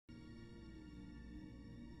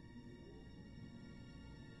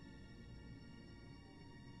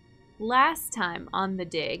last time on the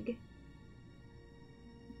dig.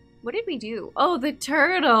 What did we do? Oh, the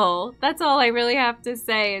turtle! That's all I really have to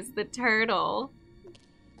say is the turtle.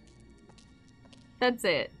 That's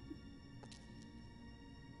it.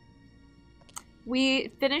 We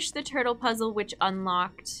finished the turtle puzzle, which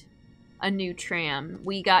unlocked a new tram.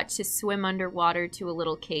 We got to swim underwater to a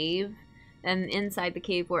little cave, and inside the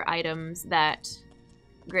cave were items that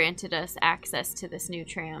granted us access to this new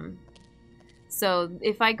tram. So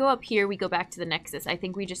if I go up here, we go back to the Nexus. I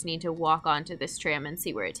think we just need to walk onto this tram and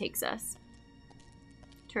see where it takes us.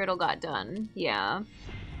 Turtle got done. Yeah.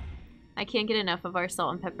 I can't get enough of our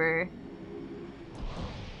salt and pepper.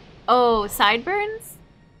 Oh, sideburns?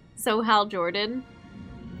 So Hal Jordan.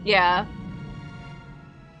 Yeah.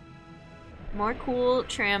 More cool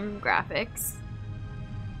tram graphics.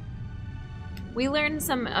 We learned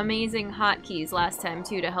some amazing hotkeys last time,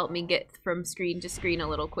 too, to help me get from screen to screen a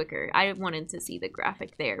little quicker. I wanted to see the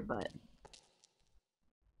graphic there, but...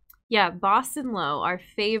 yeah, Boston Lowe, our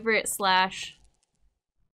favorite slash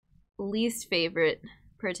least favorite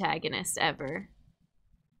protagonist ever.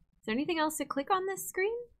 Is there anything else to click on this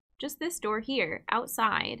screen? Just this door here,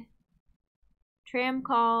 outside. Tram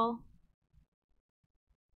call.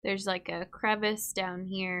 There's like a crevice down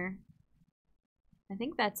here. I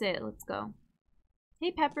think that's it. Let's go. Hey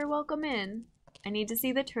Pepper, welcome in. I need to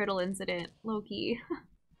see the turtle incident, low-key.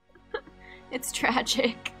 It's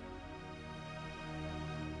tragic.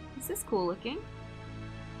 Is this cool looking?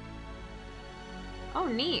 Oh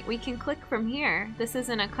neat, we can click from here. This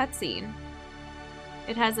isn't a cutscene.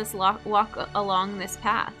 It has us walk along this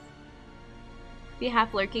path. Be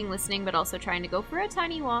half lurking, listening, but also trying to go for a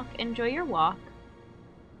tiny walk. Enjoy your walk.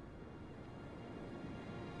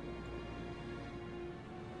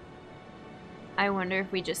 I wonder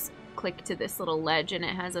if we just click to this little ledge and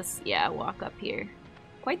it has us, yeah, walk up here.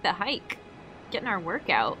 Quite the hike. Getting our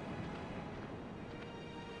workout.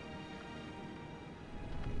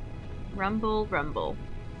 Rumble, rumble.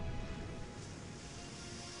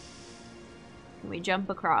 Can we jump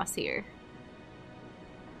across here?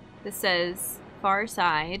 This says far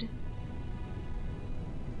side.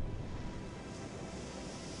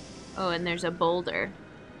 Oh, and there's a boulder.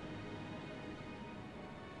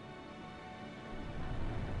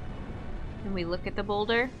 Can we look at the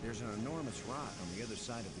boulder? There's an enormous rock on the other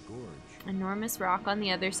side of the gorge. Enormous rock on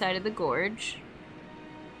the other side of the gorge.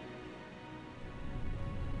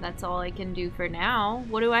 That's all I can do for now.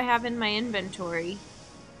 What do I have in my inventory?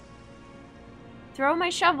 Throw my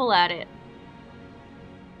shovel at it.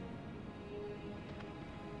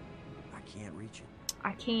 I can't reach it.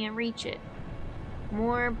 I can't reach it.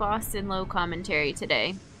 More Boston Lowe commentary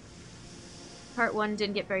today. Part 1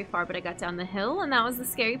 didn't get very far, but I got down the hill, and that was the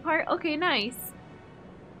scary part. Okay, nice.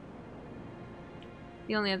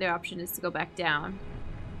 The only other option is to go back down.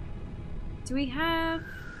 Do we have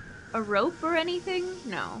a rope or anything?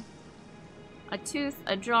 No. A tooth,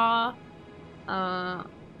 a jaw,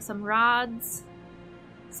 some rods,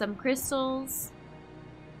 some crystals.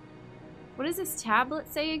 What does this tablet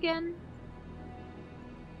say again?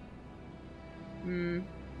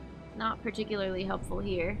 Not particularly helpful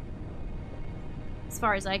here. As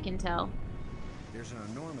far as I can tell. There's an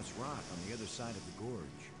enormous rock on the other side of the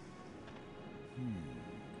gorge.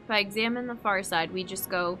 If I examine the far side, we just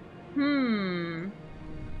go,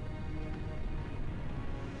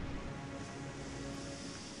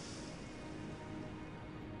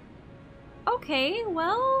 Okay,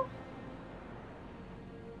 well...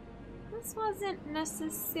 this wasn't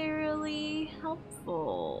necessarily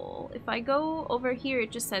helpful. If I go over here,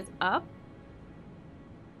 it just says up.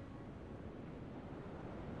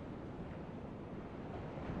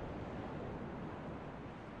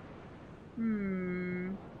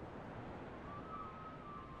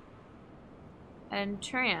 And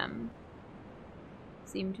tram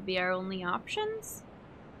seem to be our only options.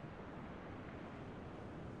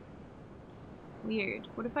 Weird.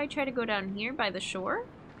 What if I try to go down here by the shore?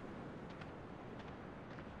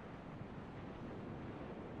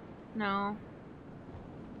 No.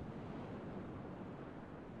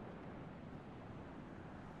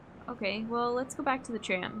 Okay, well, let's go back to the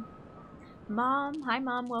tram. Mom, hi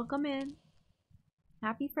Mom, welcome in.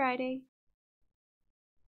 Happy Friday.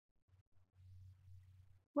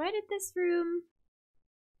 Why did this room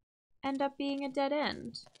end up being a dead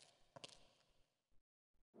end?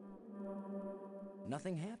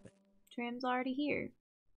 Nothing happened. Tram's already here.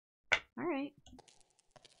 Alright.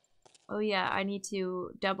 Oh yeah, I need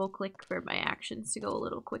to double click for my actions to go a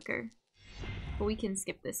little quicker. But we can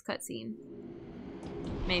skip this cutscene.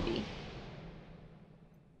 Maybe.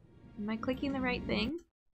 Am I clicking the right thing?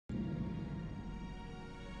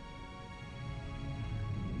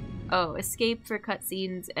 Oh, escape for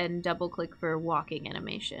cutscenes and double click for walking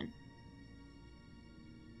animation.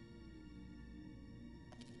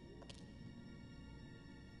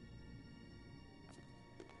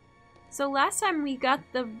 So last time we got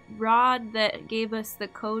the rod that gave us the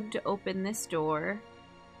code to open this door.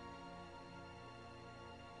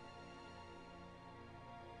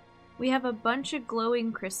 We have a bunch of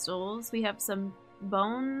glowing crystals. We have some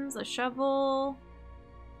bones, a shovel.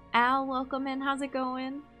 Al, welcome in. How's it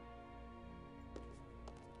going?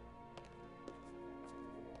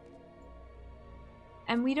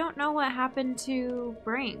 And we don't know what happened to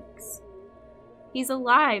Brinks. He's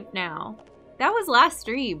alive now. That was last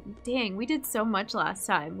stream. Dang, we did so much last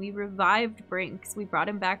time. We revived Brinks. We brought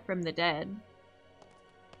him back from the dead.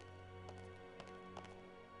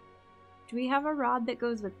 Do we have a rod that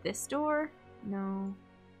goes with this door? No.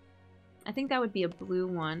 I think that would be a blue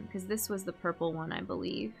one, because this was the purple one, I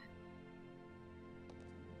believe.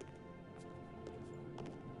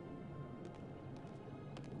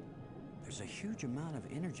 There's a huge amount of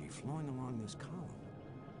energy flowing along this column.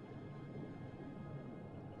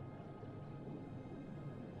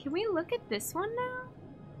 Can we look at this one now?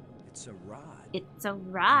 It's a rod. It's a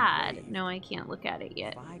rod. No, I can't look at it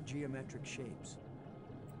yet. 5 geometric shapes.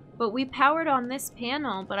 But we powered on this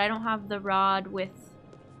panel, but I don't have the rod with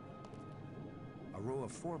A row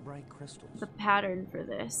of 4 bright crystals. the pattern for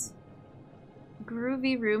this.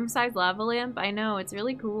 Groovy room-size lava lamp. I know, it's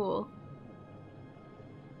really cool.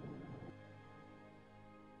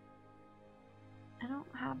 I don't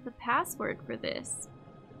have the password for this.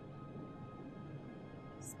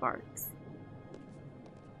 Sparks.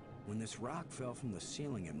 When this rock fell from the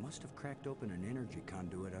ceiling, it must have cracked open an energy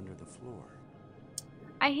conduit under the floor.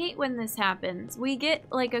 I hate when this happens. We get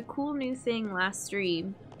like a cool new thing last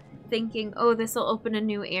stream, thinking, oh, this will open a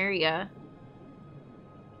new area.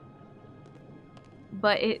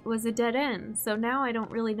 But it was a dead end, so now I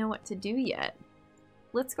don't really know what to do yet.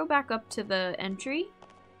 Let's go back up to the entry.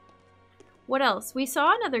 What else? We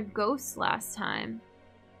saw another ghost last time.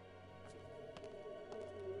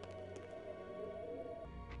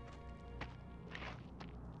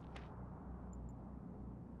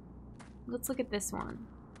 Let's look at this one.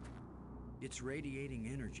 It's radiating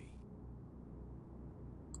energy.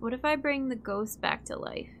 What if I bring the ghost back to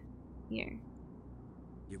life? Here.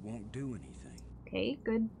 It won't do anything. Okay,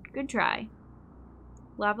 good try.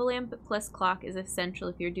 Lava lamp plus clock is essential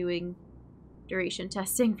if you're doing duration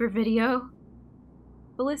testing for video.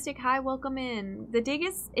 Ballistic, hi, welcome in. The dig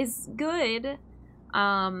is good.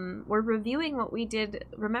 We're reviewing what we did,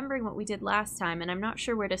 remembering what we did last time, and I'm not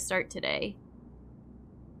sure where to start today.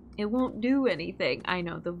 It won't do anything. I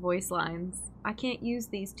know, the voice lines. I can't use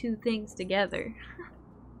these two things together.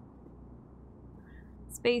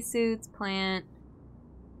 Spacesuits, plant,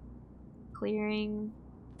 clearing.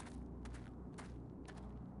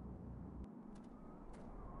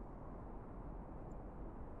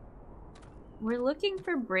 We're looking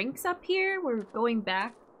for Brinks up here. We're going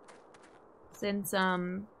back since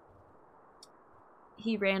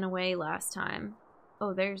he ran away last time.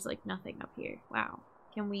 Oh, there's like nothing up here. Wow.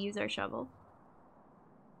 Can we use our shovel?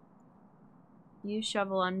 Use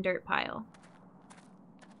shovel on dirt pile.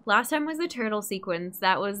 Last time was the turtle sequence.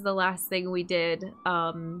 That was the last thing we did.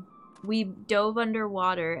 We dove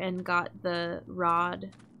underwater and got the rod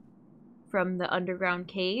from the underground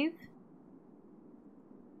cave.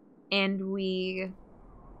 And we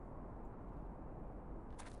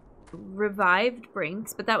revived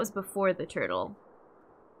Brinks, but that was before the turtle.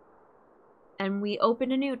 And we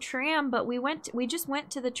opened a new tram, but we just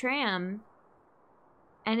went to the tram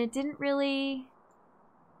and it didn't really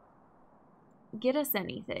get us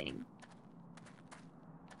anything.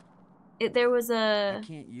 There was a... I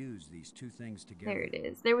can't use these two things together. There it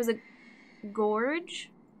is. There was a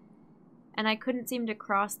gorge and I couldn't seem to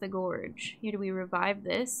cross the gorge. Here, do we revive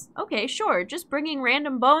this? Okay, sure. Just bringing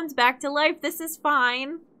random bones back to life. This is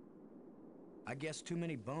fine. I guess too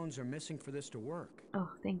many bones are missing for this to work.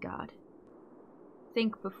 Oh, thank God.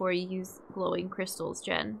 Think before you use glowing crystals,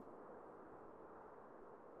 Jen.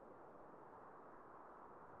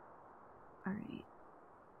 Alright.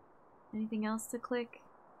 Anything else to click?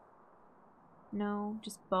 No,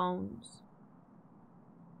 just bones.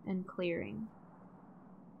 And clearing.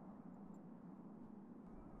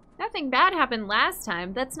 Nothing bad happened last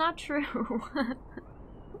time. That's not true.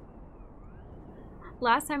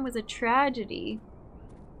 Last time was a tragedy.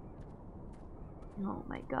 Oh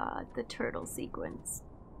my God, the turtle sequence.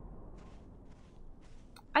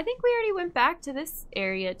 I think we already went back to this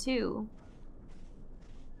area too.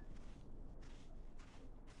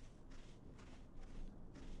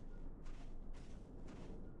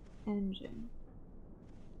 Engine.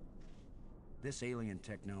 This alien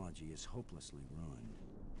technology is hopelessly ruined.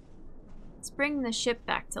 Let's bring the ship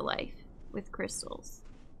back to life with crystals.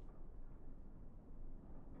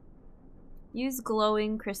 Use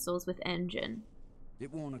glowing crystals with engine.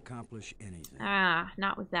 It won't accomplish anything. Ah,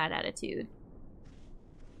 not with that attitude.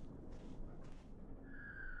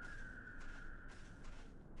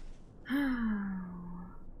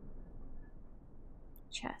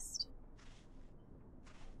 Chest.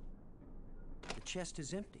 The chest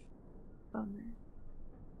is empty. Bummer.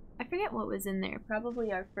 I forget what was in there.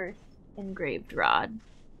 Probably our first engraved rod.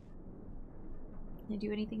 Can I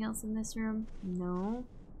do anything else in this room? No.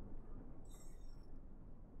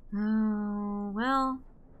 Oh, well.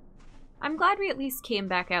 I'm glad we at least came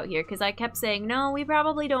back out here, because I kept saying, no, we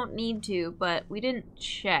probably don't need to, but we didn't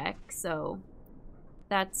check, so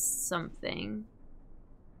that's something.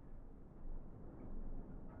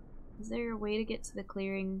 Is there a way to get to the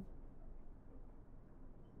clearing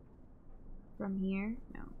from here?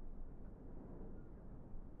 No.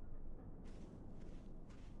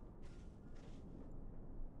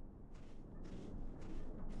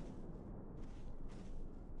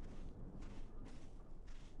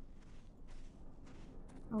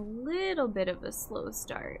 A little bit of a slow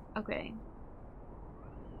start. Okay.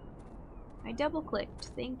 I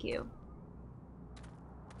double-clicked. Thank you.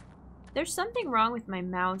 There's something wrong with my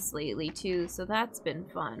mouse lately, too, so that's been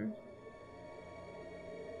fun.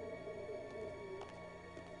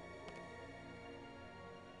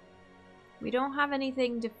 We don't have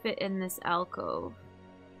anything to fit in this alcove.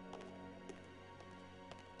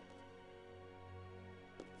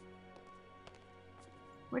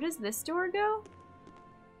 Where does this door go?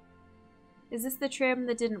 Is this the tram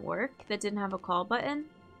that didn't work? That didn't have a call button?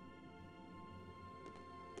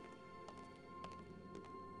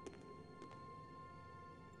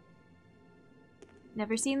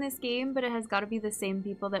 Never seen this game, but it has got to be the same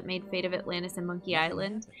people that made Fate of Atlantis and Monkey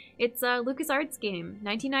Island. It's a LucasArts game,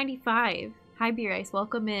 1995. Hi, Beer Ice,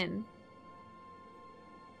 welcome in.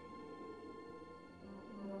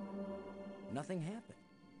 Nothing happened.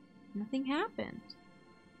 Nothing happened.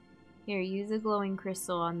 Here, use a glowing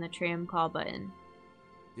crystal on the tram call button.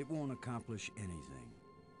 It won't accomplish anything.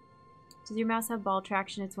 Does your mouse have ball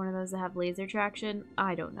traction? It's one of those that have laser traction?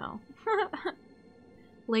 I don't know.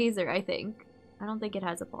 Laser, I think. I don't think it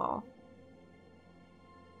has a ball.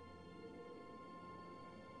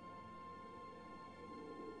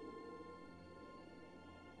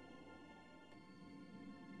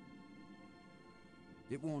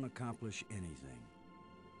 It won't accomplish anything.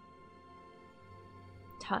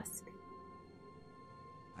 Tusk.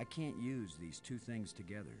 I can't use these two things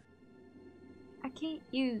together. I can't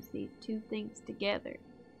use these two things together.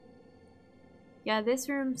 Yeah, this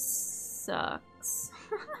room sucks.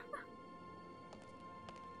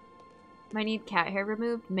 Might need cat hair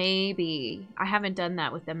removed? Maybe. I haven't done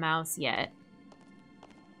that with the mouse yet.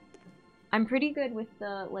 I'm pretty good with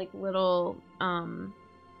the, like, little,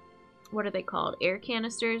 what are they called? Air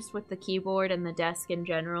canisters with the keyboard and the desk in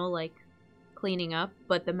general, like, cleaning up,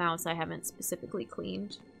 but the mouse I haven't specifically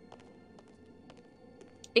cleaned.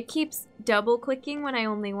 It keeps double clicking when I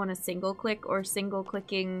only want to single click, or single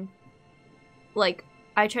clicking, like,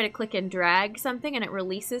 I try to click and drag something and it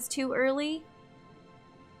releases too early.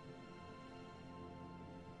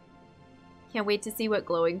 Can't wait to see what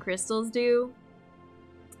glowing crystals do.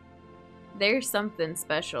 There's something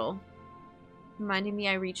special. Reminding me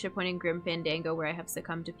I reached a point in Grim Fandango where I have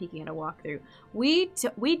succumbed to peeking at a walkthrough. We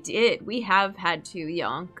have had to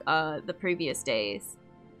yonk the previous days.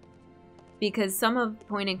 Because some of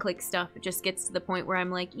point and click stuff just gets to the point where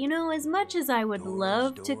I'm like, you know, as much as I would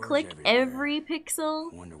love to click every pixel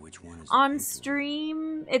on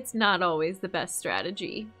stream, it's not always the best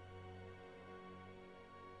strategy.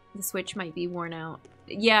 The Switch might be worn out.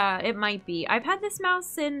 Yeah, it might be. I've had this mouse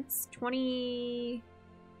since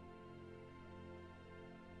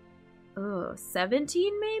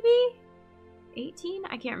 2017 maybe? 18?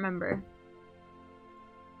 I can't remember.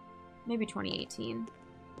 Maybe 2018.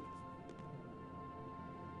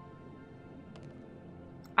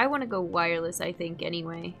 I want to go wireless, I think,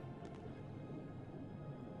 anyway.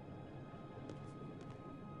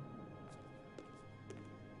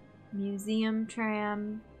 Museum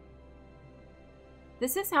tram.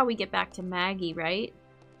 This is how we get back to Maggie, right?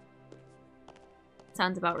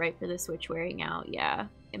 Sounds about right for the Switch wearing out, yeah.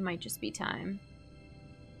 It might just be time.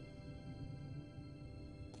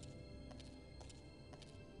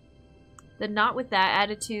 The not with that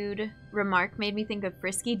attitude remark made me think of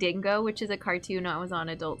Frisky Dingo, which is a cartoon I was on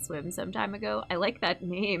Adult Swim some time ago. I like that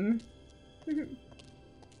name.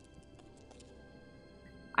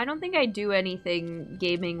 I don't think I do anything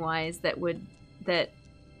gaming-wise that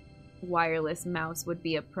wireless mouse would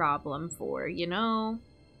be a problem for, you know?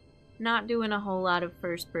 Not doing a whole lot of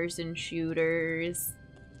first-person shooters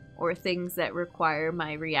or things that require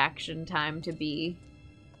my reaction time to be,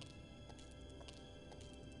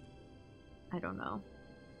 I don't know,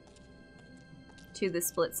 to the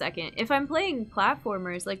split second. If I'm playing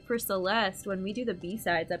platformers, like for Celeste, when we do the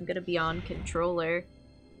B-sides, I'm gonna be on controller.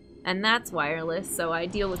 And that's wireless, so I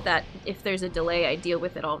deal with that. If there's a delay, I deal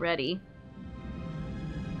with it already.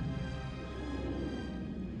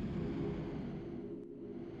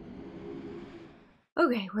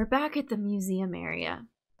 Okay, we're back at the museum area.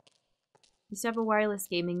 Used to have a wireless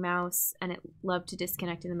gaming mouse, and it loved to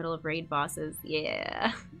disconnect in the middle of raid bosses.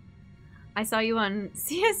 Yeah. I saw you on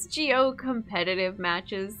CSGO competitive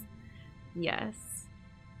matches. Yes.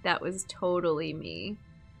 That was totally me.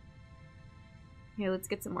 Here, let's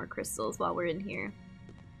get some more crystals while we're in here.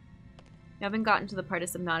 I haven't gotten to the part of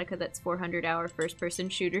Subnautica that's 400-hour first-person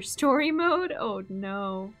shooter story mode. Oh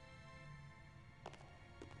no.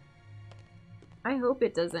 I hope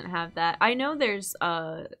it doesn't have that. I know there's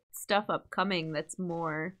stuff upcoming that's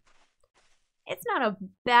more... It's not a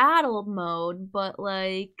battle mode, but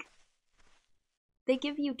like... They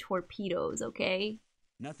give you torpedoes, okay?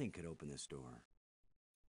 Nothing could open this door.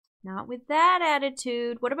 Not with that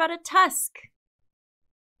attitude. What about a tusk?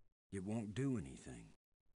 It won't do anything.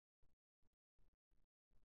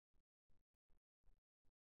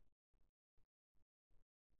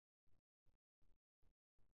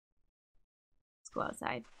 Let's go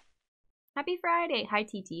outside. Happy Friday. Hi,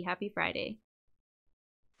 TT. Happy Friday.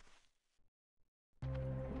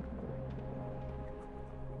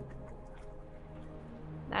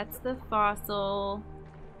 That's the fossil.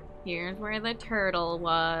 Here's where the turtle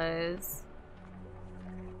was.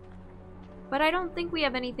 But I don't think we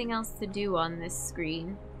have anything else to do on this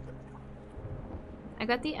screen. I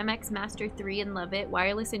got the MX Master 3 and love it.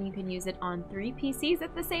 Wireless, and you can use it on 3 PCs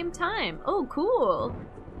at the same time. Oh, cool.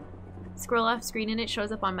 Scroll off screen and it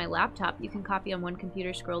shows up on my laptop. You can copy on one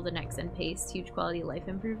computer, scroll the next, and paste. Huge quality of life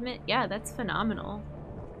improvement. Yeah, that's phenomenal.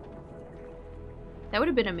 That would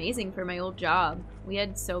have been amazing for my old job. We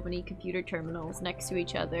had so many computer terminals next to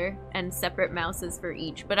each other and separate mouses for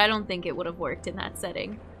each, but I don't think it would have worked in that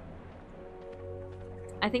setting.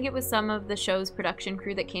 I think it was some of the show's production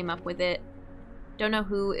crew that came up with it. Don't know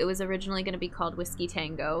who. It was originally going to be called Whiskey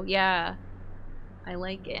Tango. Yeah. I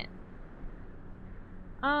like it.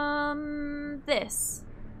 This.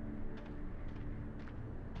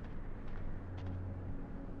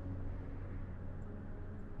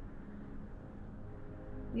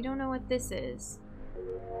 We don't know what this is.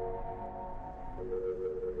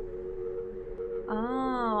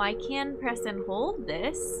 Oh, I can press and hold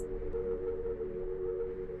this.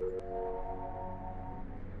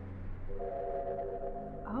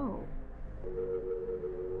 Oh.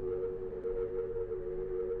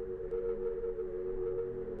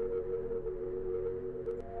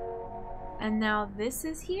 And now this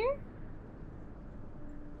is here?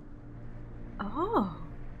 Oh.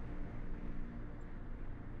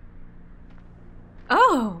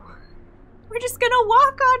 Oh. We're just gonna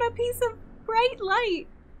walk on a piece of bright light.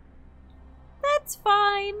 That's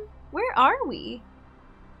fine. Where are we?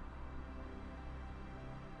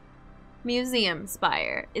 Museum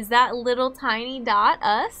Spire. Is that little tiny dot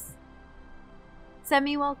us?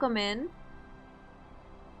 Semi-welcome in.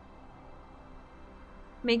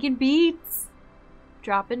 Making beats.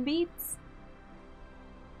 Dropping beats.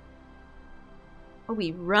 Oh,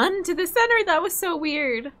 we run to the center? That was so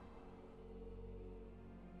weird.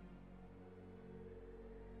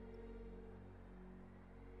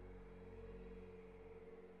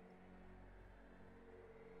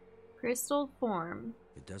 Crystal form.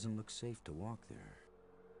 It doesn't look safe to walk there.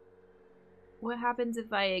 What happens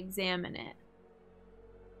if I examine it?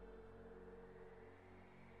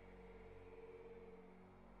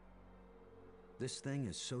 This thing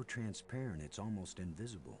is so transparent, it's almost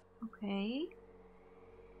invisible. Okay.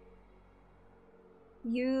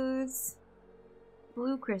 Use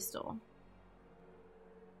blue crystal.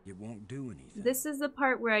 It won't do anything. This is the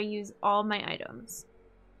part where I use all my items.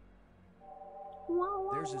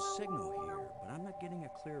 There's a signal here, but I'm not getting a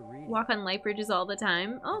clear reading. Walk on light bridges all the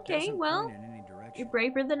time. Okay, well, point in any direction. you're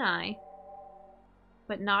braver than I.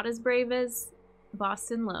 But not as brave as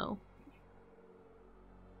Boston Low.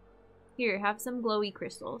 Here, have some glowy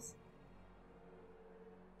crystals.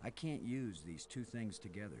 I can't use these two things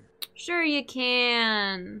together. Sure you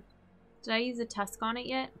can. Did I use a tusk on it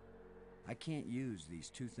yet? I can't use these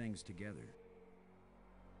two things together.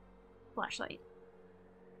 Flashlight.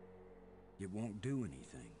 It won't do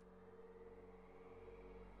anything.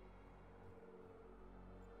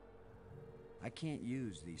 I can't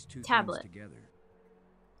use these two Tablet. things together.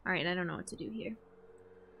 Alright, I don't know what to do here.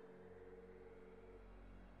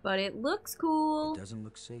 But it looks cool. It doesn't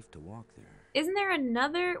look safe to walk there. Isn't there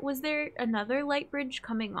another... Was there another light bridge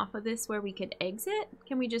coming off of this where we could exit?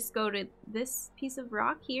 Can we just go to this piece of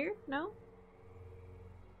rock here? No?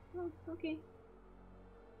 Oh, okay.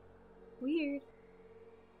 Weird.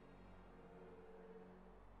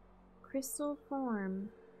 Crystal form.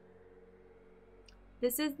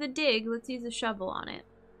 This is the dig. Let's use a shovel on it.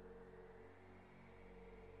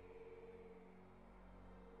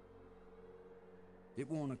 It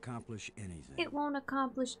won't accomplish anything. It won't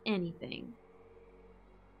accomplish anything.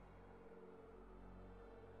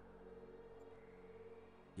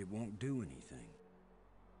 It won't do anything.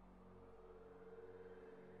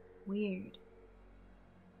 Weird.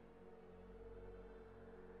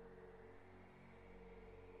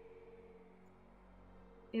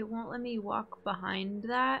 It won't let me walk behind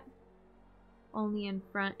that. Only in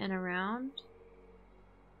front and around.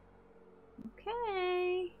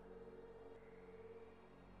 Okay.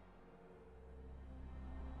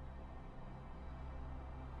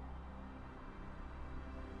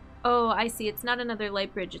 Oh, I see. It's not another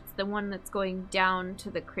light bridge. It's the one that's going down to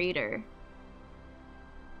the crater.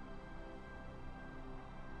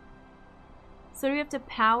 So do we have to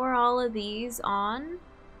power all of these on?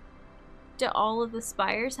 Do all of the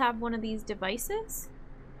spires have one of these devices?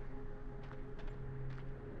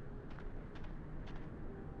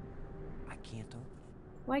 I can't open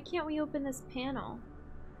it. Why can't we open this panel?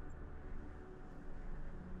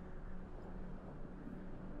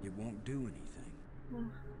 It won't do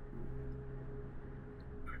anything.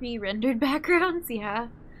 Pre-rendered backgrounds, yeah.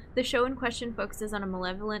 The show in question focuses on a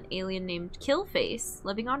malevolent alien named Killface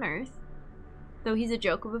living on Earth, though he's a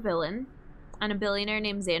joke of a villain, and a billionaire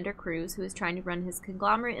named Xander Cruz who is trying to run his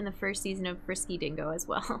conglomerate in the first season of Frisky Dingo as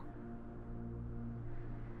well.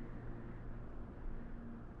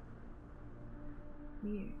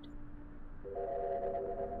 Weird.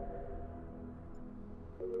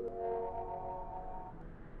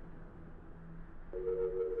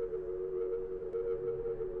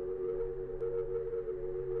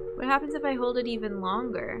 What happens if I hold it even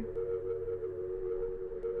longer?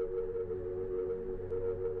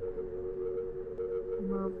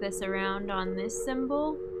 Move this around on this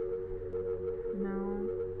symbol? No.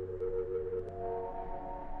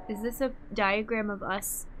 Is this a diagram of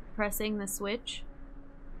us pressing the switch?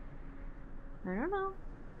 I don't know.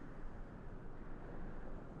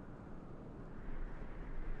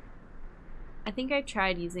 I think I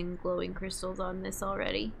tried using glowing crystals on this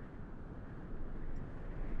already.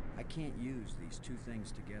 I can't use these two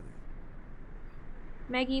things together.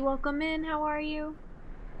 Maggie, welcome in. How are you?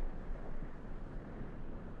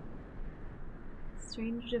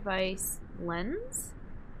 Strange device. Lens?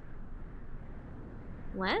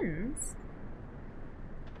 Lens?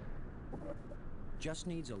 Just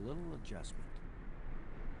needs a little adjustment.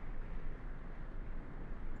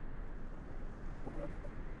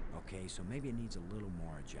 Okay, so maybe it needs a little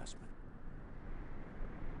more adjustment.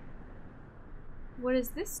 What does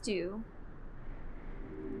this do?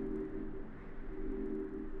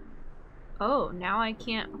 Oh, now I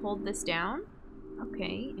can't hold this down?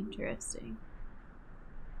 Okay, interesting.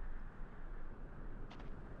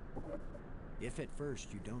 If at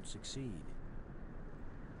first you don't succeed.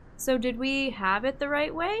 So did we have it the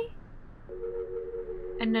right way?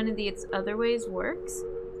 And none of the other ways works?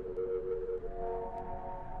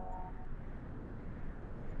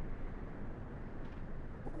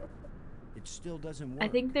 It still doesn't work. I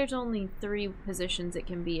think there's only 3 positions it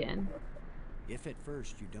can be in. If at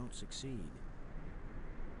first you don't succeed.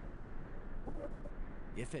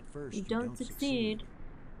 If at first you don't succeed.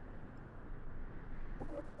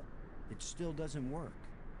 It still doesn't work.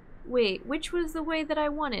 Wait, which was the way that I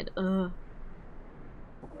wanted? Ugh.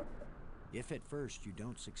 If at first you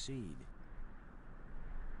don't succeed.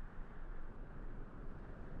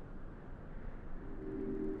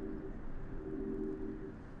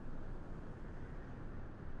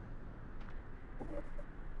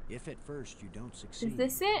 If at first you don't succeed. Is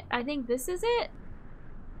this it? I think this is it.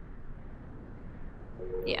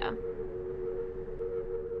 Yeah.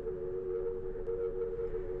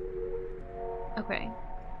 Okay.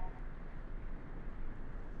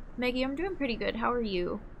 Maggie, I'm doing pretty good. How are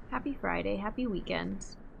you? Happy Friday. Happy weekend.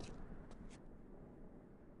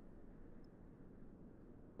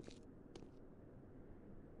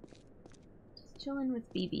 Just chilling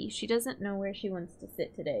with BB. She doesn't know where she wants to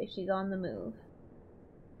sit today. She's on the move.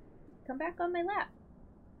 Come back on my lap.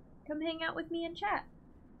 Come hang out with me and chat.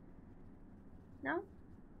 No?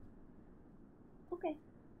 Okay.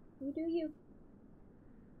 You do you.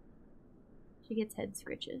 She gets head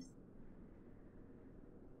scritches.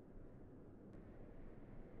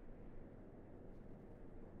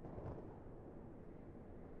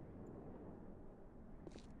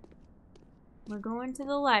 We're going to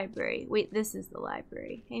the library. Wait, this is the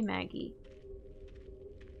library. Hey, Maggie.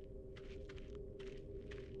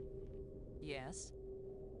 Yes?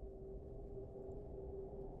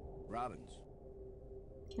 Robbins.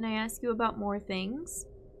 Can I ask you about more things?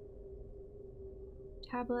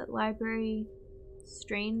 Tablet, library,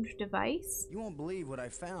 strange device? You won't believe what I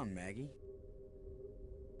found, Maggie.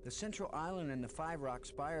 The central island and the 5 rock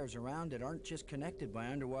spires around it aren't just connected by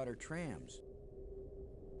underwater trams.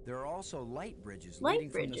 There are also light bridges leading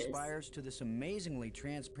from the spires to this amazingly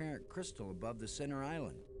transparent crystal above the center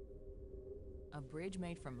island. A bridge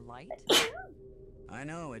made from light? I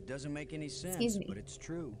know, it doesn't make any sense, but it's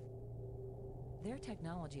true. Their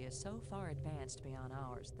technology is so far advanced beyond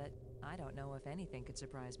ours that I don't know if anything could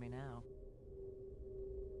surprise me now.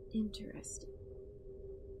 Interesting.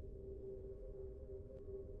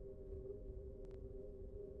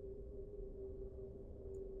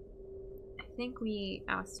 I think we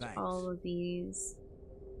asked all of these.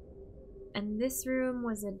 And this room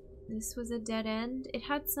was a dead end. It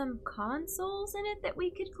had some consoles in it that we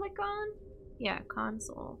could click on. Yeah,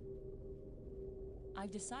 console.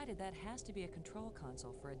 I've decided that has to be a control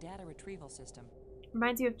console for a data retrieval system.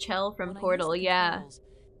 Reminds you of Chell from When Portal, I use the yeah. controls,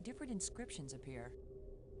 different inscriptions appear.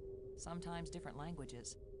 Sometimes different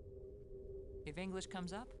languages. If English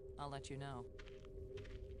comes up, I'll let you know.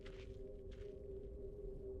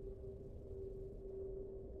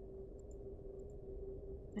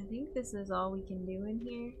 I think this is all we can do in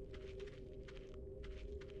here.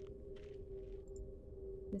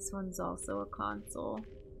 This one's also a console.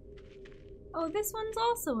 Oh, this one's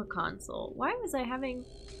also a console. Why was I having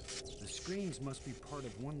The screens must be part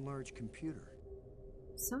of one large computer.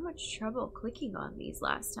 so much trouble clicking on these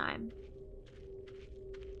last time?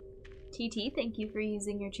 TT, thank you for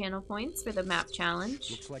using your channel points for the map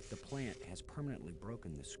challenge. Looks like the plant has permanently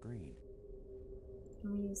broken the screen.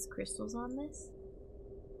 Can we use crystals on this?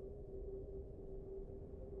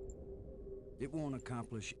 It won't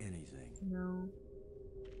accomplish anything. No.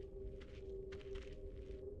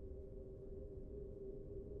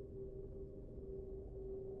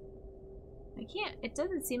 I can't, it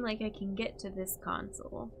doesn't seem like I can get to this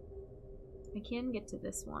console. I can get to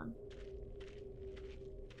this one.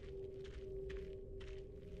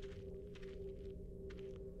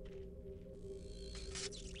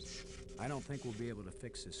 I don't think we'll be able to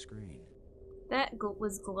fix this screen. That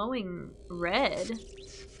was glowing red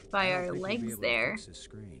by our legs there. Fix this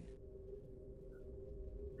screen.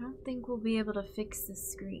 I don't think we'll be able to fix the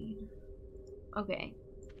screen. Okay.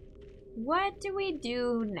 What do we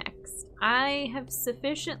do next? I have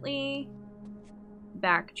sufficiently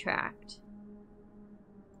backtracked.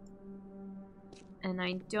 And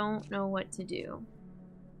I don't know what to do.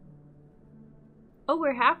 Oh,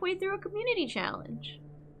 we're halfway through a community challenge.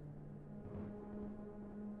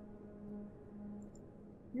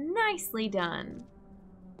 Nicely done.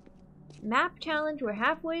 Map challenge, we're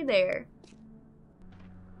halfway there.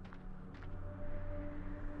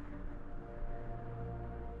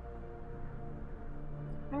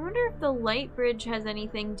 I wonder if the light bridge has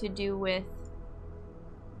anything to do with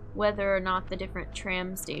whether or not the different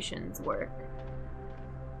tram stations work.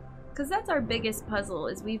 Because that's our biggest puzzle,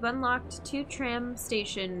 is we've unlocked 2 tram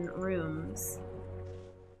station rooms,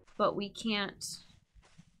 but we can't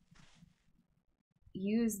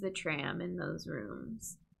use the tram in those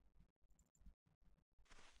rooms.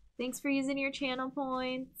 Thanks for using your channel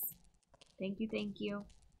points. Thank you, thank you.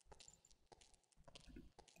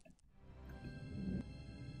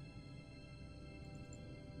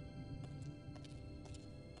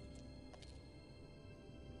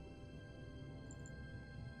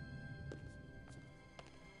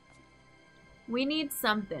 We need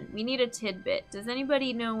something. We need a tidbit. Does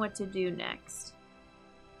anybody know what to do next?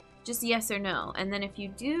 Just yes or no. And then if you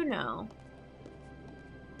do know,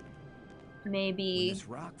 maybe When this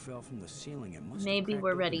rock fell from the ceiling, it must maybe have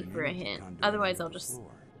we're cracked ready open an for a energy hint. conduit Otherwise under I'll the just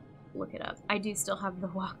floor. look it up. I do still have the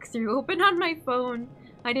walkthrough open on my phone.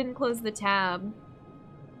 I didn't close the tab.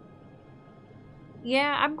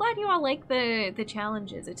 Yeah, I'm glad you all like the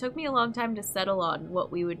challenges. It took me a long time to settle on what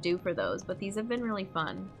we would do for those, but these have been really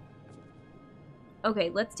fun.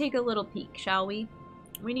 Okay, let's take a little peek, shall we?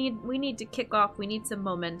 We need to kick off. We need some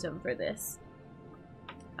momentum for this.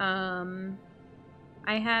 I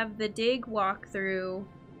have the dig walkthrough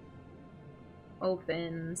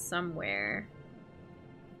open somewhere.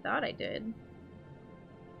 I thought I did.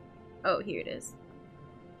 Oh, here it is.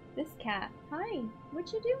 This cat. Hi,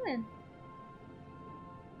 what you doing?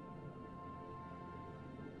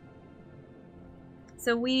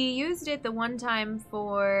 So we used it the one time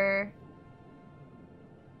for...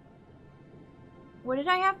 What did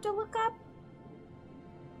I have to look up?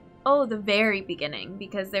 Oh, the very beginning,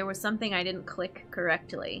 because there was something I didn't click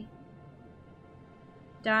correctly.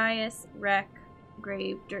 Dais, wreck,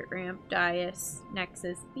 grave, dirt ramp, dais,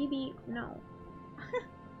 nexus, BB, no.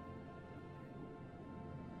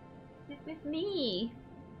 With me.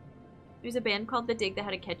 There's a band called The Dig that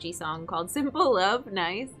had a catchy song called Simple Love.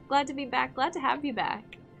 Nice. Glad to be back. Glad to have you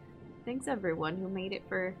back. Thanks everyone who made it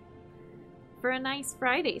for a nice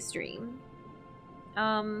Friday stream.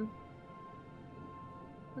 Look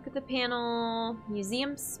at the panel.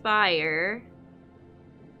 Museum Spire.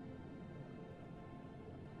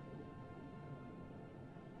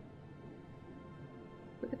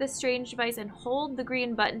 Look at the strange device and hold the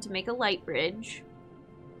green button to make a light bridge.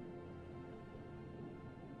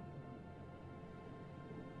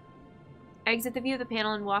 Exit the view of the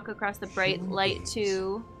panel and walk across the bright light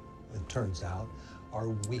to... It turns out, are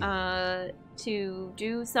we. To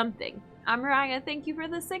do something. Mariah, thank you for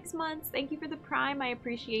the 6 months. Thank you for the Prime. I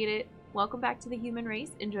appreciate it. Welcome back to the human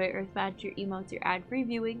race. Enjoy Earth Badge, your emotes, your ad-free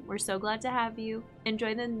viewing. We're so glad to have you.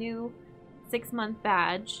 Enjoy the new 6-month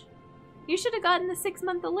badge. You should have gotten the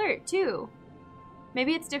 6-month alert, too.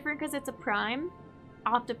 Maybe it's different because it's a Prime.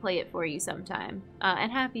 I'll have to play it for you sometime.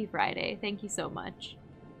 And happy Friday. Thank you so much.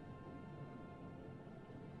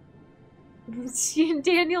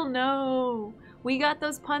 Daniel, no. We got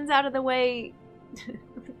those puns out of the way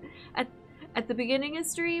at the beginning of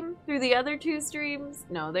stream, through the other 2 streams.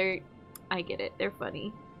 No, I get it. They're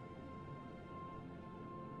funny.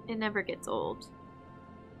 It never gets old.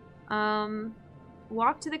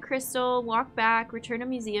 Walk to the crystal, walk back, return a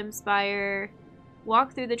museum spire,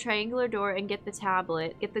 walk through the triangular door and get the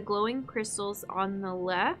tablet. Get the glowing crystals on the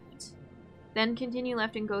left. Then continue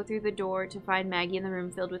left and go through the door to find Maggie in the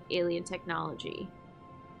room filled with alien technology.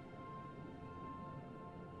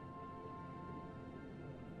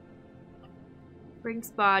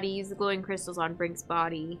 Brink's body. Use the glowing crystals on Brink's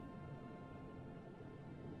body.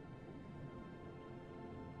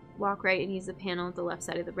 Walk right and use the panel at the left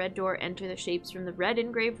side of the red door. Enter the shapes from the red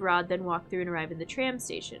engraved rod, then walk through and arrive at the tram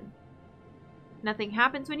station. Nothing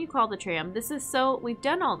happens when you call the tram. This is so... We've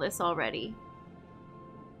done all this already.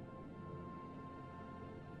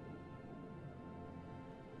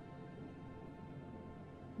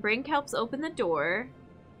 Brink helps open the door.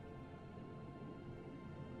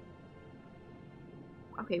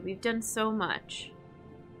 Okay, we've done so much.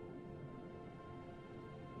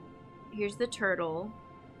 Here's the turtle.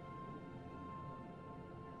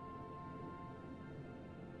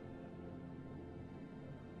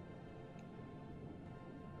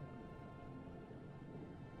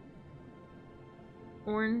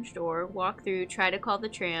 Orange door. Walk through. Try to call the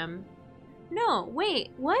tram. No, wait.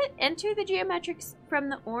 What? Enter the geometrics from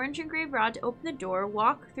the orange engraved rod to open the door.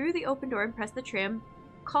 Walk through the open door and press the tram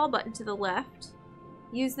call button to the left.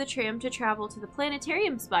 Use the tram to travel to the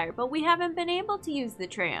planetarium spire, but we haven't been able to use the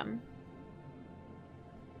tram.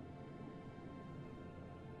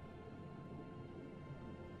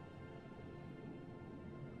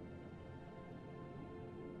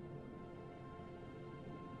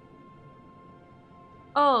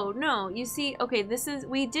 Oh, no. You see, okay, this is...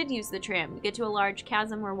 We did use the tram. We get to a large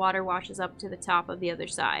chasm where water washes up to the top of the other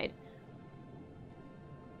side.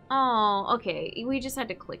 Oh, okay. We just had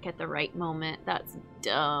to click at the right moment. That's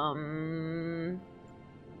dumb.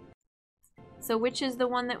 So which is the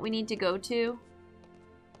one that we need to go to?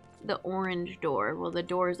 The orange door. Well, the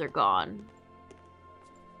doors are gone.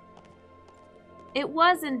 It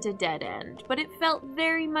wasn't a dead end, but it felt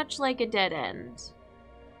very much like a dead end.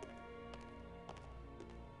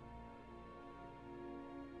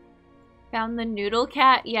 Found the noodle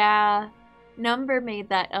cat? Yeah. Number made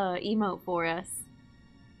that emote for us.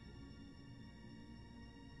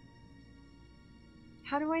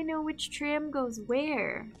 How do I know which tram goes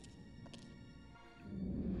where?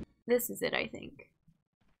 This is it, I think.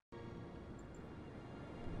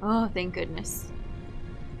 Oh, thank goodness.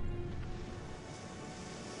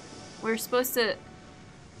 We're supposed to...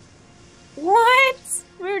 What?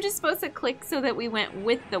 We were just supposed to click so that we went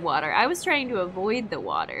with the water. I was trying to avoid the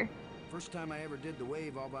water. First time I ever did the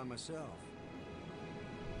wave all by myself.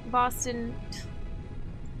 Boston...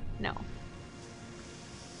 No.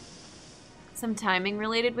 Some timing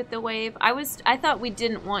related with the wave. I thought we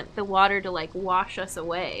didn't want the water to like wash us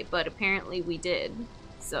away, but apparently we did.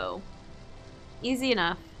 So, easy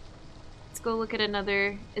enough. Let's go look at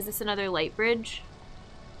another... Is this another light bridge?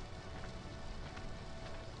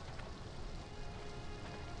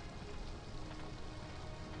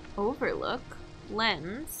 Overlook.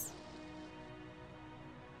 Lens.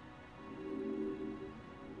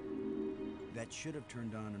 It should have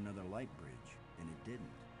turned on another light bridge, and it didn't.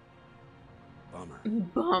 Bummer.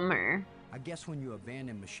 Bummer. I guess when you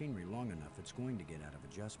abandon machinery long enough, it's going to get out of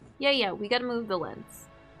adjustment. Yeah, we gotta move the lens.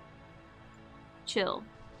 Chill.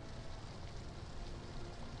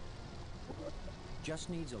 Just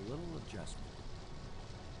needs a little adjustment.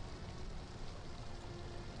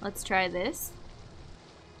 Let's try this.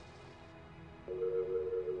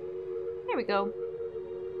 There we go.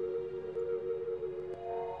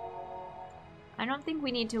 I don't think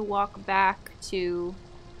we need to walk back to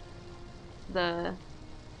the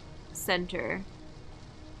center.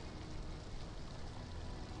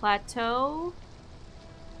 Plateau.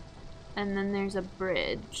 And then there's a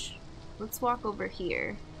bridge. Let's walk over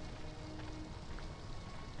here.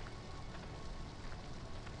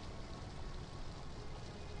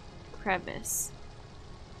 Crevice.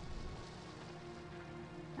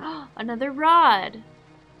 Oh, another rod!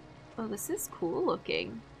 Oh, this is cool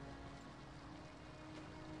looking.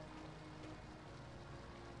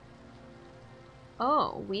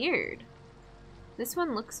 Oh, weird. This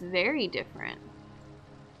one looks very different.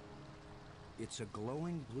 It's a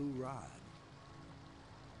glowing blue rod.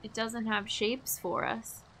 It doesn't have shapes for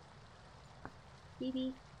us.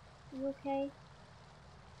 Phoebe, you okay?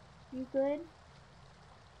 You good?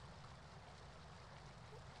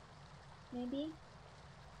 Maybe?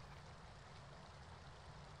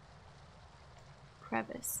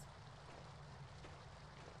 Crevice.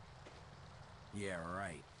 Yeah,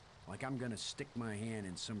 right. Like I'm gonna stick my hand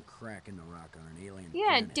in some crack in the rock on an alien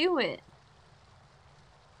Yeah, planet. do it.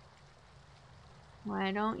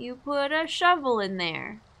 Why don't you put a shovel in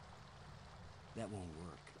there? That won't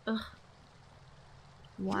work. Ugh.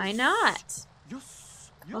 Why not?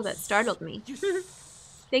 Yes. Oh, that startled me.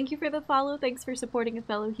 Thank you for the follow. Thanks for supporting a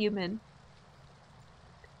fellow human.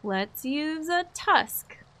 Let's use a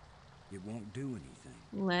tusk. It won't do anything.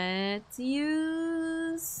 Let's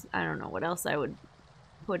use... I don't know what else I would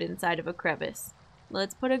put inside of a crevice.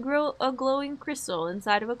 Let's put a glowing crystal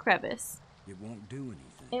inside of a crevice. It won't do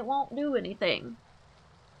anything. It won't do anything.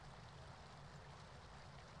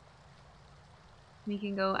 We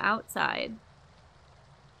can go outside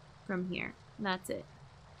from here. That's it.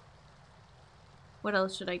 What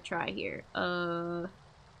else should I try here?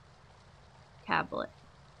 Tablet.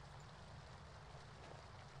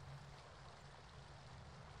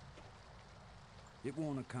 It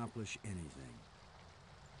won't accomplish anything.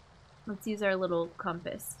 Let's use our little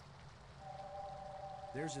compass.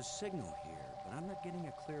 There's a signal here, but I'm not getting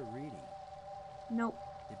a clear reading. Nope.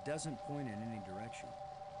 It doesn't point in any direction.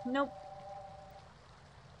 Nope.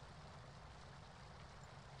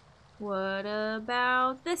 What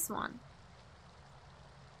about this one?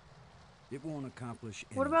 It won't accomplish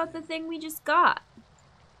anything. What about the thing we just got?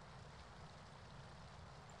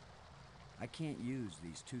 I can't use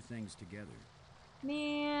these two things together.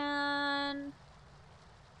 Man.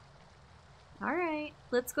 Alright,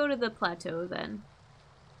 let's go to the plateau then.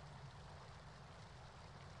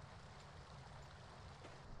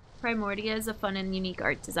 Primordia is a fun and unique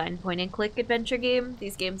art design point-and-click adventure game.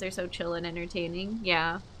 These games are so chill and entertaining.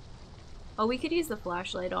 Yeah. Oh, we could use the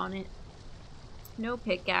flashlight on it. No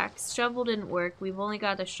pickaxe. Shovel didn't work. We've only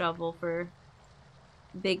got a shovel for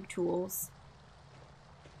big tools.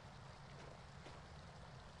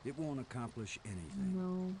 It won't accomplish anything.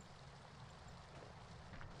 No.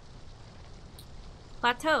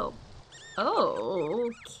 Plateau.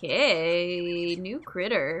 Oh, okay. New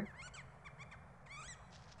critter.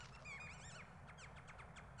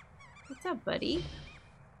 What's up, buddy?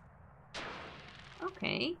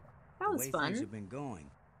 Okay. That was the way fun. things have been going,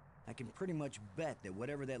 I can pretty much bet that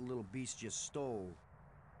whatever that little beast just stole,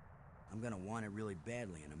 I'm gonna want it really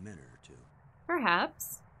badly in a minute or two.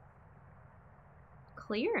 Perhaps.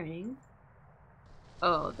 Clearing?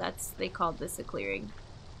 Oh, they called this a clearing.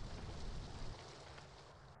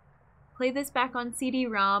 Play this back on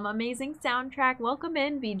CD-ROM. Amazing soundtrack. Welcome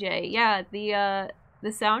in, BJ. Yeah, the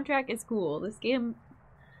soundtrack is cool. This game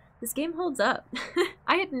holds up.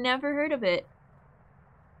 I had never heard of it.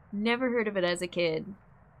 Never heard of it as a kid.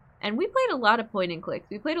 And we played a lot of point and clicks.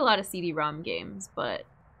 We played a lot of CD-ROM games, but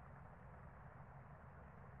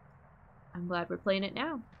I'm glad we're playing it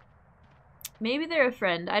now. Maybe they're a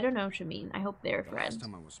friend. I don't know, Shameen. I hope they're a The friend. last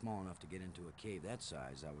time I was small enough to get into a cave that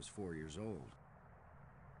size, I was 4 years old.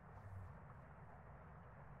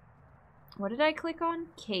 What did I click on?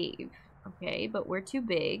 Cave. Okay, but we're too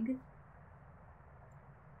big.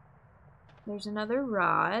 There's another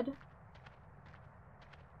rod.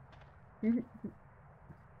 I'm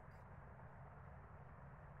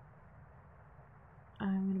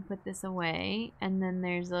gonna put this away, and then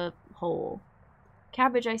there's a hole.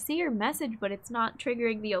 Cabbage, I see your message, but it's not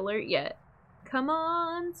triggering the alert yet. Come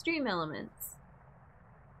on, stream elements.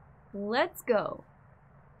 Let's go.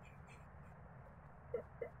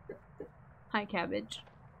 Hi, cabbage.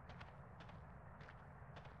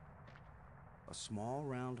 A small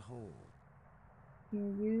round hole.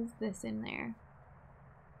 You use this in there.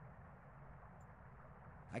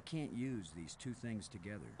 I can't use these two things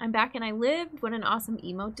together. I'm back and I lived. What an awesome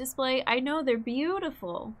emote display. I know, they're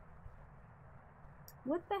beautiful.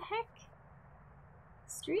 What the heck?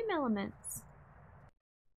 Stream elements.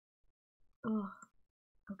 Ugh.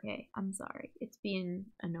 Okay, I'm sorry. It's being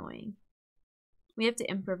annoying. We have to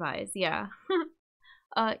improvise, yeah.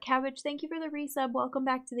 Cabbage, thank you for the resub. Welcome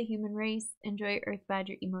back to the human race. Enjoy Earth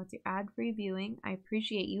Badger emotes, your ad-free viewing. I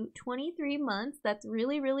appreciate you. 23 months. That's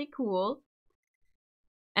really, really cool.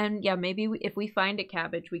 And yeah, maybe if we find a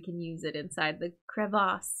cabbage, we can use it inside the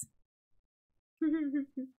crevasse.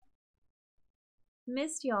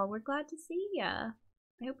 Missed y'all. We're glad to see ya.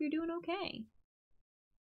 I hope you're doing okay.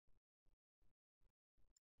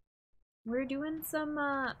 We're doing some,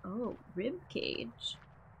 oh, rib cage.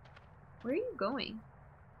 Where are you going?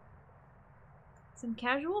 Some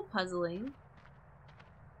casual puzzling.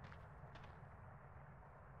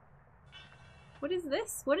 What is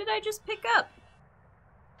this? What did I just pick up?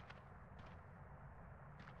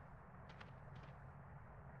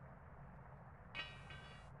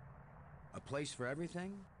 A place for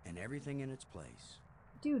everything, and everything in its place.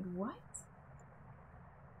 Dude, what?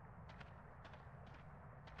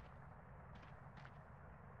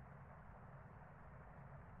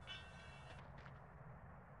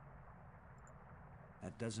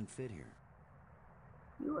 That doesn't fit here.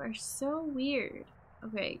 You are so weird.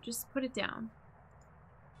 Okay, just put it down.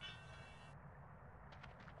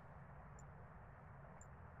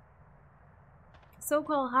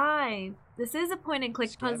 So-called hi. This is a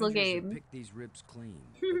point-and-click puzzle game. Pick these ribs clean,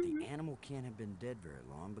 but the animal can't have been dead very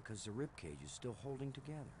long because the rib cage is still holding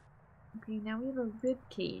together. Okay, now we have a rib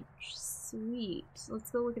cage. Sweet. Let's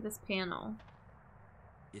go look at this panel.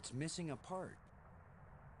 It's missing a part.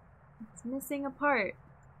 It's missing a part.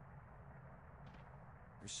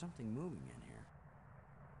 There's something moving in here.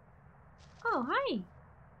 Oh, hi.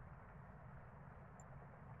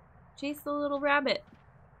 Chase the little rabbit.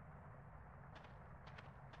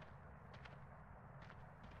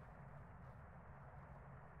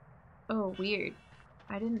 Oh, weird.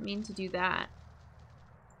 I didn't mean to do that.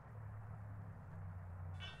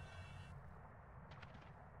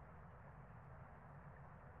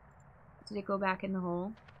 Did it go back in the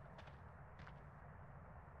hole?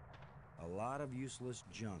 A lot of useless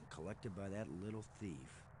junk collected by that little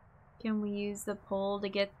thief. Can we use the pole to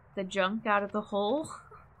get the junk out of the hole?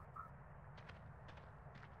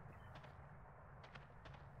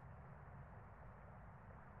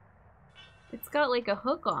 It's got like a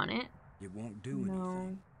hook on it. It won't do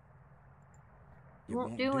anything. It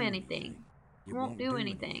won't do anything. It won't do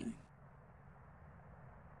anything.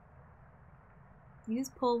 Use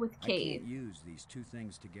pole with cave. I can't use these two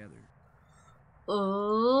things together.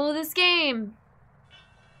 Oh, this game!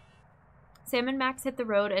 Sam and Max Hit the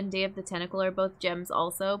Road and Day of the Tentacle are both gems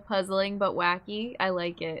also. Puzzling but wacky. I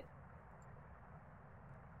like it.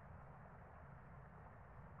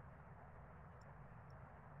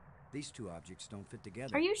 These two objects don't fit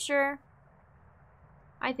together. Are you sure?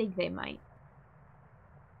 I think they might.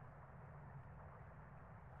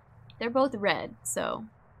 They're both red, so...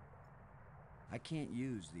 I can't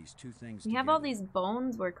use these two things We together. have all these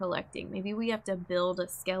bones we're collecting. Maybe we have to build a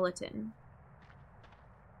skeleton.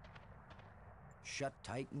 Shut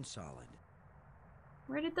tight and solid.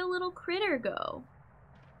 Where did the little critter go?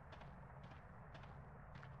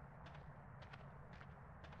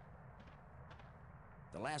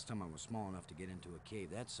 The last time I was small enough to get into a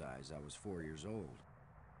cave that size, I was 4 years old.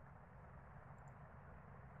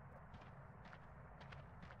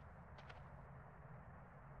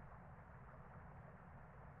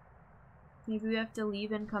 Maybe we have to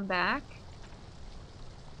leave and come back?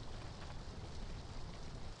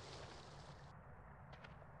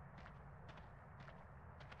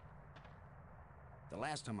 The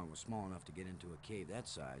last time I was small enough to get into a cave that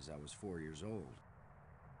size, I was 4 years old.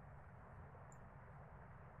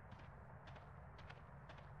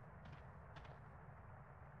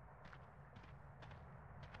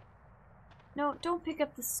 No, don't pick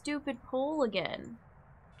up the stupid pole again.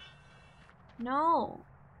 No.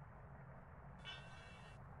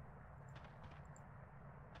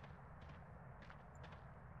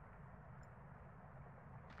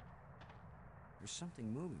 There's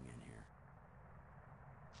something moving in here.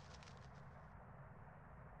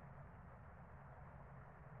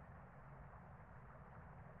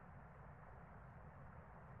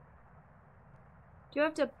 Do you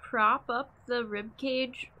have to prop up the rib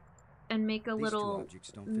cage and make a These two little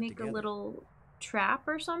objects don't fit together. trap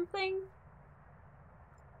or something?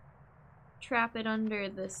 Trap it under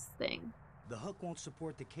this thing. The hook won't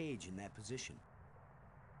support the cage in that position.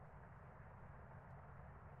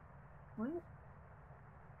 What?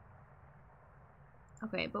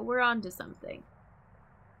 Okay, but we're on to something.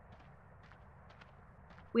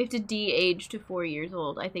 We have to de-age to 4 years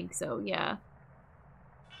old. I think so, yeah.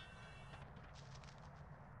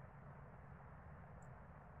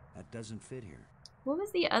 That doesn't fit here. What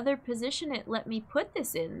was the other position it let me put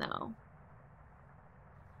this in, though?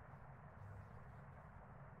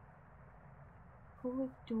 Hole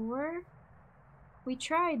with door? We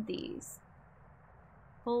tried these.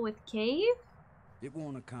 Hole with cave? It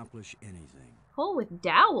won't accomplish anything. Hole with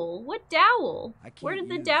dowel? What dowel? I can't Where did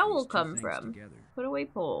the use dowel these two come things from? together. Put away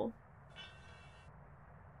pole.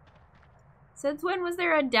 Since when was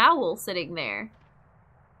there a dowel sitting there?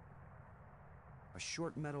 A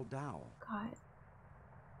short metal dowel. God.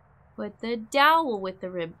 Put the dowel with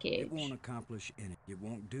the rib cage. It won't accomplish anything. It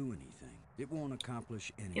won't do anything. It won't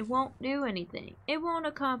accomplish anything. It won't do anything. It won't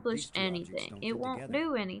accomplish These two objects anything. don't It fit won't together.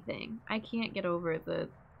 do anything. I can't get over the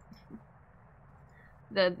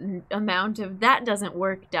amount of that doesn't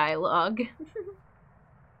work dialogue.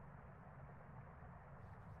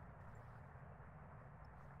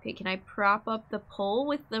 Okay, can I prop up the pole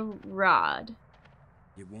with the rod?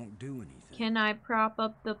 It won't do anything. Can I prop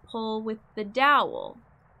up the pole with the dowel?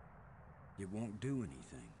 It won't do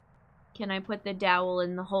anything. Can I put the dowel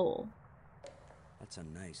in the hole? That's a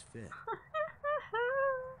nice fit.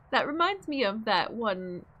 That reminds me of that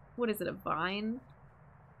one, what is it, a Vine?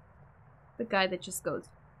 The guy that just goes,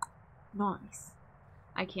 nice.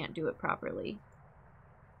 I can't do it properly.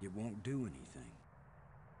 It won't do anything.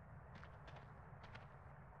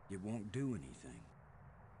 It won't do anything.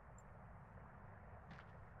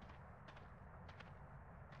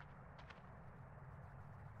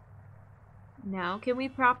 Now, can we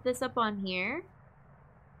prop this up on here?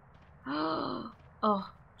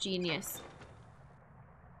 Oh, genius.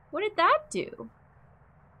 What did that do?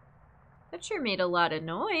 That sure made a lot of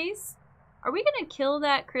noise. Are we gonna kill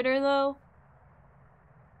that critter, though?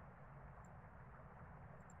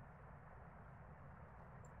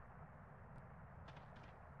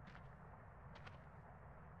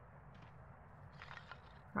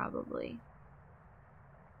 Probably.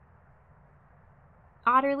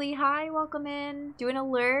 Otterly, hi, welcome in. Doing a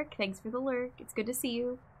lurk. Thanks for the lurk. It's good to see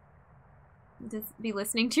you. Just be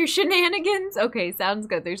listening to your shenanigans? Okay, sounds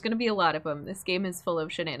good. There's gonna be a lot of them. This game is full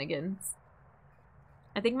of shenanigans.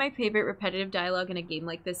 I think my favorite repetitive dialogue in a game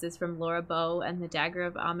like this is from Laura Bow and the Dagger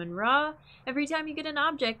of Amun-Ra. Every time you get an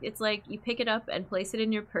object, it's like you pick it up and place it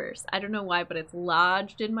in your purse. I don't know why, but it's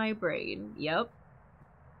lodged in my brain. Yep.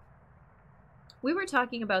 We were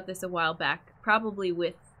talking about this a while back, probably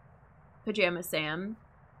with Pajama Sam,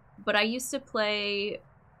 but I used to play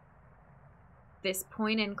this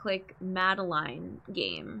point-and-click Madeline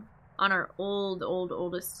game on our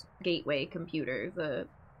oldest Gateway computer, the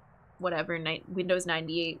whatever, Windows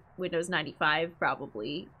 98, Windows 95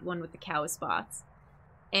 probably, one with the cow spots.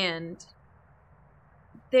 And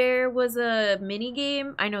there was a mini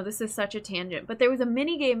game, I know this is such a tangent, but there was a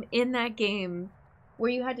mini game in that game where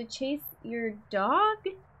you had to chase your dog,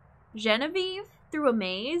 Genevieve, through a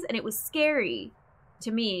maze, and it was scary to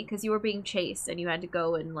me because you were being chased and you had to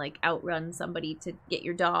go and like outrun somebody to get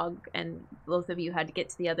your dog, and both of you had to get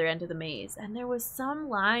to the other end of the maze. And there was some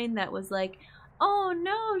line that was like, "Oh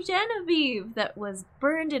no, Genevieve," that was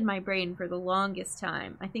burned in my brain for the longest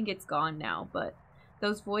time. I think it's gone now, but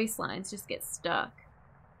those voice lines just get stuck.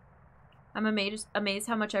 I'm amazed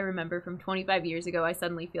how much I remember from 25 years ago. I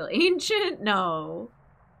suddenly feel ancient. No.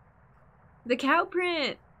 The cow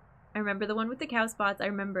print. I remember the one with the cow spots. I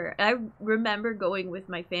remember going with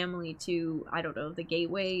my family to, I don't know, the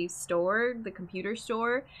Gateway store, the computer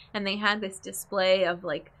store, and they had this display of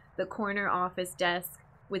like the corner office desk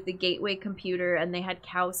with the Gateway computer, and they had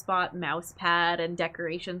cow spot mouse pad and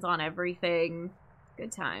decorations on everything.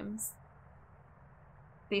 Good times.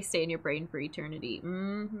 They stay in your brain for eternity.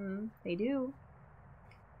 They do.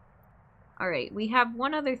 Alright, we have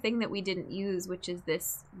one other thing that we didn't use, which is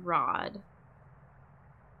this rod.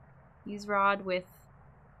 Use rod with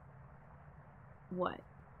what?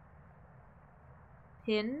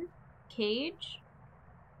 Pin? Cage?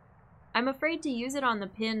 I'm afraid to use it on the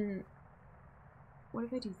pin. What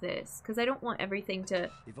if I do this? Because I don't want everything to...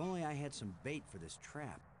 If only I had some bait for this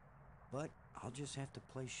trap. But I'll just have to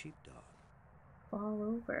play sheepdog. fall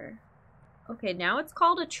over. Okay, now it's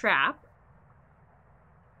called a trap.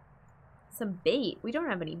 Some bait. We don't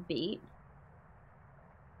have any bait.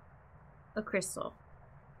 A crystal.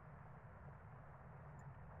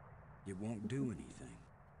 It won't do anything.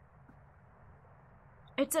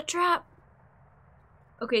 It's a trap!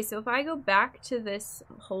 Okay, so if I go back to this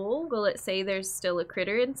hole, will it say there's still a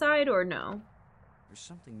critter inside or no? There's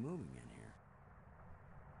something moving in here.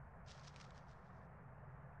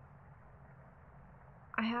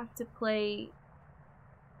 I have to play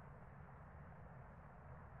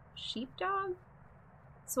sheepdog?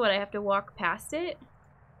 So what, I have to walk past it?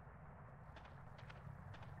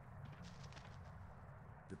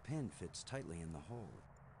 The pin fits tightly in the hole.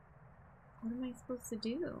 What am I supposed to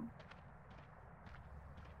do?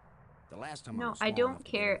 The last time I No, was I small don't enough to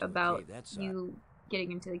get care into a about cave that size. you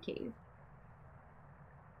getting into the cave.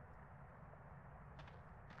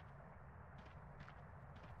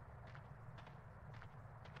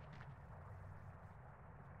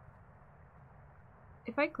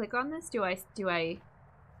 If I click on this, do I,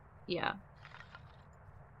 yeah.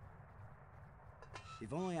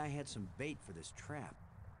 If only I had some bait for this trap.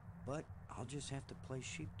 But I'll just have to play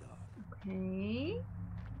sheepdog. Okay.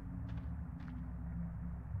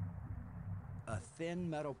 A thin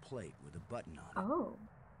metal plate with a button on it. Oh.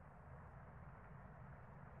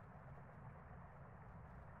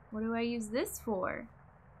 What do I use this for?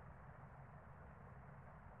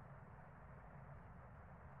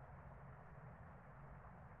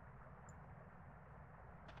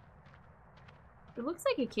 It looks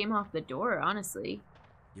like it came off the door, honestly.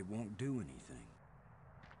 It won't do anything.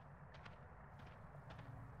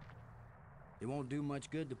 It won't do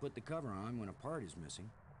much good to put the cover on when a part is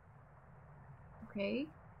missing. Okay.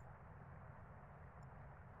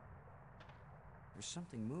 There's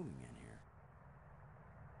something moving in here.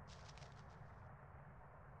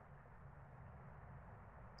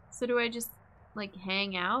 So do I just, like,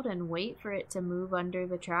 hang out and wait for it to move under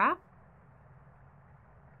the trap?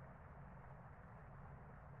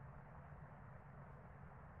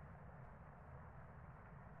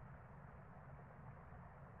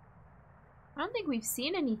 I don't think we've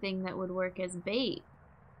seen anything that would work as bait.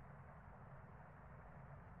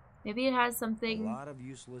 Maybe it has something A lot of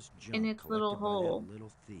useless junk in its little collected by hole. that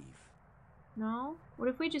little thief. No? What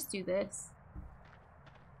if we just do this?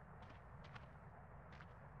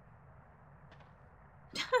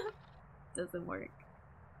 Doesn't work.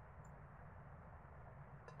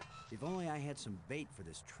 If only I had some bait for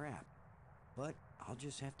this trap. But I'll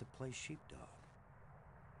just have to play sheepdog.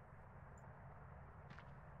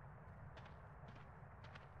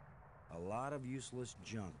 A lot of useless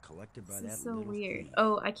junk collected by This that is so little weird. thief.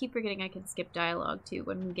 Oh, I keep forgetting I can skip dialogue too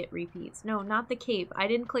when we get repeats. No, not the cave. I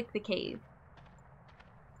didn't click the cave.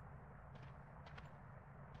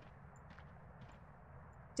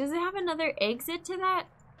 Does it have another exit to that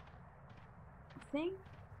thing?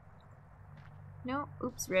 No?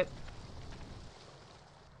 Oops, rip.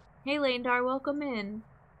 Hey, Landar, welcome in.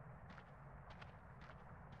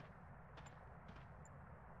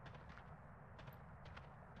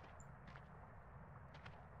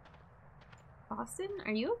 Austin,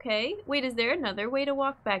 are you okay? Wait, is there another way to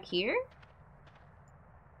walk back here?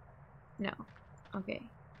 No. Okay.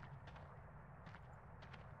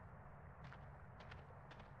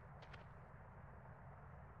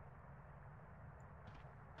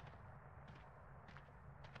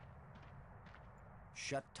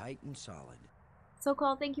 Shut tight and solid. So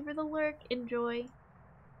called, thank you for the lurk. Enjoy.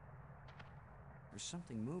 There's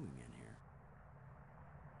something moving in here.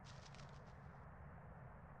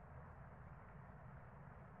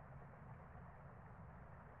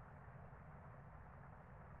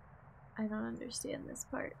 I don't understand this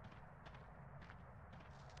part.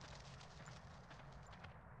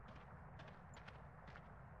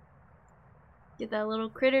 Get that little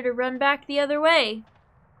critter to run back the other way.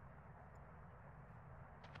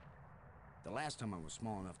 The last time I was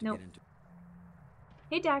small enough to Nope. get into...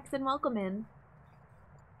 Hey Daxon, welcome in.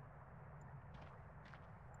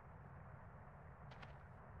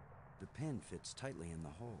 The pin fits tightly in the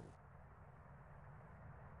hole.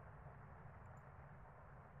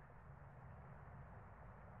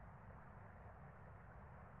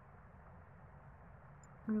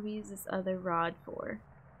 What do we use this other rod for?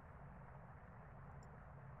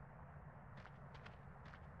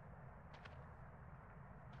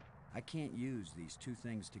 I can't use these two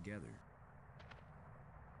things together.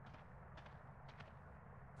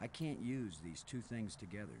 I can't use these two things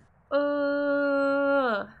together.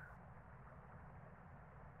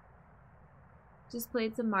 Just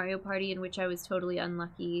played some Mario Party in which I was totally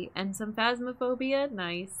unlucky, and some Phasmophobia.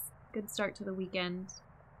 Nice. Good start to the weekend.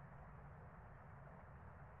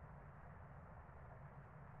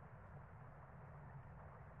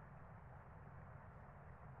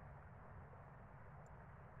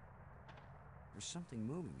 There's something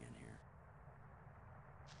moving in here.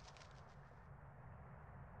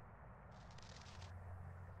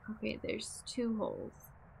 Okay, there's 2 holes.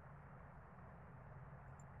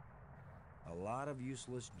 A lot of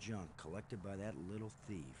useless junk collected by that little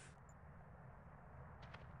thief.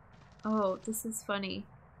 Oh, this is funny.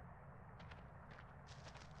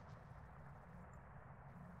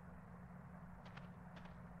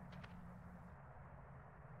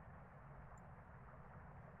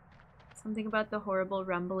 Something about the horrible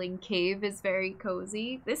rumbling cave is very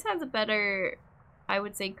cozy. This has a better, I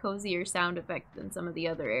would say, cozier sound effect than some of the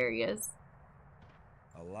other areas.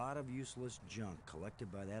 A lot of useless junk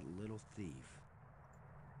collected by that little thief.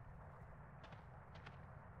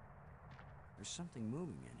 There's something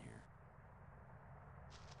moving in here.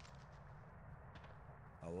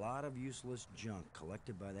 A lot of useless junk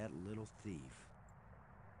collected by that little thief.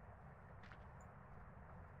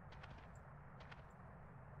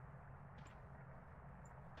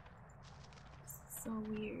 So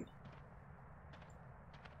weird.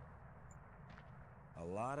 A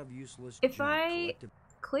lot of useless If junk I collected.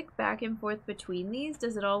 click back and forth between these,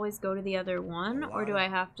 does it always go to the other one, or do I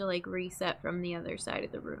have to like reset from the other side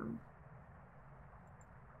of the room?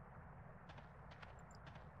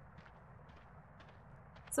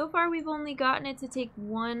 So far we've only gotten it to take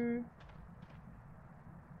one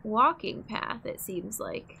walking path, it seems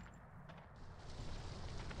like.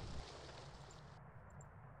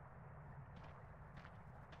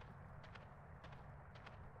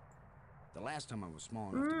 The last time I was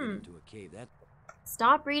small enough to get into a cave, that...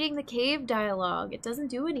 Stop reading the cave dialogue. It doesn't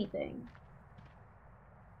do anything.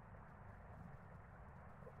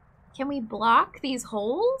 Can we block these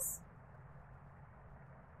holes?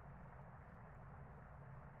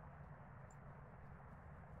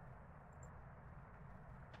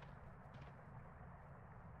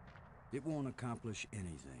 It won't accomplish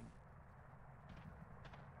anything.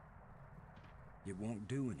 It won't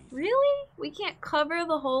do anything. Really? We can't cover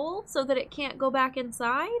the hole so that it can't go back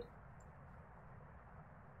inside?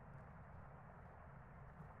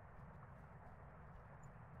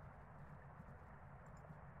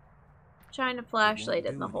 Shine a flashlight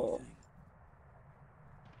in the hole.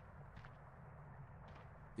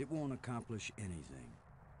 It won't accomplish anything.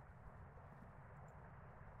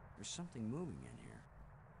 There's something moving in here.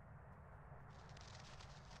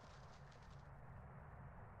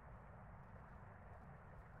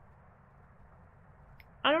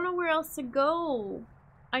 I don't know where else to go.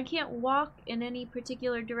 I can't walk in any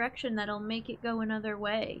particular direction that'll make it go another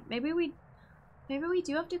way. Maybe we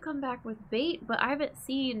do have to come back with bait, but I haven't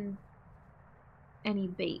seen any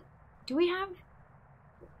bait. Do we have?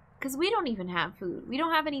 Because we don't even have food. We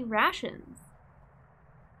don't have any rations.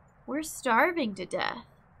 We're starving to death.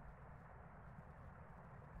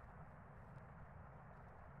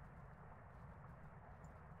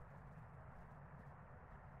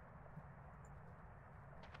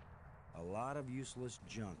 A lot of useless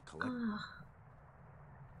junk collected.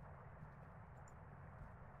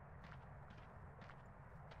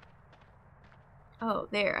 Oh,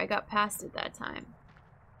 there. I got past it that time.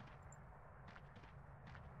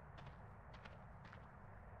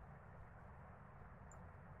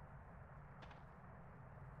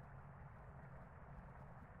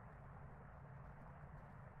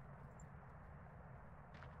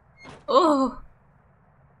 Oh!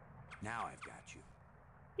 Now I've got you.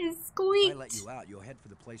 It squeaked. If I let you out, you'll head for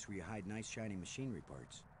the place where you hide nice shiny machinery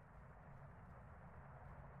parts.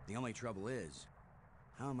 The only trouble is,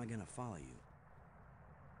 how am I gonna follow you?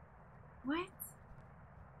 What?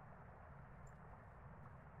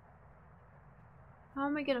 How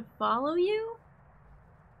am I gonna follow you?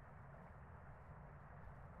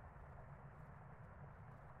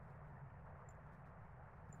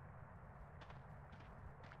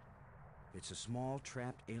 It's a small,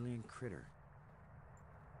 trapped alien critter.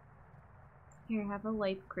 Here, have a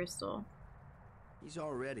life crystal. He's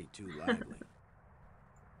already too lively.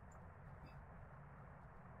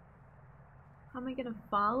 How am I gonna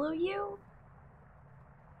follow you?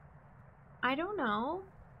 I don't know.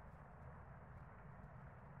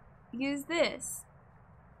 Use this.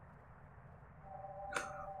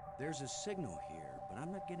 There's a signal here, but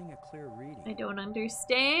I'm not getting a clear reading. I don't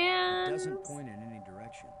understand. It doesn't point in any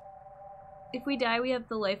direction. If we die, we have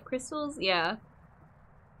the life crystals? Yeah.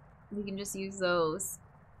 We can just use those.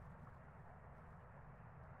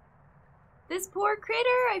 This poor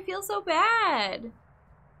critter! I feel so bad!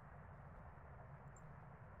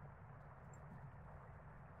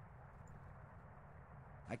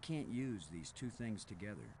 I can't use these two things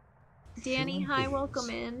together. Danny, Human hi, beings, welcome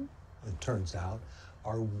in. it turns out,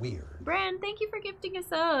 are weird. Bren, thank you for gifting a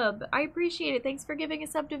sub. I appreciate it. Thanks for giving a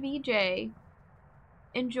sub to VJ.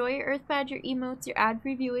 Enjoy your Earth Badger emotes, your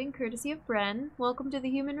ad-free viewing, courtesy of Bren. Welcome to the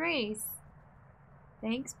human race.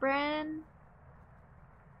 Thanks, Bren.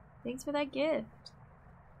 Thanks for that gift.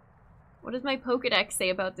 What does my Pokedex say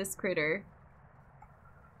about this critter?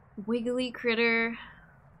 Wiggly critter.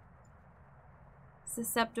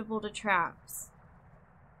 Susceptible to traps.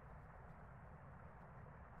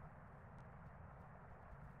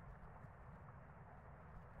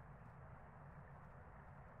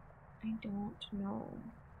 I don't know.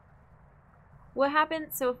 What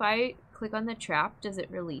happens? So if I click on the trap, does it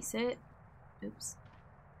release it? Oops.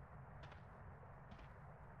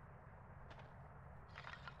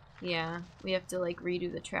 Yeah, we have to like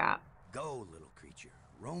redo the trap. Go, little creature.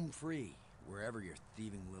 Roam free, wherever your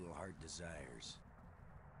thieving little heart desires.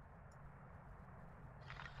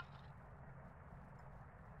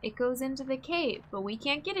 It goes into the cave, but we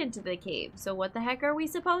can't get into the cave, so what the heck are we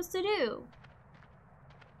supposed to do?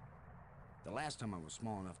 The last time I was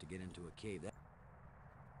small enough to get into a cave,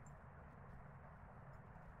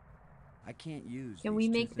 I can't use. Can we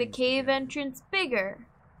make the cave entrance bigger?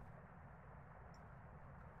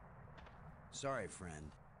 Sorry,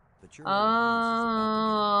 friend, but your Oh.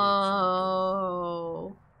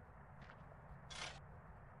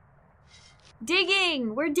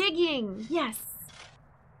 Digging! We're digging! Yes!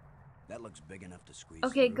 That looks big enough to squeeze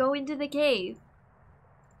Okay, through. go into the cave.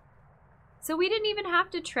 So we didn't even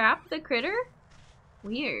have to trap the critter?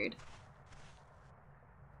 Weird.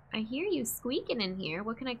 I hear you squeaking in here.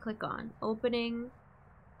 What can I click on? Opening.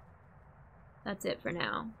 That's it for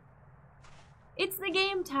now. It's the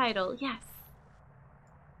game title, yes.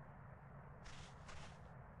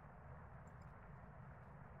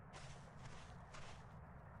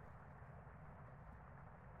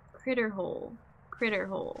 Critter hole. Critter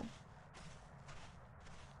hole.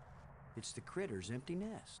 It's the critter's empty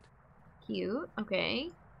nest. Cute,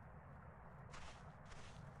 okay.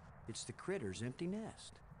 It's the critter's empty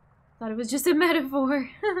nest. Thought it was just a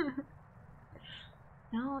metaphor.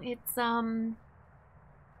 No, it's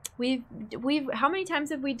we've how many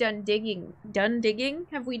times have we done digging?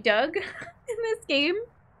 Have we dug in this game?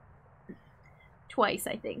 Twice,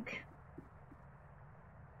 I think.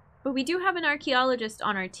 But we do have an archaeologist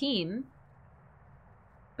on our team.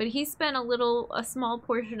 But he spent a small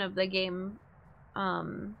portion of the game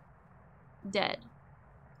dead.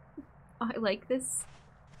 Oh, I like this.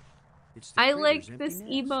 I like this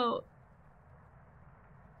emote.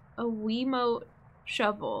 A Wiimote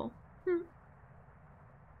shovel.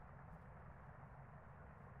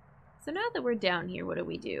 So now that we're down here, what do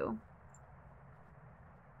we do?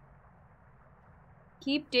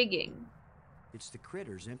 Keep digging. It's the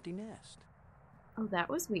critter's empty nest. Oh, that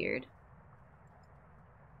was weird.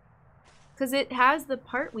 Because it has the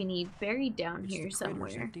part we need buried down here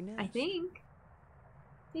somewhere. I think.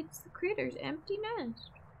 It's the critter's empty nest.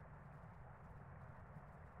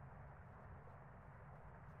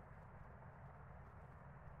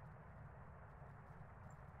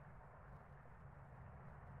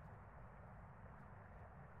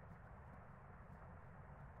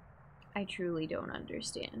 I truly don't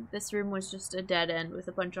understand. This room was just a dead end with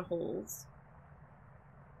a bunch of holes.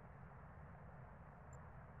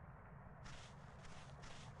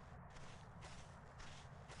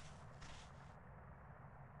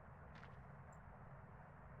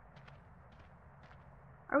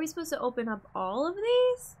 Are we supposed to open up all of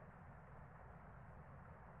these?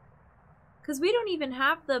 Because we don't even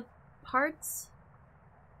have the parts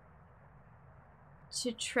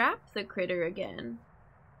to trap the critter again.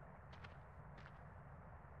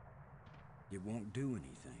 It won't do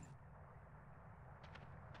anything.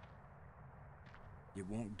 It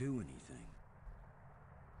won't do anything.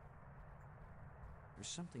 There's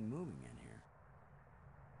something moving in here.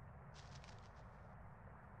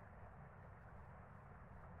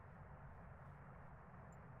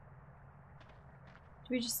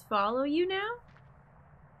 Do we just follow you now?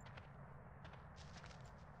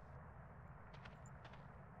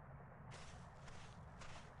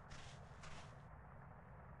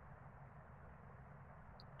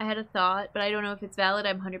 I had a thought, but I don't know if it's valid.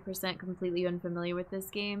 I'm 100% completely unfamiliar with this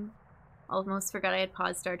game. Almost forgot I had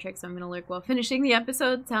paused Star Trek, so I'm gonna lurk while finishing the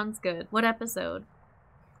episode. Sounds good. What episode?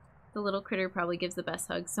 The little critter probably gives the best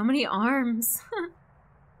hug. So many arms.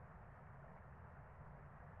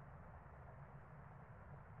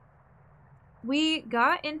 We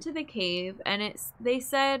got into the cave, and they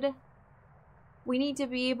said we need to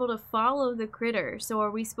be able to follow the critter. So are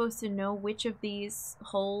we supposed to know which of these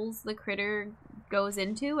holes the critter goes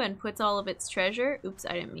into and puts all of its treasure? Oops,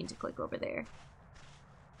 I didn't mean to click over there.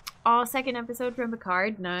 Oh, second episode from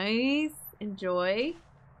Picard. Nice. Enjoy.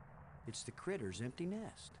 It's the critter's empty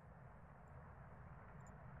nest.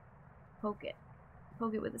 Poke it.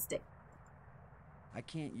 Poke it with a stick. I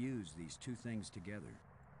can't use these two things together.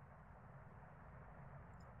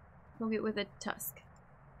 Poke it with a tusk.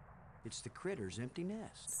 It's the critter's empty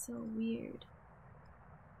nest. So weird.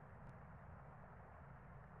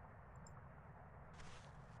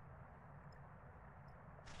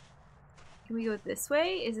 Can we go this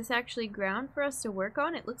way? Is this actually ground for us to work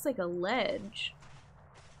on? It looks like a ledge.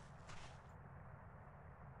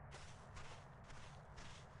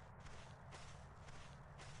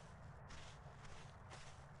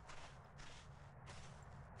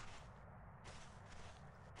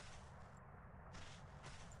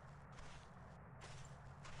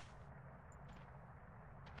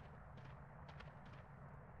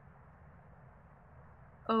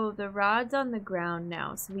 Oh, the rod's on the ground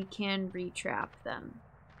now, so we can retrap them.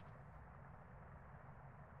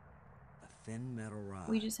 A thin metal rod.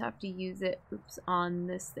 We just have to use it, oops, on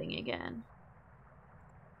this thing again.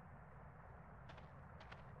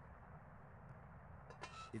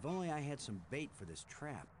 If only I had some bait for this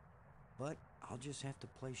trap, but I'll just have to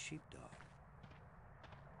play sheepdog.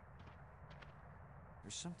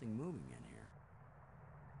 There's something moving in here.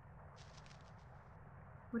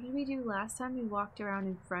 What did we do last time? We walked around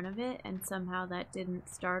in front of it and somehow that didn't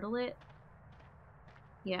startle it.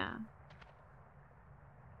 Yeah.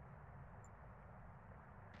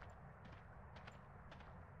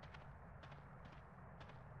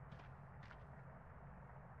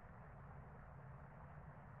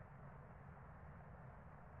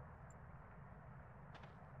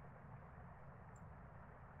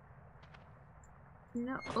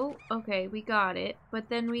 No, oh, okay, we got it. But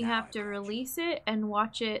then we have to release it and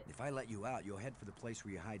watch it. If I let you out, you'll head for the place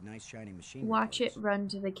where you hide nice shiny machine Watch it reports. run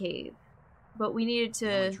to the cave. But we needed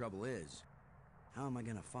The only to trouble is, how am I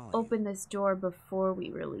gonna follow open this door before we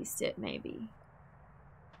released it, maybe. you?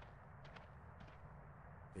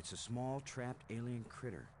 It's a small, trapped alien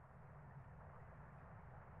critter.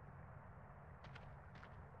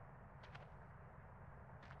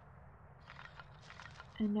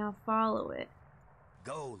 And now follow it.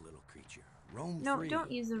 Go, little creature. Roam No, free,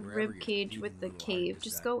 don't use a wherever rib your cage thieving with the little heart cave. Just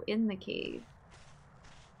decides. go in the cave.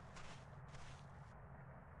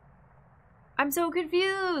 I'm so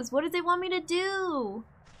confused. What did they want me to do?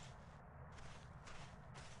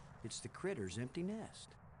 It's the critter's empty nest.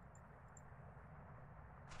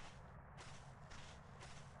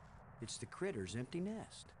 It's the critter's empty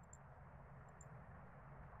nest.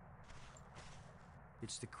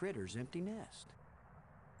 It's the critter's empty nest.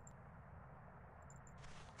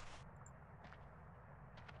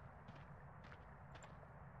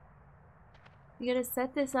 We gotta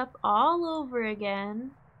set this up all over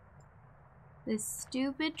again. This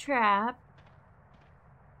stupid trap.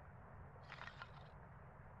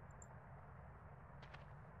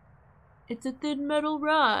 It's a thin metal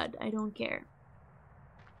rod. I don't care.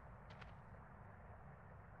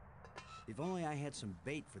 If only I had some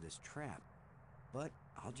bait for this trap, but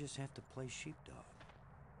I'll just have to play sheepdog.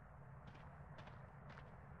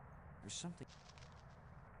 There's something...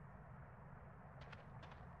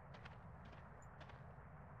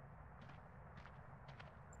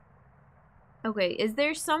 Okay, is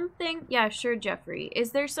there something... Yeah, sure, Jeffrey.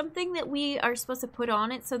 Is there something that we are supposed to put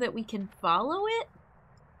on it so that we can follow it?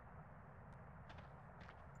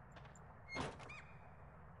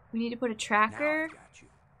 We need to put a tracker? Now I've got you.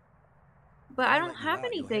 But If I I don't let you have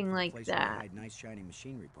out, you'll head anything for the like place where you that. hide nice shiny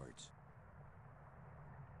machinery parts.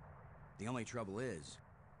 The only trouble is,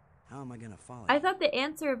 how am I gonna follow I you? thought the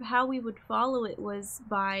answer of how we would follow it was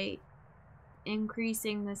by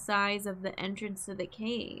increasing the size of the entrance to the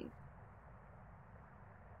cave.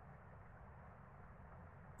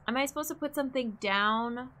 Am I supposed to put something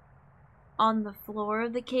down on the floor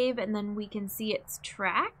of the cave and then we can see its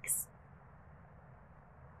tracks?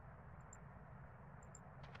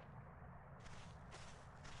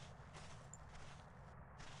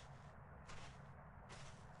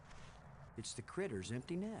 It's the critter's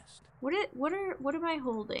empty nest. What am I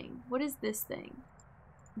holding? What is this thing?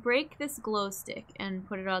 Break this glow stick and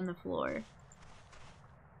put it on the floor.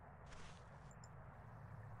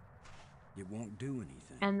 It won't do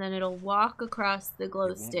anything. And then it'll walk across the glow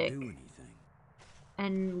It won't stick do anything.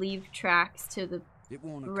 and leave tracks to the It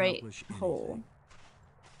won't right accomplish hole.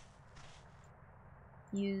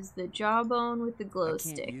 anything. Use the jawbone with the glow I can't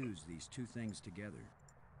stick. use these two things together.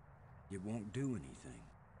 It won't do anything.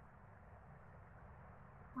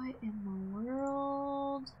 What in the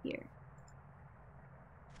world? Here.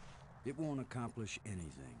 It won't accomplish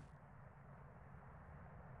anything.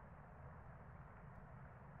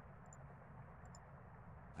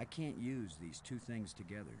 I can't use these two things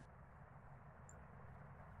together.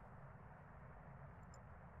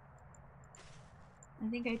 I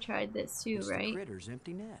think I tried this too, It's right? the critter's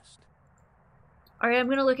empty nest. Alright, I'm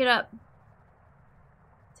gonna look it up.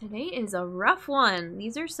 Today is a rough one.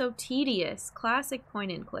 These are so tedious. Classic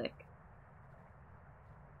point and click.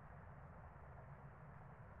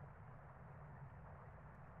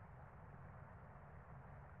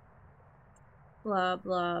 Blah,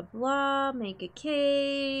 blah, blah. Make a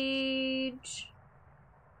cage.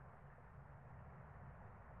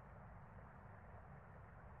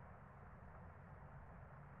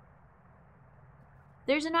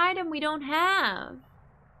 There's an item we don't have.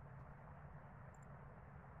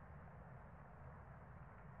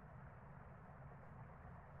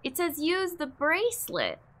 It says use the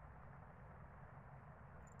bracelet.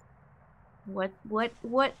 What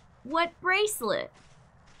bracelet?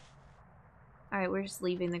 Alright, we're just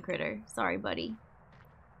leaving the critter. Sorry, buddy.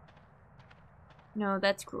 No,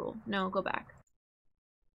 that's cruel. No, go back.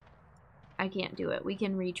 I can't do it. We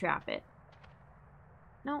can re-trap it.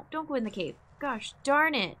 No, don't go in the cave. Gosh,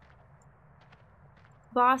 darn it.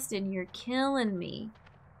 Boston, you're killing me.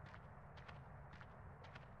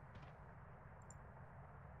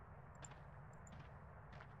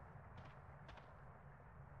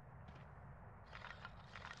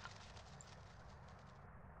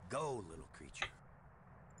 Go, little creature.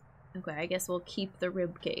 Okay, I guess we'll keep the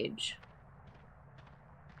rib cage.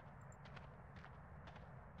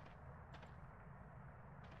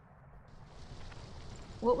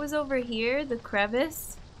 What was over here? The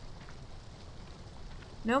crevice?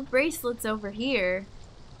 No bracelets over here.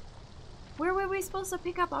 Where were we supposed to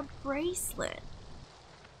pick up a bracelet?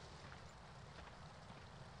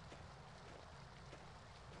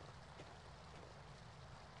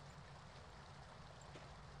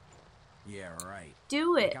 Yeah, right.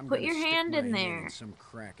 Do it. I'm Put gonna your stick hand my in head there. Some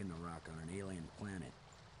crack in the rock on an alien planet.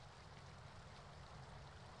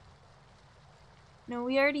 No,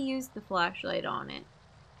 we already used the flashlight on it.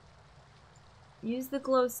 Use the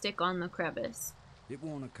glow stick on the crevice. It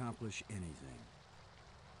won't accomplish anything.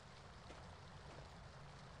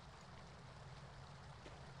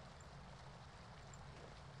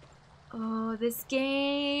 Oh, this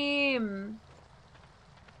game.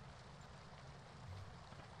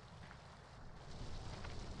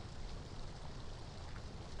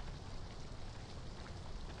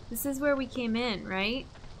 This is where we came in, right?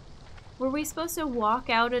 Were we supposed to walk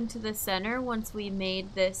out into the center once we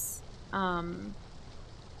made this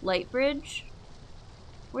light bridge?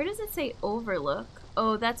 Where does it say overlook?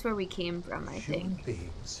 Oh, that's where we came from, I Human think.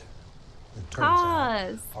 beings, it turns out,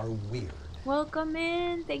 Kaz, are weird. welcome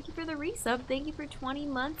in. Thank you for the resub. Thank you for 20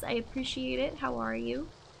 months. I appreciate it. How are you?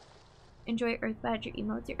 Enjoy Earth Badger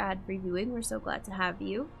emotes, your ad-free viewing. We're so glad to have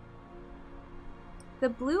you. The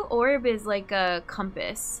blue orb is like a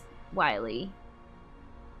compass, Wiley.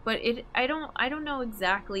 But I don't know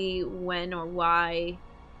exactly when or why.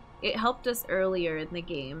 It helped us earlier in the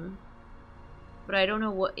game, but I don't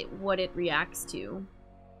know what it reacts to.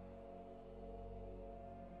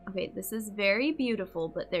 Okay, this is very beautiful,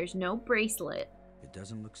 but there's no bracelet. It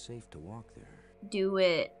doesn't look safe to walk there. Do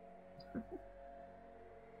it.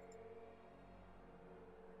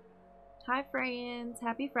 Hi, friends.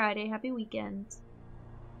 Happy Friday. Happy weekend.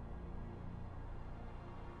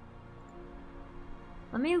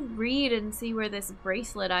 Let me read and see where this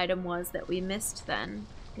bracelet item was that we missed then,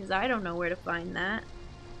 because I don't know where to find that.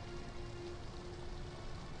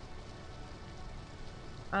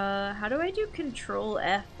 How do I do Control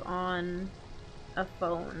F on a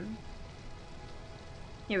phone?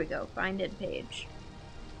 Here we go, find it page.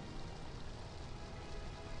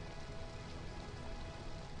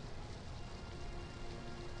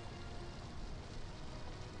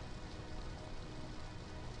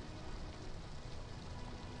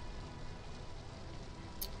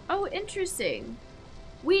 Oh, interesting.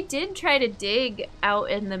 We did try to dig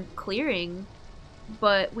out in the clearing,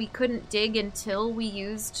 but we couldn't dig until we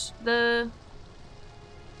used the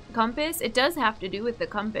compass. It does have to do with the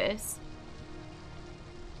compass.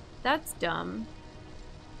 That's dumb.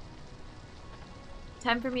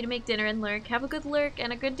 Time for me to make dinner and lurk. Have a good lurk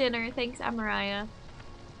and a good dinner. Thanks, Amariah.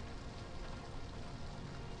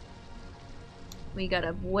 We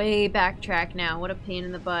gotta way backtrack now. What a pain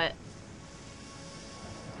in the butt.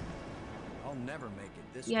 I'll never make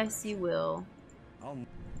it this Yes, direction. you will.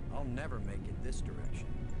 I'll never make it this direction.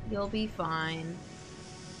 You'll be fine.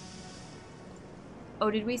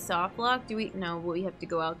 Oh, did we soft lock? Do we? No, we have to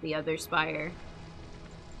go out the other spire.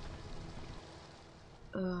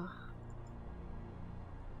 Ugh.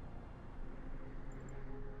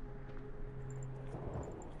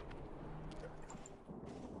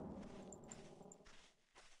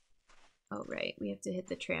 Oh, right. We have to hit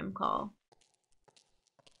the tram call.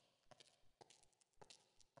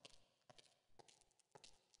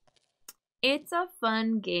 It's a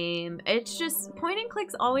fun game. It's just, point and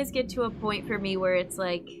clicks always get to a point for me where it's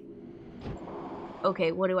like,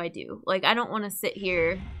 okay, what do I do? Like, I don't want to sit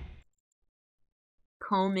here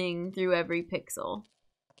combing through every pixel.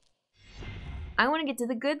 I want to get to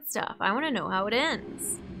the good stuff. I want to know how it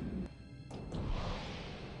ends.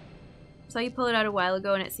 Saw you pull it out a while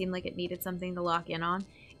ago and it seemed like it needed something to lock in on.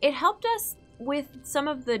 It helped us with some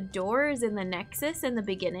of the doors in the Nexus in the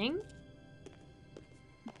beginning.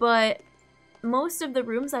 But most of the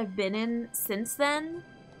rooms I've been in since then,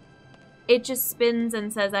 it just spins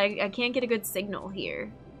and says, I can't get a good signal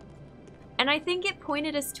here. And I think it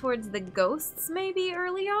pointed us towards the ghosts maybe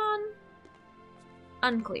early on?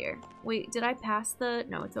 Unclear. Wait, did I pass the...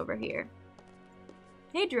 No, it's over here.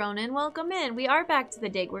 Hey Dronin, welcome in. We are back to the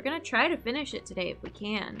dig. We're gonna try to finish it today if we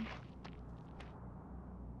can.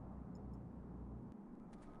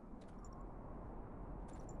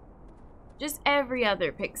 Just every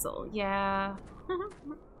other pixel, yeah.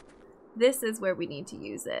 This is where we need to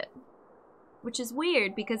use it. Which is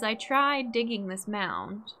weird because I tried digging this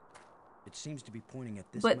mound. It seems to be pointing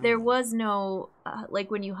at this But mound. there was no,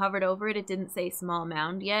 like when you hovered over it, it didn't say small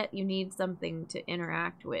mound yet. You need something to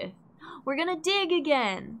interact with. We're gonna dig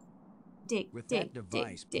again. Dig, With dig, that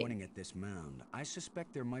device dig, pointing dig. at this mound, I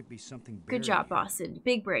suspect there might be something buried Good job, here. Boston.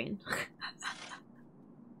 Big brain.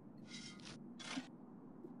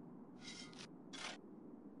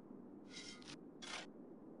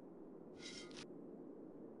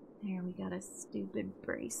 There, we got a stupid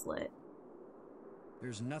bracelet.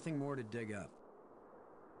 There's nothing more to dig up.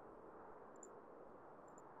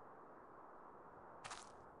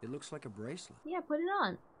 It looks like a bracelet. Yeah, put it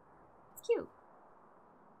on. It's cute.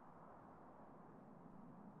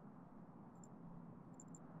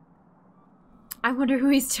 I wonder who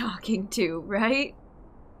he's talking to, right?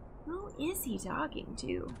 Who is he talking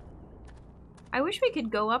to? I wish we could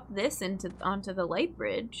go up this onto the light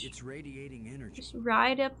bridge. It's radiating energy. Just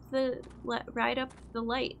ride up the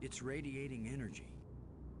light. It's radiating energy.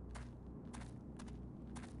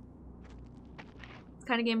 It's the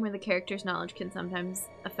kind of game where the character's knowledge can sometimes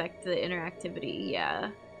affect the interactivity.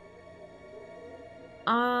 Yeah.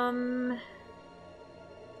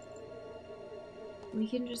 We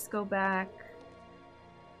can just go back.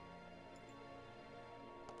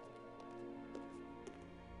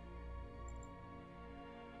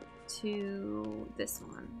 To this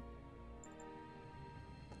one.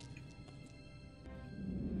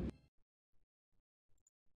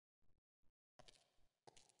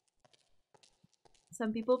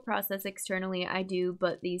 Some people process externally, I do,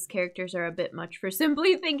 but these characters are a bit much for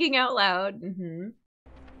simply thinking out loud.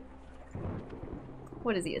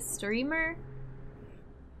 What is he, a streamer?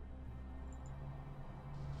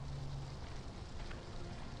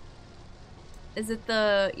 Is it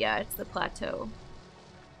the... yeah, it's the plateau.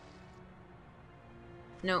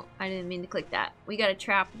 No, I didn't mean to click that. We gotta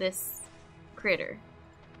trap this critter.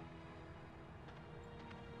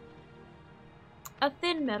 A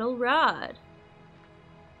thin metal rod.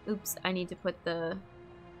 Oops, I need to put the...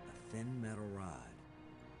 A thin metal rod.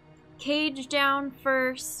 Cage down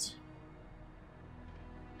first.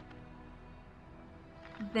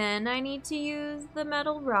 Then I need to use the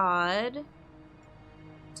metal rod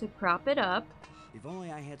to prop it up. If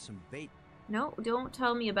only I had some bait. No, don't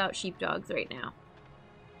tell me about sheepdogs right now.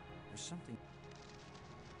 There's something.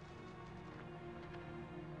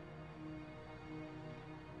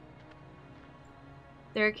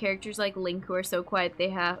 There are characters like Link who are so quiet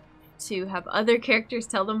they have to have other characters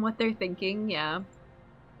tell them what they're thinking, yeah.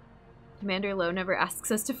 Commander Lowe never asks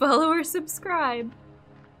us to follow or subscribe.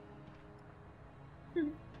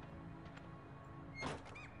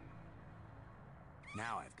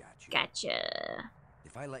 Now I've got you. Gotcha.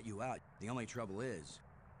 If I let you out, the only trouble is...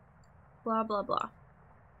 Blah, blah, blah.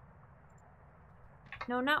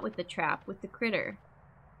 No, not with the trap, with the critter.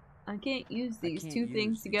 I can't use these two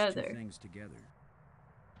things together.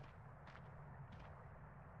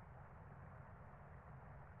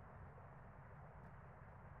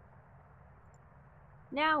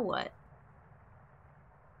 Now what?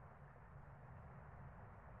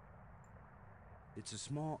 It's a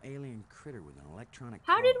small alien critter with an electronic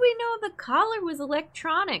How collar. did we know the collar was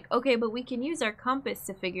electronic? Okay, but we can use our compass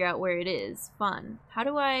to figure out where it is. Fun. How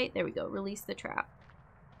do I... There we go. Release the trap.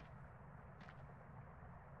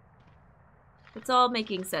 It's all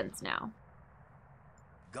making sense now.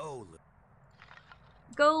 Go,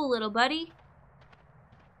 Go, little buddy.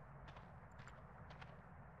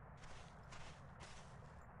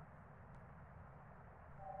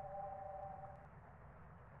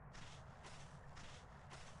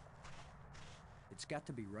 It's got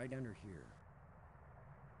to be right under here.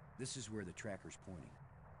 This is where the tracker's pointing.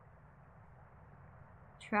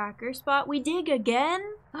 Tracker spot. We dig again?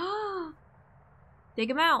 Dig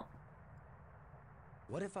him out.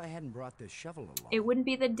 What if I hadn't brought this shovel along? It wouldn't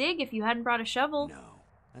be the dig if you hadn't brought a shovel. No,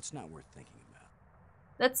 that's not worth thinking about.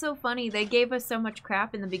 That's so funny. They gave us so much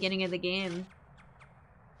crap in the beginning of the game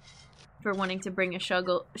for wanting to bring a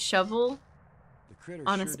shovel The critter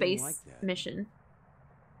on sure a space didn't like that. mission.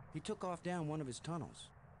 He took off down one of his tunnels.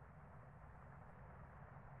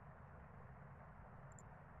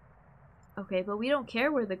 Okay, but we don't care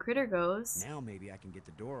where the critter goes. Now maybe I can get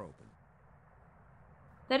the door open.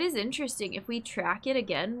 That is interesting. If we track it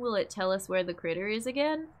again, will it tell us where the critter is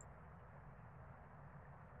again?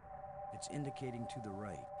 It's indicating to the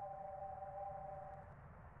right.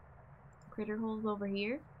 Critter hole's over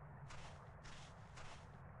here.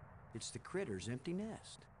 It's the critter's empty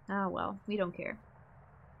nest. Ah, well, we don't care.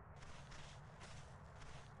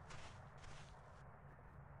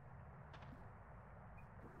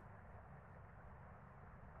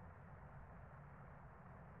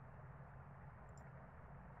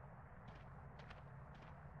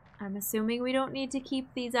 I'm assuming we don't need to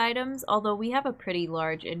keep these items, although we have a pretty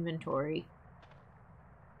large inventory.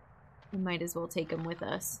 We might as well take them with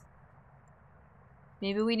us.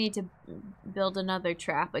 Maybe we need to build another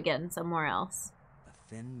trap again somewhere else. A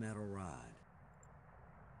thin metal rod.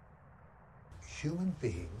 Human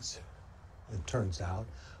beings, it turns out,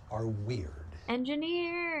 are weird.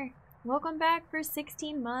 Engineer! Welcome back for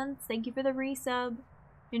 16 months. Thank you for the resub.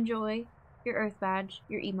 Enjoy your Earth badge,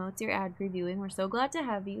 your emotes, your ad previewing. We're so glad to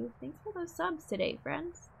have you. Thanks for those subs today,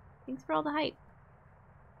 friends. Thanks for all the hype.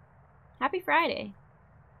 Happy Friday.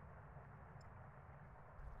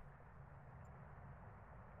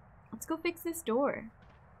 Let's go fix this door.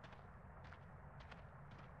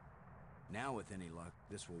 Now with any luck,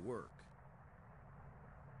 this will work.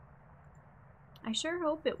 I sure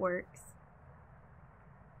hope it works.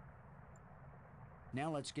 Now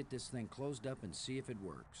let's get this thing closed up and see if it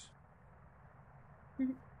works.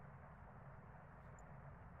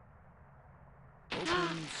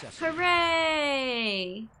 Open sesame.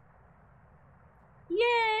 Hooray!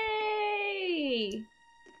 Yay!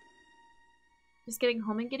 Just getting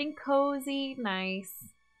home and getting cozy. Nice.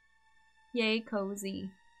 Yay, cozy.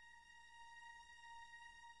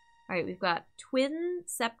 Alright, we've got twin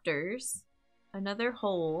scepters, another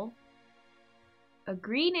hole, a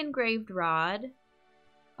green engraved rod,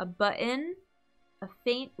 a button, a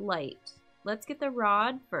faint light. Let's get the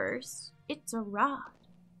rod first. It's a rod.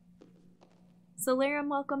 Solarium,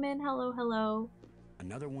 welcome in. Hello, hello.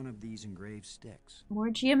 Another one of these engraved sticks. More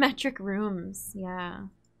geometric rooms. Yeah.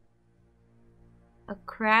 A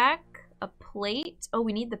crack, a plate. Oh,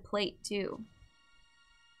 we need the plate too.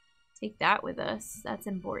 Take that with us. That's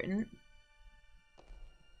important.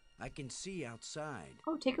 I can see outside.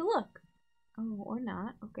 Oh, take a look. Oh, or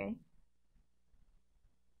not. Okay.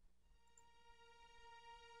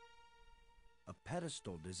 A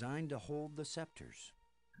pedestal designed to hold the scepters.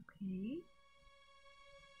 Okay.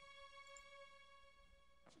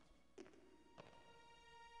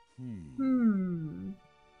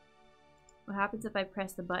 What happens if I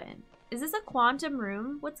press the button? Is this a quantum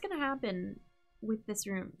room? What's gonna happen with this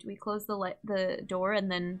room? Do we close the door and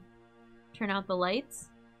then turn out the lights?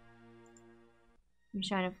 We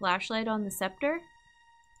shine a flashlight on the scepter?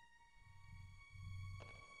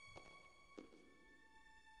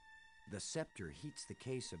 The scepter heats the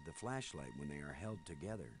case of the flashlight when they are held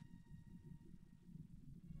together.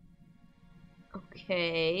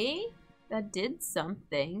 Okay. That did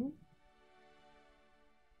something.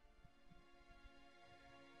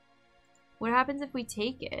 What happens if we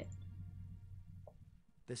take it?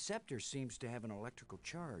 The scepter seems to have an electrical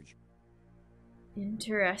charge.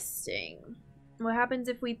 Interesting. What happens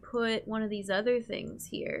if we put one of these other things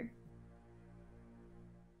here?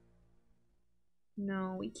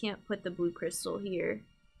 No, we can't put the blue crystal here.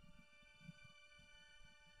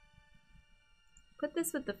 Put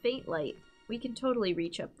this with the faint light. We can totally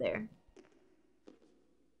reach up there.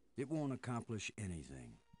 It won't accomplish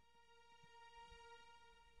anything.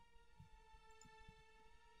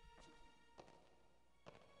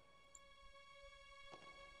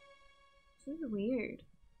 This is weird.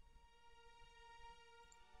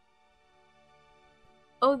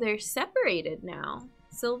 Oh, they're separated now.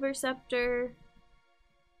 Silver scepter.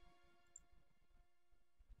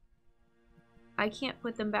 I can't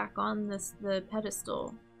put them back on the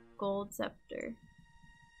pedestal. Gold scepter.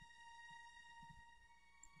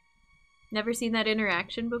 Never seen that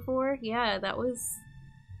interaction before? Yeah, that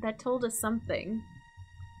told us something.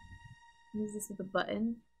 Use this with a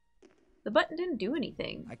button. The button didn't do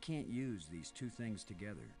anything. I can't use these two things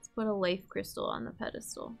together. Let's put a life crystal on the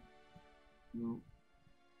pedestal. No.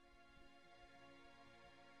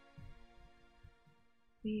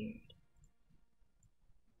 Weird.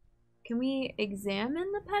 Can we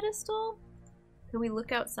examine the pedestal? Can we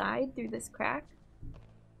look outside through this crack?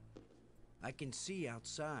 I can see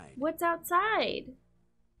outside. What's outside?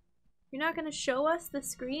 You're not gonna show us the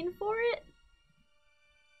screen for it?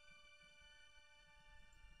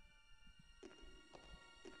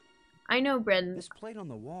 I know, Bren. This plate on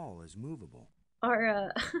the wall is movable.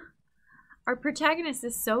 Our our protagonist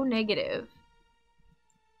is so negative.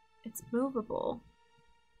 It's movable.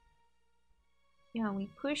 Yeah, we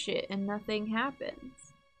push it and nothing happens.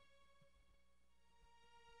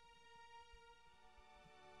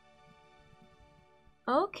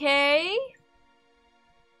 Okay.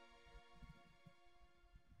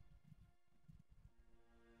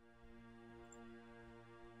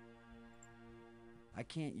 I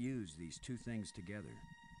can't use these two things together.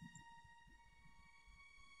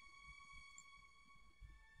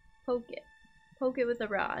 Poke it. Poke it with a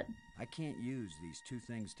rod. I can't use these two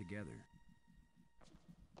things together.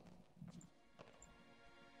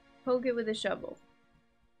 Poke it with a shovel.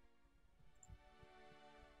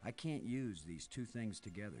 I can't use these two things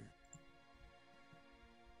together.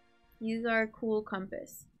 Use our cool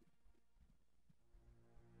compass.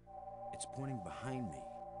 It's pointing behind me.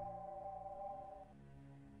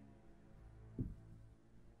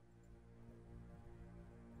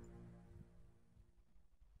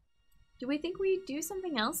 Do we think we do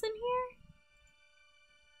something else in here?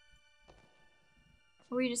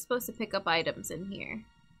 Or are we just supposed to pick up items in here?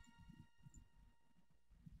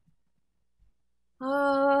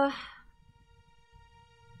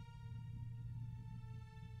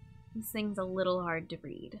 This thing's a little hard to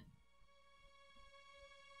read.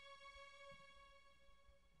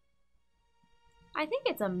 I think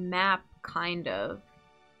it's a map, kind of.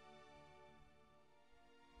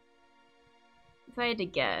 If I had to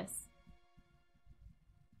guess.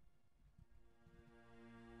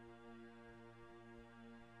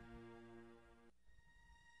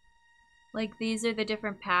 Like, these are the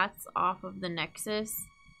different paths off of the Nexus.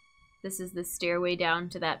 This is the stairway down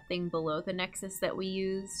to that thing below the Nexus that we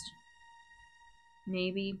used.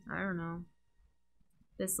 Maybe. I don't know.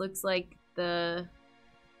 This looks like the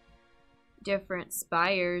different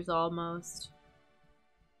spires almost.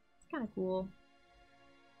 It's kind of cool.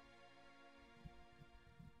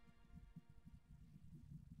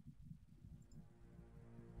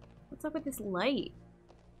 What's up with this light?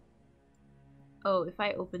 Oh, if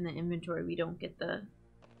I open the inventory, we don't get the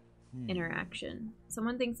interaction.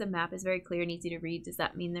 Someone thinks the map is very clear and easy to read. Does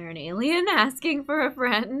that mean they're an alien asking for a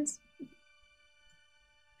friend?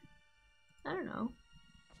 I don't know.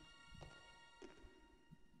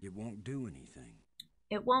 It won't do anything.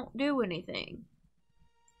 It won't do anything.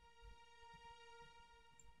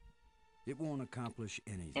 It won't accomplish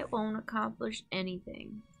anything. It won't accomplish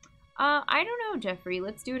anything. I don't know, Jeffrey.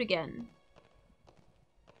 Let's do it again.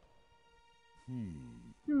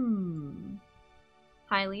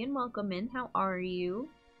 Highly and welcome in. How are you?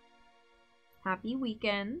 Happy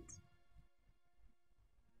weekend.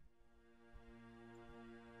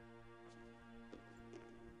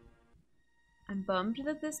 I'm bummed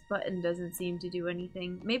that this button doesn't seem to do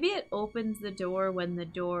anything. Maybe it opens the door when the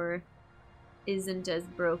door isn't as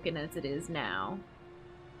broken as it is now.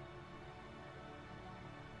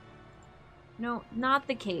 No, not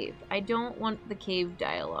the cave. I don't want the cave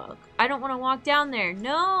dialogue. I don't want to walk down there.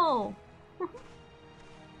 No!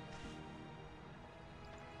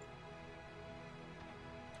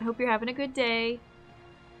 I hope you're having a good day.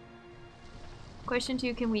 Question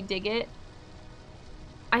 2, can we dig it?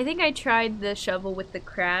 I think I tried the shovel with the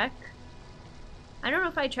crack. I don't know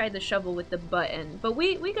if I tried the shovel with the button, but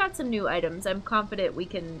we got some new items. I'm confident we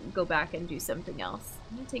can go back and do something else.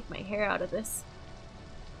 I'm gonna take my hair out of this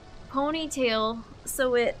ponytail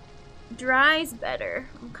so it dries better.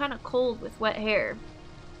 I'm kind of cold with wet hair.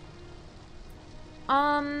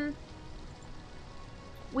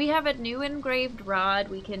 We have a new engraved rod.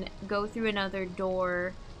 We can go through another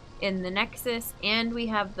door in the Nexus, and we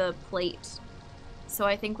have the plate. So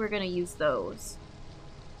I think we're gonna use those.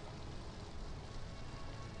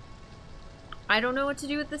 I don't know what to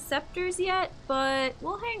do with the scepters yet, but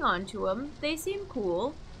we'll hang on to them. They seem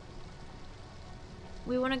cool.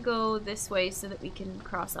 We want to go this way so that we can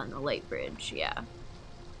cross on the light bridge, yeah.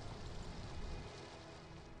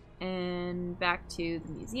 And back to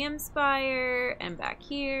the museum spire, and back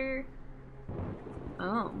here.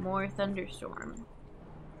 Oh, more thunderstorm.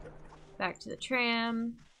 Back to the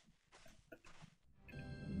tram.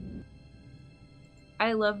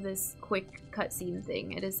 I love this quick cutscene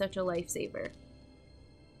thing. It is such a lifesaver.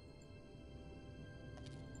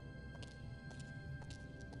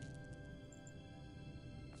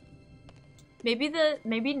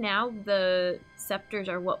 Maybe now the scepters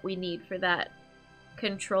are what we need for that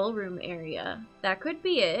control room area. That could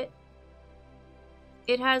be it.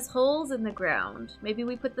 It has holes in the ground. Maybe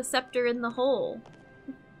we put the scepter in the hole.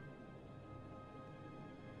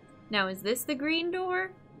 Now, is this the green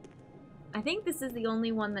door? I think this is the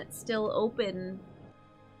only one that's still open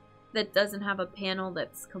that doesn't have a panel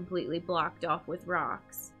that's completely blocked off with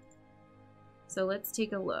rocks. So let's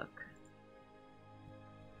take a look.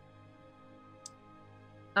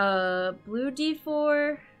 Blue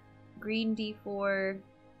D4, green D4,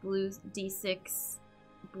 blue D6,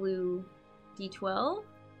 blue D12,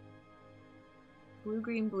 blue,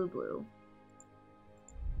 green, blue, blue.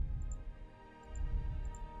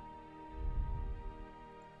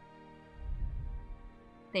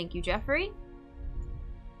 Thank you, Jeffrey.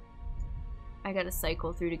 I gotta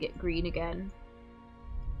cycle through to get green again.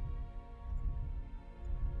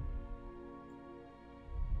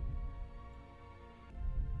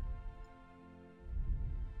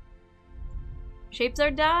 Shapes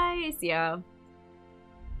are dice, yeah.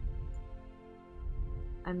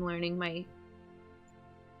 I'm learning my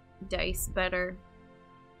dice better.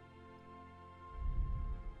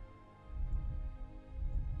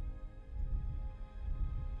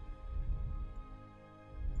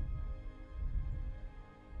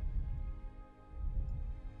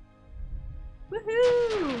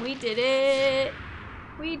 Woohoo! We did it!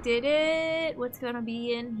 We did it! What's gonna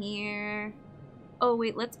be in here? Oh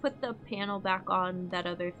wait, let's put the panel back on that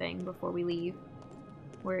other thing before we leave.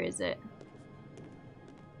 Where is it?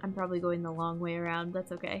 I'm probably going the long way around.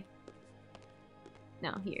 That's okay.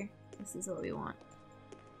 No, here. This is what we want.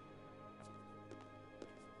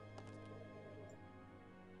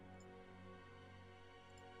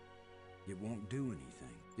 It won't do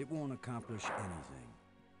anything. It won't accomplish anything.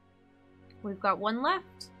 We've got one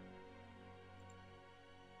left.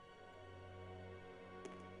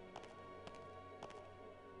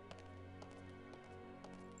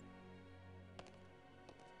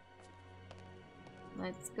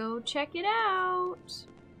 Let's go check it out.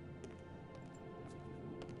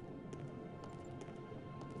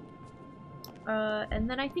 And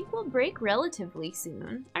then I think we'll break relatively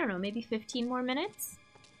soon. I don't know, maybe 15 more minutes?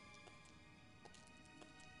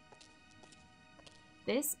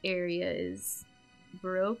 This area is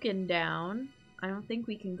broken down. I don't think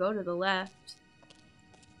we can go to the left.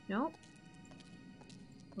 Nope.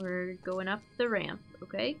 We're going up the ramp,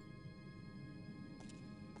 okay?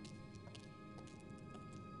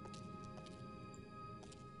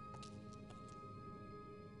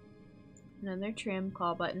 Another trim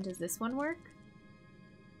call button. Does this one work?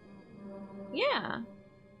 Yeah.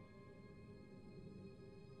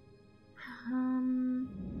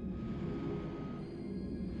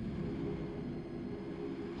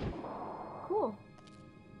 Cool.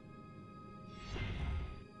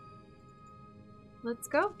 Let's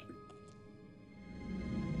go.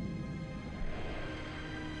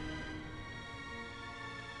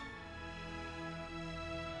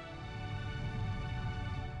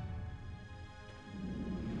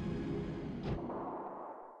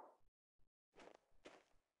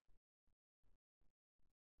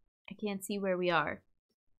 I can't see where we are.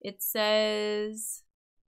 It says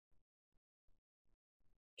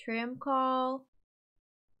tram call.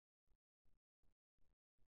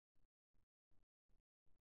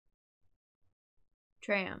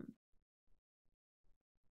 Tram.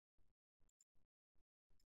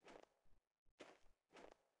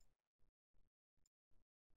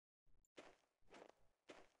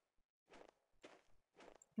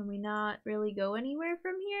 Can we not really go anywhere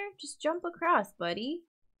from here? Just jump across, buddy.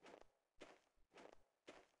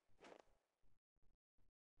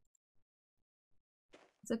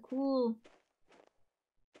 It's a cool...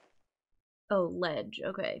 Oh, ledge.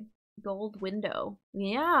 Okay. Gold window.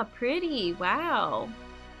 Yeah, pretty. Wow.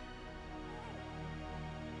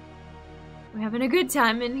 We're having a good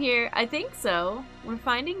time in here. I think so. We're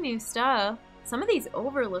finding new stuff. Some of these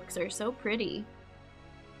overlooks are so pretty.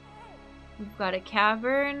 We've got a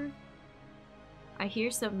cavern. I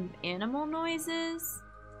hear some animal noises.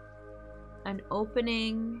 An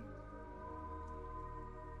opening.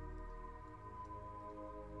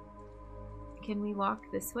 Can we walk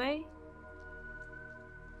this way?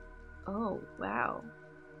 Oh, wow.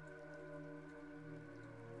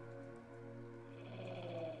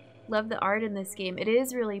 Love the art in this game. It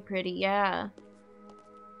is really pretty, yeah.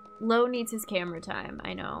 Lo needs his camera time,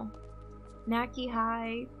 I know. Naki,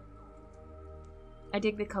 hi. I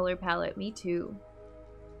dig the color palette, me too.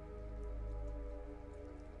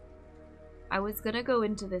 I was gonna go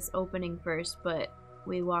into this opening first, but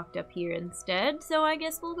we walked up here instead, so I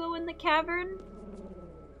guess we'll go in the cavern.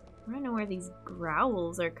 I don't know where these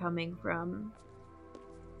growls are coming from.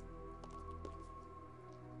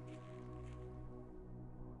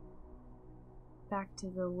 Back to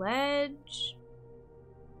the ledge.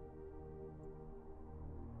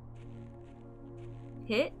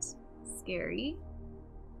 Pit. Scary.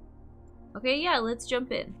 Okay, yeah, let's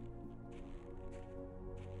jump in.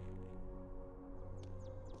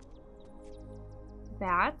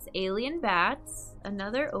 Bats. Alien bats.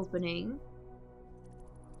 Another opening.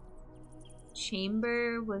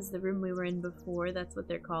 Chamber was the room we were in before. That's what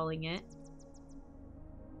they're calling it.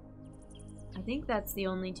 I think that's the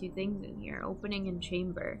only two things in here. Opening and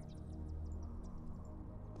chamber.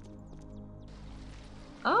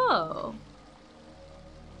 Oh!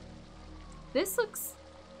 This looks...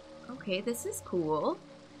 Okay, this is cool.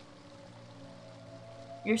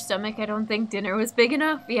 Your stomach, I don't think dinner was big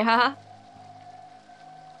enough, yeah.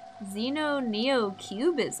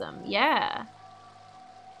 Xeno-Neo-Cubism, yeah.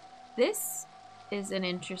 This is an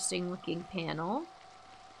interesting looking panel.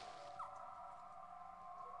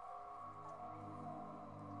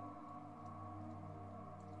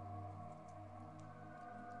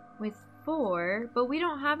 With 4, but we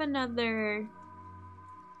don't have another...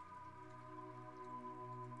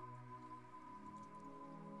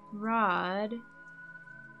 rod.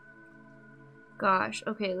 Gosh,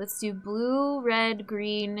 okay, let's do blue, red,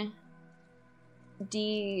 green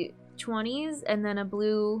D20s and then a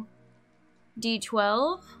blue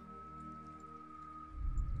D12.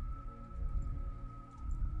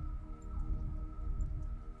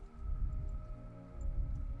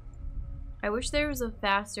 I wish there was a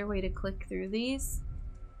faster way to click through these.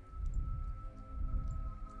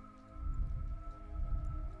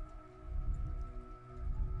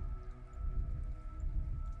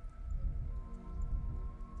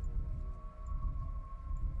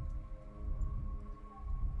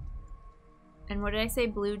 And what did I say?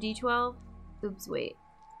 Blue D12? Oops, wait.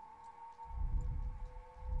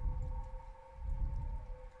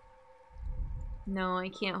 No, I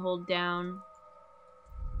can't hold down.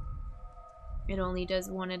 It only does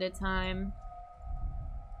one at a time.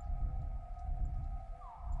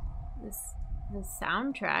 The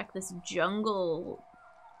soundtrack, this jungle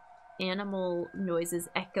animal noises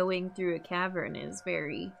echoing through a cavern is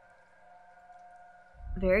very,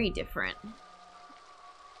 very different.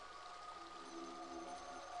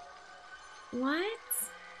 What?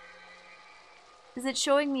 Is it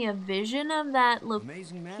showing me a vision of that location?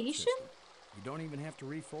 Amazing map system. You don't even have to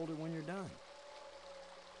refold it when you're done.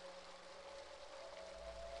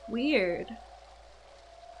 Weird.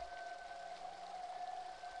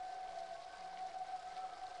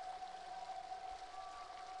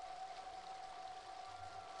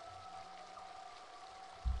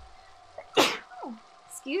 Oh,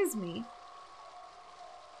 excuse me.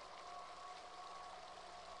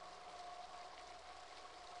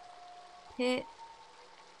 Pit.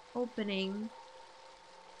 Opening.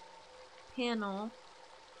 Panel.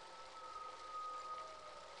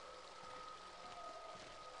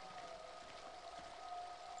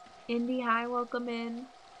 Indy, hi, welcome in.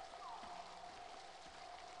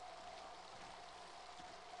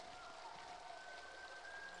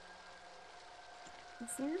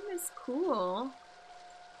 This room is cool.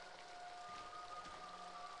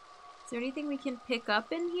 Is there anything we can pick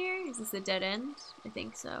up in here? Is this a dead end? I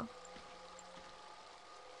think so.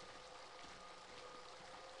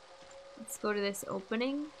 Let's go to this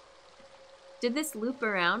opening. Did this loop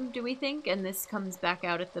around, do we think? And this comes back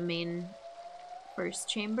out at the main first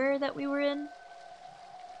chamber that we were in?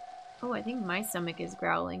 Oh, I think my stomach is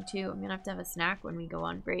growling too. I'm gonna have a snack when we go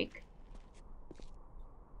on break.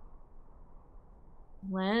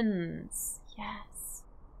 Lens. Yes.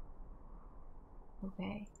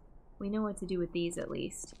 Okay. We know what to do with these at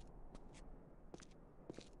least.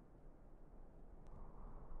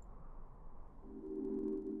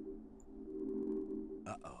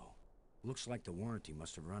 Uh-oh. Looks like the warranty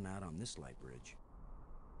must have run out on this light bridge.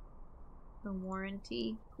 The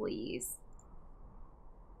warranty, please.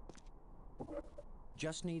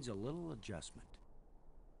 Just needs a little adjustment.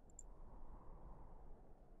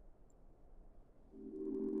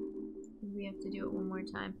 We have to do it one more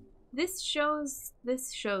time. This shows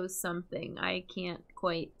something. I can't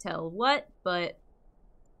quite tell what, but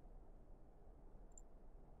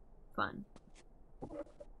fun.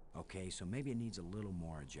 Okay, so maybe it needs a little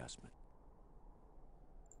more adjustment.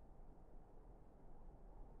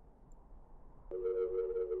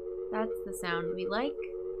 That's the sound we like.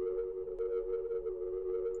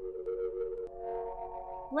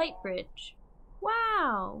 Light bridge.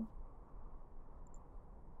 Wow.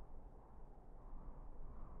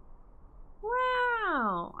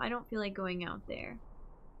 Wow. I don't feel like going out there.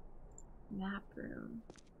 Map room.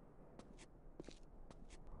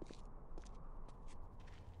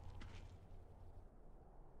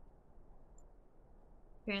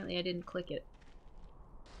 Apparently I didn't click it.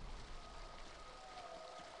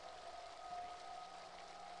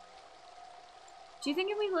 Do you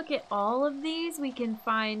think if we look at all of these, we can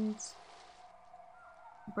find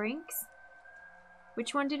Brinks?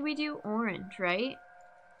 Which one did we do? Orange, right?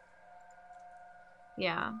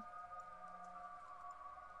 Yeah.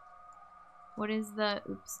 What is the...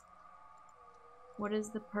 Oops. What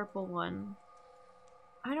is the purple one?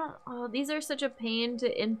 I don't... Oh, these are such a pain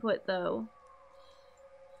to input, though.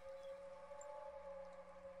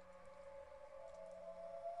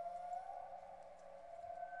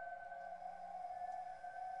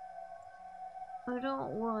 I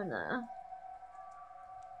don't wanna.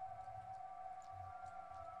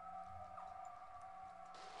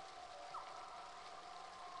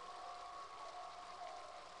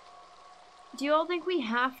 Do you all think we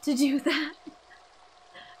have to do that?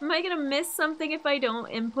 Am I gonna miss something if I don't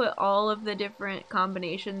input all of the different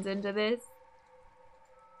combinations into this?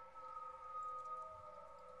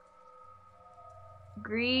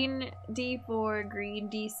 Green D4, green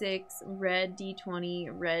D6, red D20,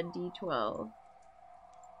 red D12.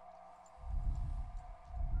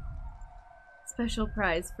 Special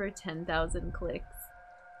prize for 10,000 clicks.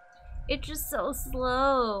 It's just so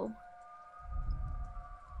slow.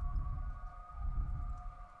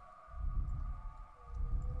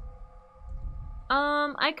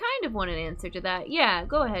 I kind of want an answer to that. Yeah,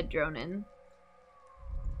 go ahead, Dronin.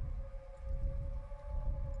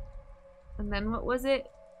 And then what was it?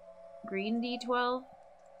 Green D12?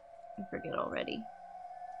 I forget already.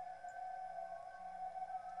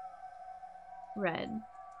 Red.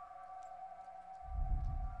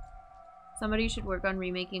 Somebody should work on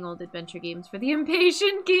remaking old adventure games for the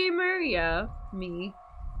impatient gamer. Yeah, me.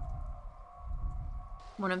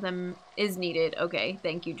 One of them is needed. Okay,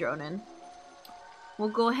 thank you, Dronin. We'll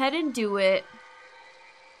go ahead and do it.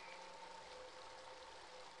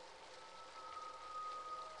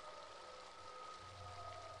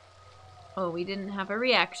 Oh, we didn't have a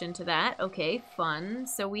reaction to that. Okay, fun.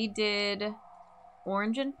 So we did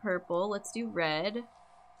orange and purple. Let's do red.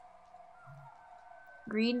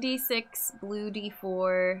 Green D6, blue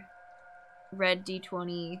D4, red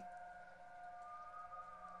D20.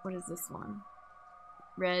 What is this one?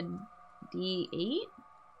 Red D8?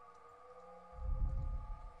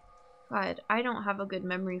 God, I don't have a good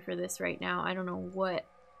memory for this right now. I don't know what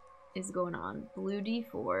is going on. Blue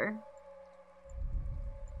D4.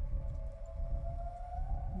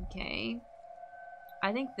 Okay.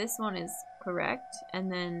 I think this one is correct.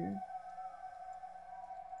 And then...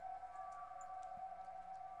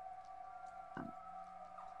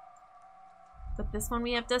 But this one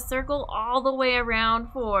we have to circle all the way around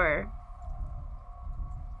for.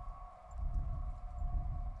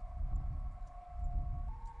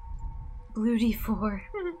 Blue D4.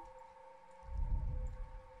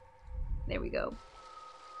 There we go.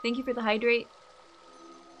 Thank you for the hydrate.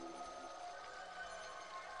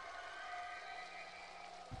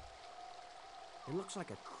 It looks like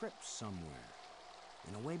a crypt somewhere,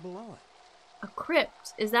 and way below it. A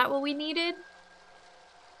crypt? Is that what we needed?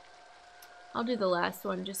 I'll do the last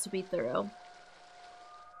one just to be thorough.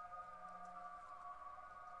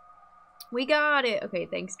 We got it! Okay,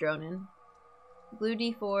 thanks, Dronin. Blue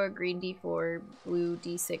D4, green D4, blue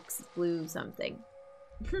D6, blue something.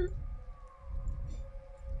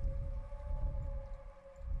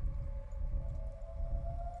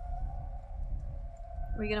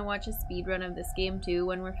 We're gonna watch a speedrun of this game too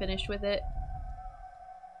when we're finished with it.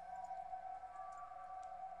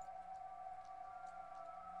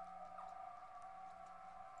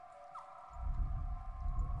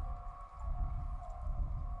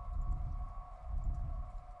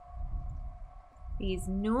 These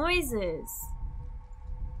noises.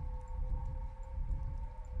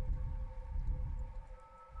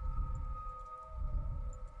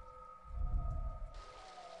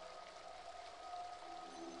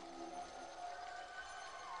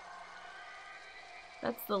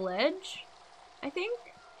 That's the ledge, I think.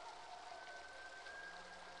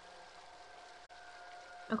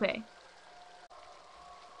 Okay.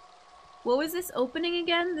 What was this opening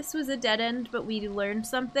again? This was a dead end, but we learned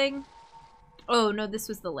something. Oh, no, this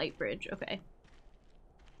was the light bridge. Okay.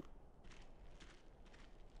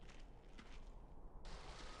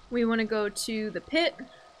 We want to go to the pit.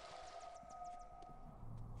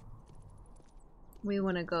 We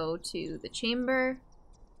want to go to the chamber.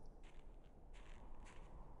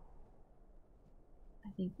 I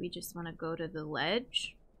think we just want to go to the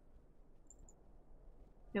ledge.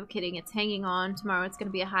 No kidding, it's hanging on. Tomorrow it's going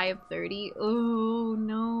to be a high of 30. Oh,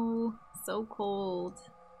 no. So cold.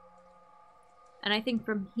 And I think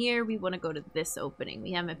from here we want to go to this opening.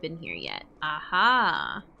 We haven't been here yet.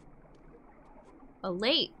 Aha! A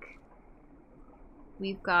lake.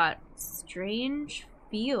 We've got strange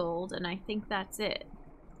field, and I think that's it.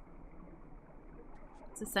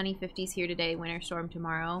 It's a sunny 50s here today, winter storm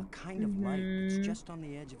tomorrow. A kind of light that's just on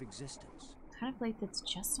the edge of existence. Kind of light that's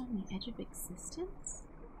just on the edge of existence?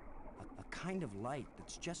 A kind of light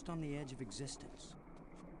that's just on the edge of existence.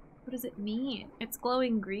 What does it mean? It's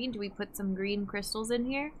glowing green. Do we put some green crystals in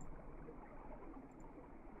here?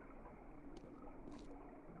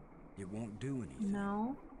 It won't do anything.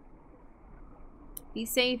 No. Be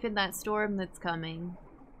safe in that storm that's coming.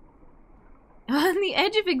 On the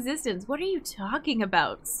edge of existence? What are you talking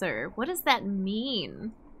about, sir? What does that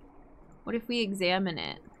mean? What if we examine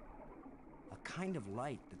it? A kind of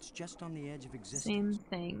light that's just on the edge of existence. Same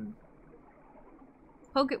thing.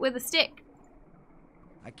 Poke it with a stick.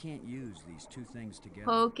 I can't use these two things together.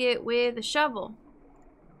 Poke it with a shovel.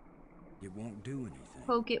 It won't do anything.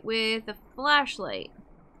 Poke it with a flashlight.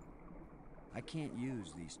 I can't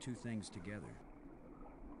use these two things together.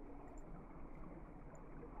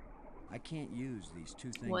 I can't use these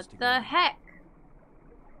two things What together. the heck?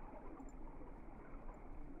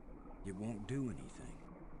 It won't do anything.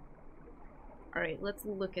 Alright, let's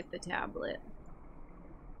look at the tablet.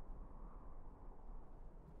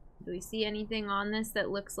 Do we see anything on this that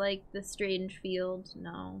looks like the strange field?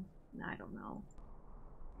 No. I don't know.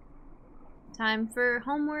 Time for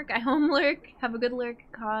homework. I homework. Have a good lurk,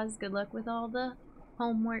 cause. Good luck with all the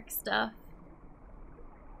homework stuff.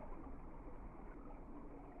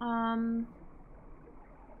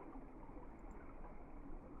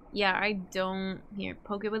 Yeah, I don't... Here,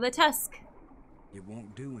 poke it with a tusk. It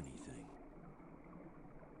won't do anything.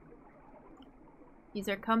 Use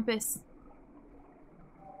our compass.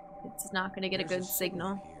 It's not going to get a good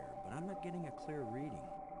signal. Here, but I'm not getting a clear reading.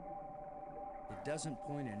 It doesn't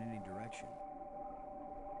point in any direction.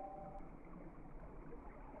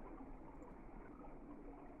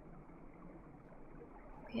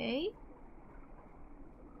 Okay.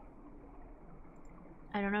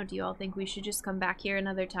 I don't know, do you all think we should just come back here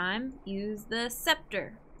another time? Use the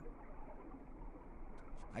scepter.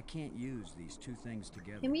 I can't use these two things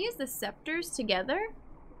together. Can we use the scepters together?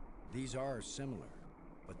 These are similar,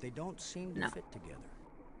 but they don't seem to fit together.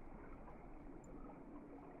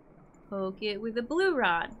 Poke it with a blue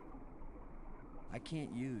rod. I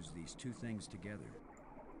can't use these two things together.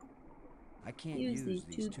 I can't Use these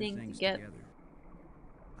two things together.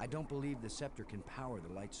 I don't believe the scepter can power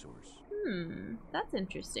the light source. That's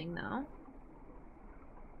interesting though.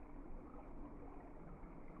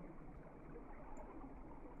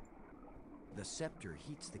 The scepter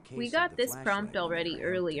heats the case. We got this prompt already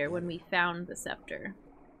earlier when we found the scepter.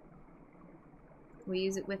 We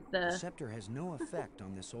use it with The scepter has no effect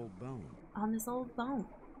on this old bone. on this old bone.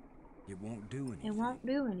 It won't do anything. It won't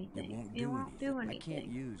do anything. It won't do anything. I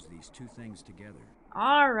can't use these two things together.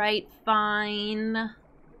 Alright, fine.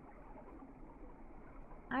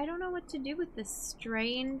 I don't know what to do with this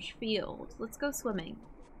strange field. Let's go swimming.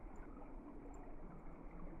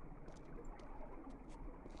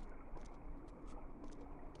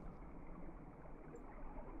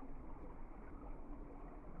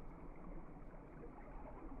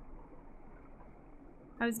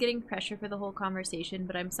 I was getting pressure for the whole conversation,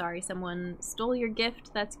 but I'm sorry, someone stole your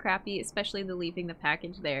gift. That's crappy, especially the leaving the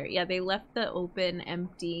package there. Yeah, they left the open,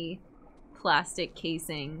 empty plastic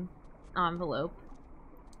casing envelope.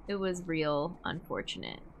 It was real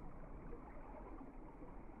unfortunate.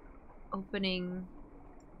 Opening.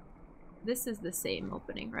 This is the same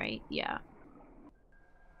opening, right? Yeah.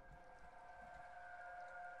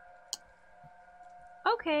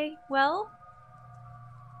 Okay, well.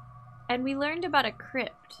 And we learned about a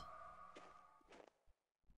crypt.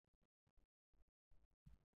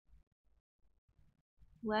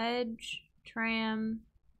 Ledge, tram.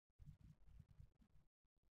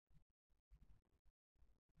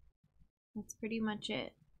 That's pretty much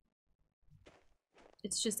it.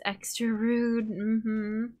 It's just extra rude.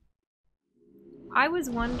 I was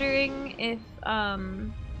wondering if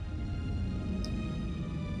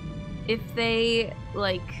they,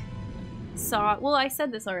 like, saw... Well, I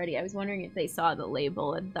said this already. I was wondering if they saw the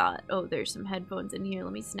label and thought, oh, there's some headphones in here.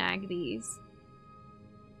 Let me snag these.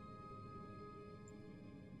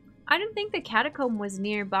 I didn't think the catacomb was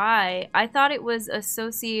nearby. I thought it was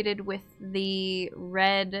associated with the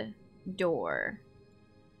red door.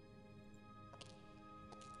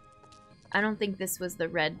 I don't think this was the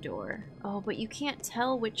red door. Oh, but you can't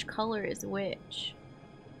tell which color is which.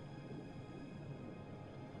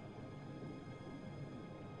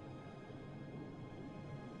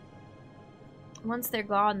 Once they're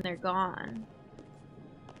gone, they're gone.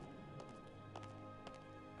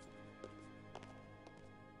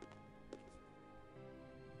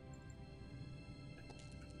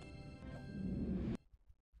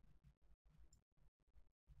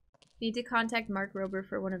 Need to contact Mark Rober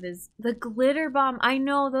for one of his... The glitter bomb! I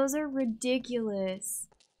know, those are ridiculous.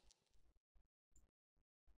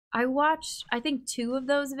 I watched, I think, 2 of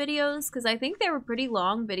those videos, because I think they were pretty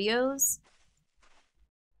long videos.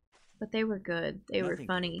 But they were good. They were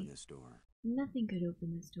funny. Nothing could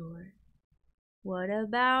open this door. What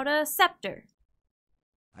about a scepter?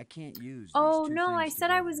 I can't use these Oh two no, things I said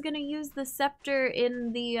together. I was gonna use the scepter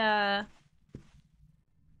in the,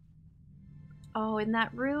 oh, in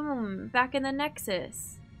that room, back in the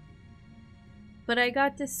Nexus. But I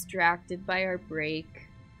got distracted by our break.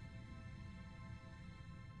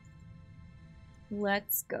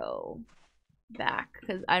 Let's go back,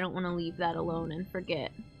 because I don't want to leave that alone and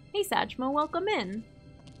forget. Hey Satchmo, welcome in.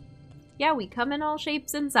 Yeah, we come in all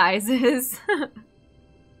shapes and sizes.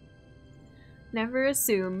 Never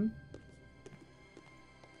assume.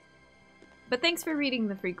 But thanks for reading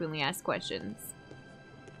the frequently asked questions.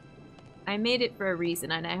 I made it for a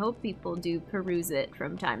reason, and I hope people do peruse it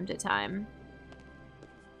from time to time.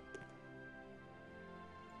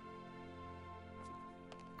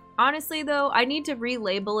 Honestly though, I need to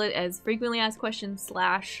relabel it as frequently asked questions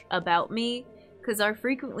 / about me, because our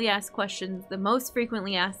frequently asked questions, the most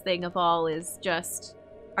frequently asked thing of all is just,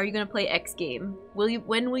 are you gonna play X game?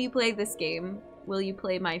 When will you play this game? Will you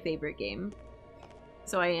play my favorite game?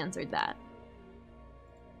 So I answered that.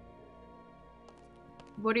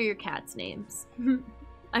 What are your cats' names?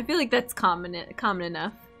 I feel like that's common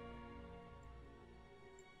enough.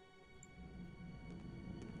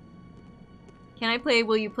 Can I play?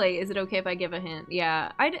 Will you play? Is it okay if I give a hint?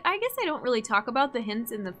 Yeah, I guess I don't really talk about the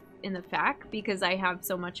hints in the FAQ because I have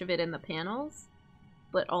so much of it in the panels,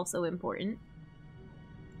 but also important.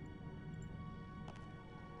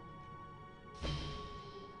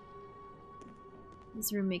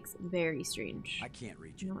 This room makes very strange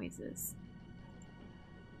noises.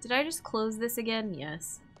 Did I just close this again?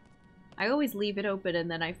 Yes. I always leave it open and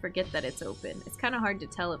then I forget that it's open. It's kind of hard to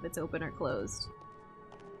tell if it's open or closed.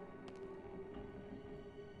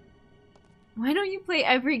 Why don't you play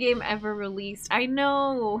every game ever released? I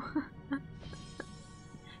know!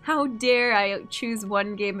 How dare I choose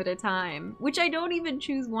one game at a time? Which I don't even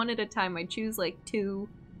choose one at a time. I choose like 2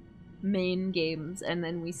 main games and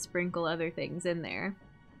then we sprinkle other things in there.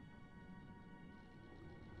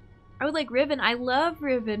 I would like Riven. I love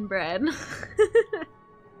Riven bread.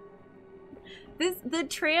 The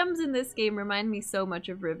trams in this game remind me so much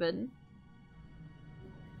of Riven.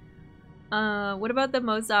 What about the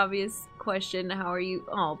most obvious question? How are you?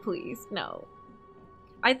 Oh, please, no.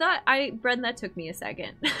 I thought Bren, that took me a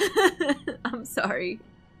second. I'm sorry.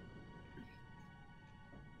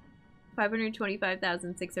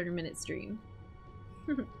 525,600 minute stream.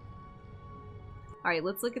 Alright,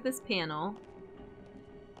 let's look at this panel.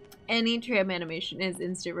 Any tram animation is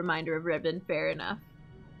instant reminder of Riven, fair enough.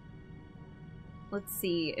 Let's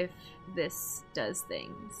see if this does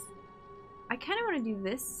things. I kind of want to do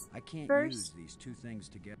this I can't first. use these 2 things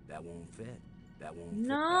together. That won't fit. That won't fit.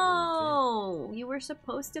 No! You were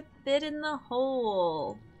supposed to fit in the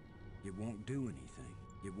hole. It won't do anything.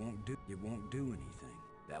 It won't do anything.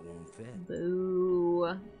 That won't fit.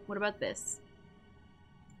 Boo. What about this?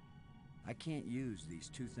 I can't use these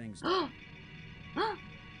 2 things.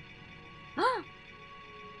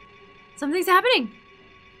 Something's happening.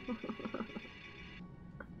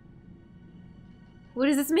 What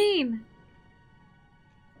does this mean?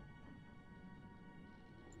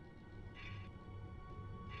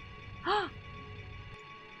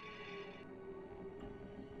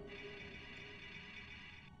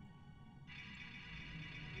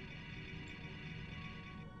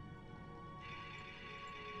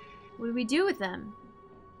 What do we do with them?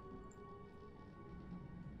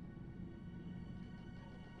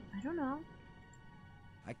 I don't know.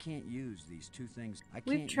 I can't use these 2 things.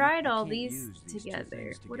 We've tried all these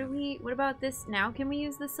together. What about this now? Can we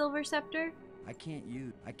use the silver scepter? I can't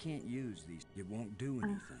use these. It won't do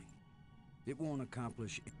anything. It won't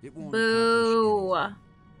accomplish. It won't Boo. accomplish anything.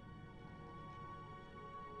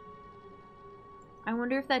 I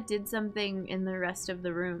wonder if that did something in the rest of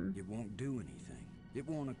the room. It won't do anything. It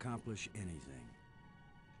won't accomplish anything.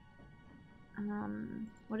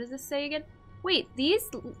 What does this say again? Wait, these...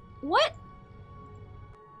 What?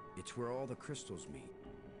 It's where all the crystals meet.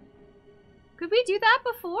 Could we do that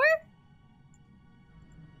before?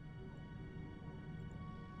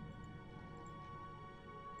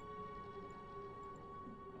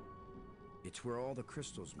 It's where all the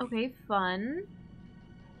crystals meet. Okay, fun.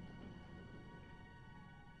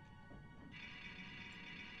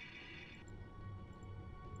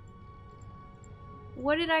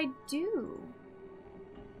 What did I do?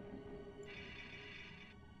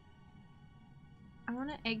 I want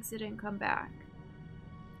to exit and come back.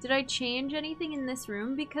 Did I change anything in this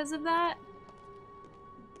room because of that?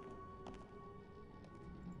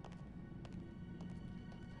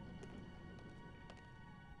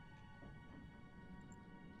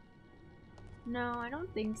 No, I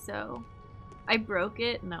don't think so. I broke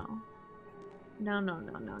it? No. No.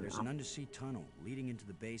 There's an undersea tunnel leading into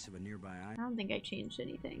the base of a nearby island. I don't think I changed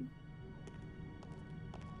anything.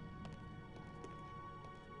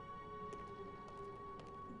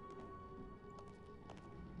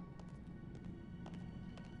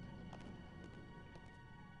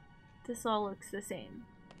 This all looks the same.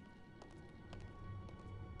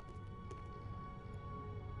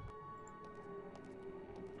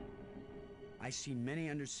 I see many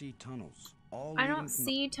undersea tunnels. I don't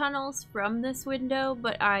see tunnels from this window,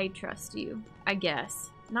 but I trust you. I guess.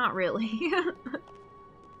 Not really.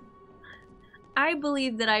 I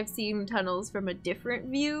believe that I've seen tunnels from a different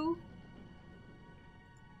view.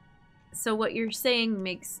 So what you're saying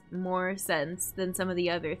makes more sense than some of the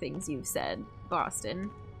other things you've said,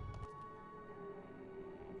 Boston.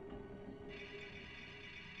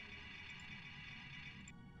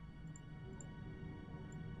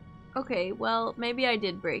 Okay, well, maybe I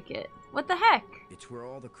did break it. What the heck? It's where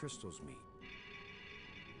all the crystals meet.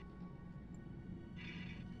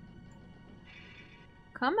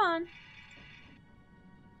 Come on.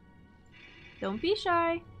 Don't be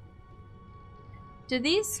shy. Do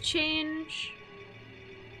these change?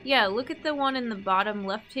 Yeah, look at the one in the bottom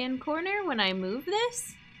left-hand corner when I move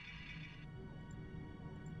this.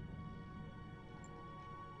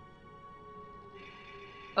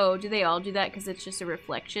 Oh, do they all do that because it's just a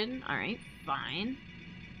reflection? Alright, fine.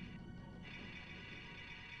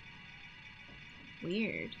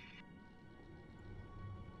 Weird.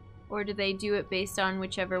 Or do they do it based on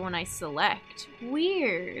whichever one I select?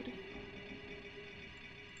 Weird.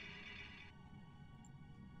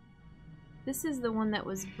 This is the one that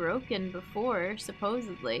was broken before,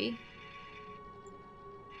 supposedly.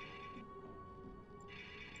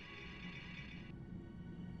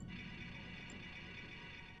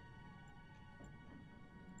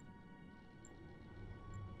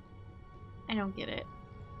 I don't get it.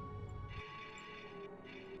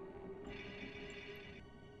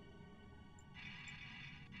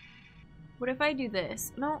 What if I do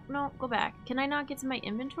this? No, go back. Can I not get to my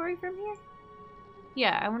inventory from here?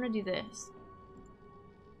 Yeah, I want to do this.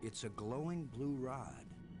 It's a glowing blue rod.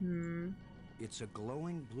 It's a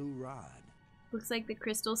glowing blue rod. Looks like the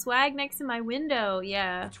crystal swag next to my window.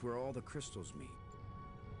 Yeah. It's where all the crystals meet.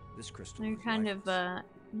 This crystal They're is kind lifeless.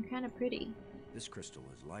 they're kind of pretty. This crystal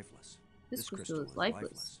is lifeless. This crystal is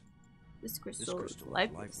lifeless. This crystal is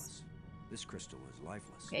lifeless. This crystal is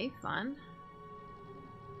lifeless. Okay, fun.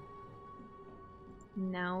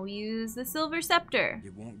 Now we use the silver scepter.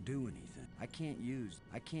 It won't do anything. I can't use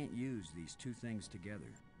these two things together.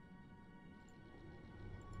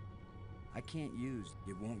 I can't use,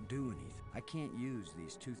 it won't do anything. I can't use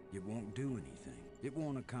these two, it won't do anything. It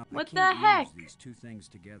won't accomplish. What the heck? Use these two things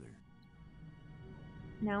together.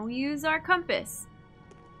 Now we use our compass.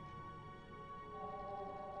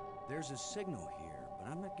 There's a signal here, but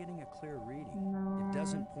I'm not getting a clear reading. No. It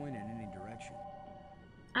doesn't point in any direction.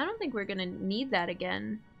 I don't think we're gonna need that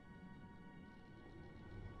again.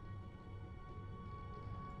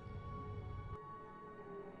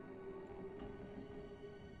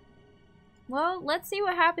 Well, let's see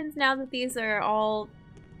what happens now that these are all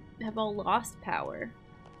have all lost power.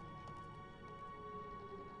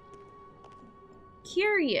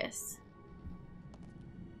 Curious.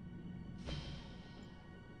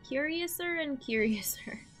 Curiouser and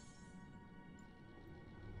curiouser.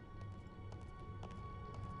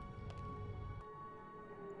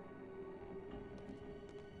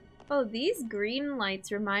 Oh, these green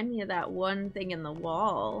lights remind me of that one thing in the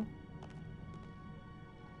wall.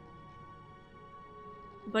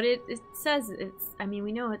 But it says it's, I mean,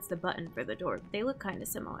 we know it's the button for the door, but they look kind of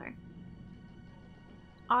similar.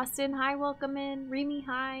 Austin, hi, welcome in. Remy,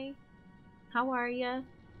 hi. How are ya?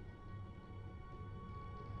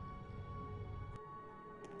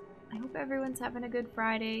 I hope everyone's having a good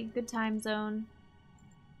Friday, good time zone.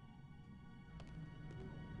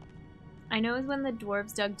 I know is when the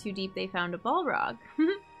dwarves dug too deep, they found a Balrog.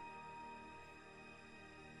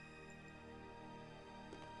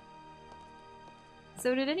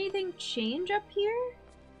 So did anything change up here?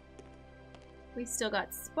 We still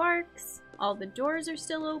got sparks. All the doors are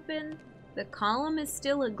still open. The column is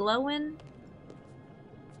still a-glowing.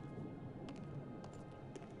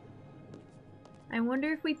 I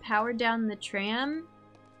wonder if we powered down the tram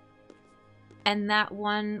and that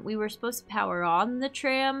one we were supposed to power on the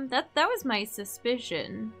tram. That was my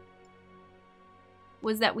suspicion.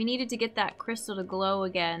 Was that we needed to get that crystal to glow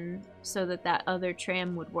again so that that other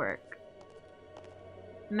tram would work.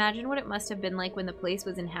 Imagine what it must have been like when the place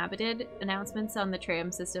was inhabited. Announcements on the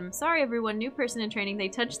tram system. Sorry everyone, new person in training, they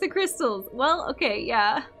touched the crystals. Well, okay,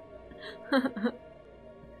 yeah.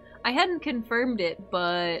 I hadn't confirmed it,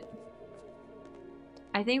 but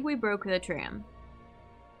I think we broke the tram.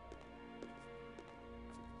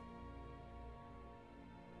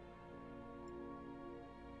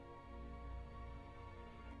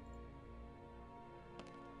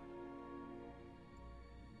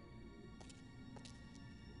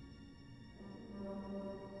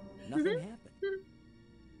 Nothing happened.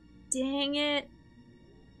 Dang it.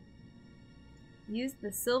 Use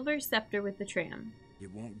the silver scepter with the tram.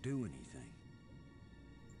 It won't do anything.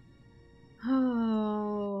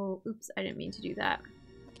 Oh, oops, I didn't mean to do that.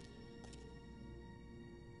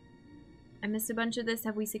 I missed a bunch of this.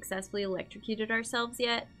 Have we successfully electrocuted ourselves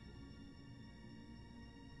yet?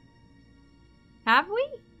 Have we?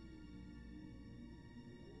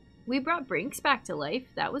 We brought Brinks back to life.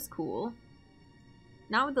 That was cool.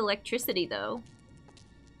 Not with electricity, though.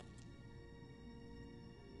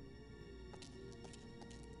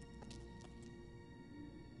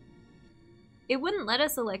 It wouldn't let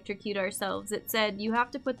us electrocute ourselves. It said you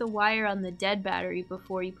have to put the wire on the dead battery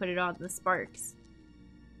before you put it on the sparks.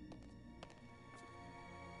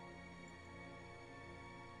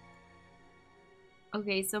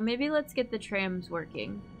 Okay, so maybe let's get the trams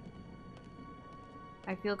working.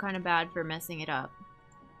 I feel kind of bad for messing it up.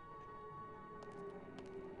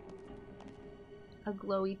 A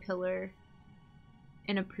glowy pillar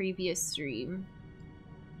in a previous stream.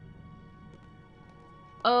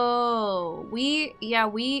 Oh, we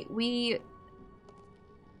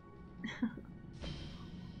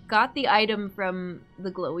got the item from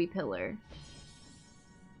the glowy pillar.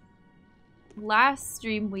 Last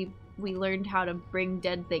stream we learned how to bring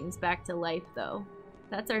dead things back to life, though.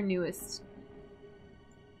 That's our newest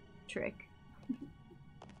trick.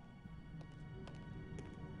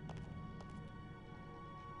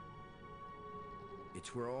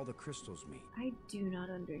 It's where all the crystals meet. I do not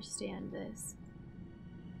understand this.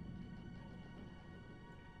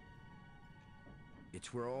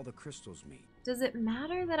 It's where all the crystals meet. Does it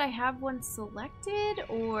matter that I have one selected,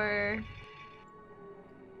 or...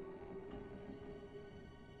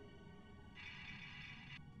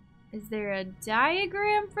 Is there a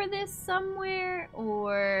diagram for this somewhere,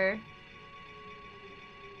 or...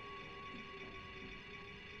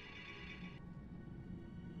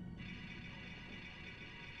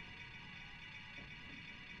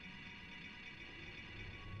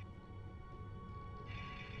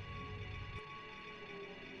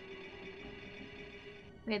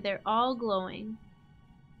 Okay, they're all glowing.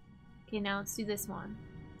 Okay, now let's do this one.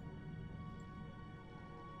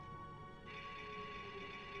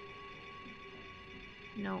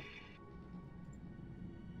 Nope.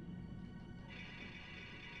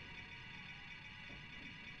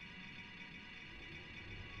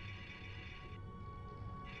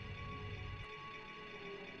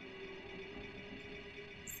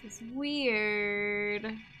 This is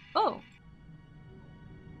weird. Oh!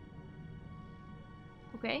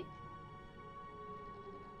 Okay.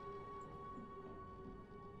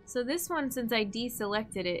 So this one, since I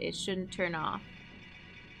deselected it, it shouldn't turn off.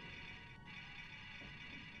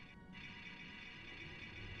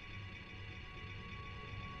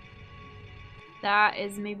 That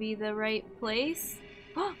is maybe the right place.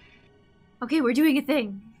 Oh! Okay, we're doing a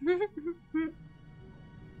thing.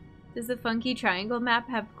 Does the funky triangle map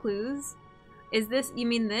have clues? Is this, you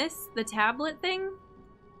mean this? The tablet thing?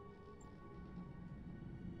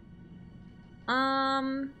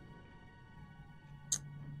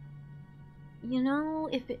 You know,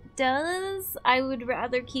 if it does, I would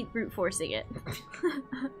rather keep brute forcing it.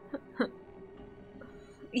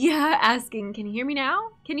 Yeah, asking, can you hear me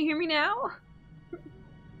now? Can you hear me now?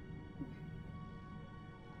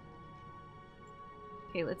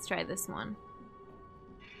 Okay, let's try this one.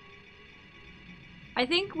 I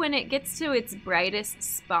think when it gets to its brightest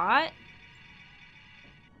spot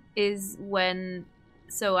is when...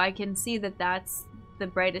 So I can see that that's the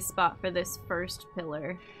brightest spot for this first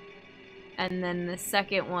pillar. And then the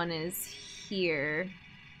second one is here.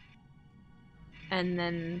 And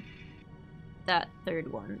then that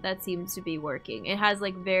third one. That seems to be working. It has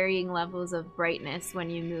like varying levels of brightness when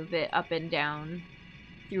you move it up and down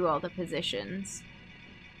through all the positions.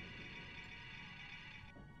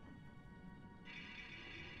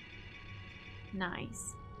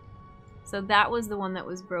 Nice. So that was the one that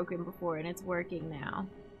was broken before, and it's working now.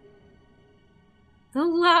 The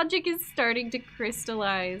logic is starting to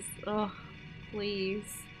crystallize. Oh, please.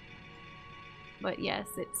 But yes,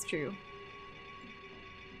 it's true.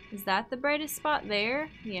 Is that the brightest spot there?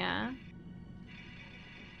 Yeah.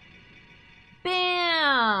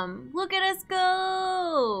 Bam! Look at us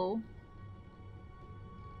go!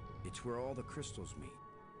 It's where all the crystals meet.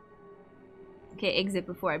 Okay, exit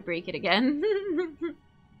before I break it again.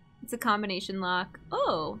 It's a combination lock.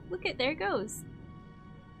 Oh, look at, there it goes.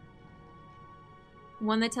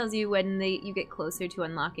 One that tells you when you get closer to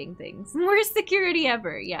unlocking things. Worst security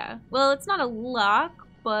ever, yeah. Well, it's not a lock,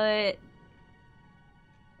 but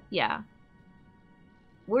yeah.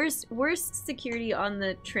 Worst security on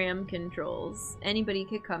the tram controls. Anybody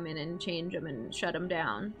could come in and change them and shut them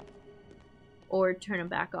down. Or turn them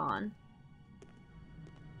back on.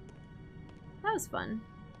 That was fun.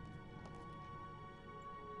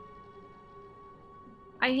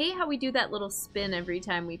 I hate how we do that little spin every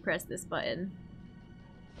time we press this button.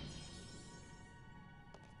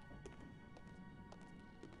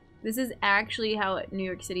 This is actually how New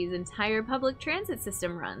York City's entire public transit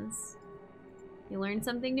system runs. You learn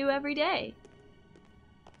something new every day.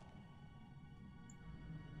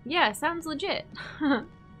 Yeah, sounds legit.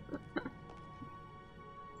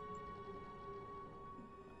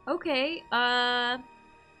 Okay,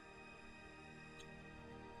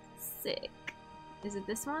 sick. Is it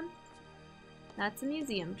this one? That's a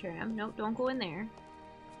museum tram. Nope, don't go in there.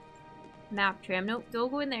 Map tram. Nope,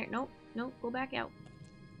 don't go in there. Nope, nope, go back out.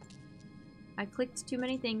 I clicked too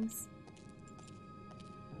many things.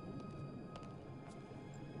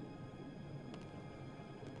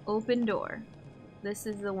 Open door. This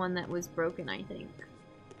is the one that was broken, I think.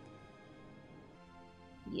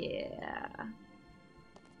 Yeah.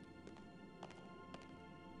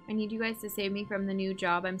 I need you guys to save me from the new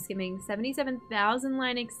job. I'm skimming 77,000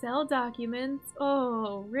 line Excel documents.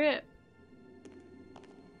 Oh, rip.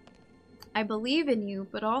 I believe in you,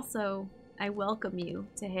 but also I welcome you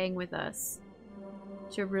to hang with us.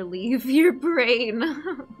 To relieve your brain.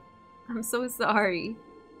 I'm so sorry.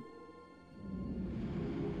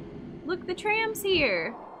 Look, the tram's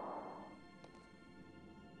here.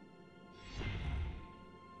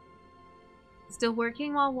 Still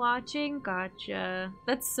working while watching? Gotcha.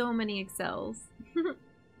 That's so many Excels.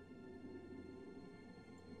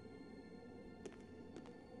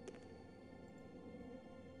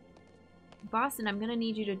 Boston, I'm gonna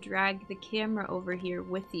need you to drag the camera over here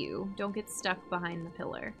with you. Don't get stuck behind the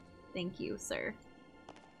pillar. Thank you, sir.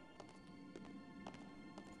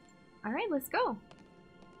 Alright, let's go.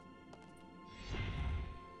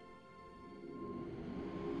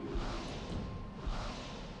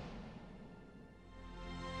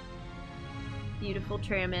 Beautiful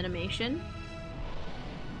tram animation.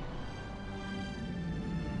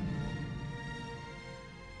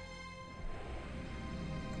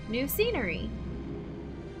 New scenery.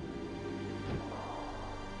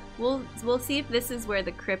 We'll see if this is where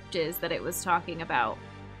the crypt is that it was talking about.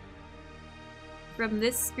 From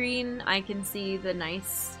this screen, I can see the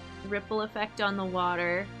nice ripple effect on the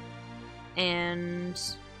water, and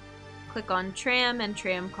click on tram and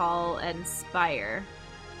tram call and spire.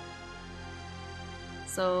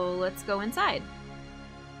 So let's go inside.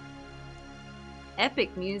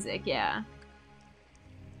 Epic music, yeah.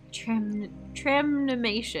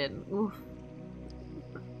 Tramnimation. Oof.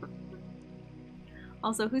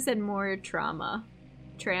 Also, who said more trauma?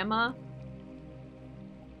 Trama?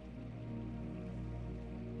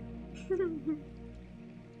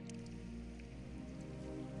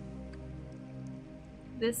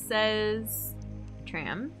 This says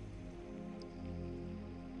tram.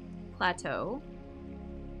 Plateau.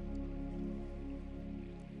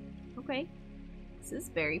 Okay. This is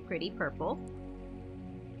very pretty purple.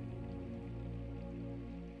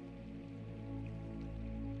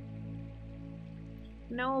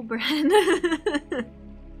 No, Bren.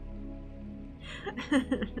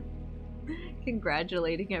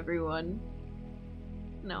 Congratulating everyone.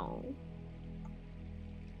 No.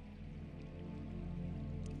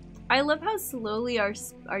 I love how slowly our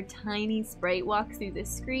tiny sprite walks through this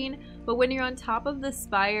screen, but when you're on top of the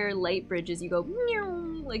spire light bridges, you go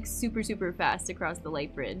like super, super fast across the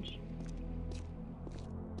light bridge.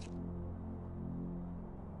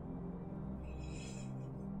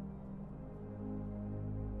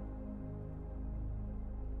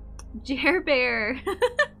 Jer Bear,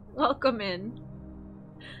 welcome in.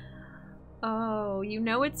 Oh, you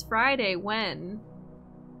know it's Friday. When?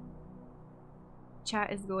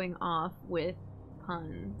 Chat is going off with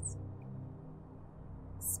puns.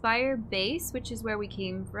 Spire Base, which is where we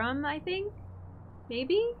came from, I think.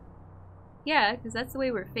 Maybe? Yeah, because that's the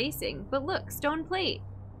way we're facing. But look, stone plate.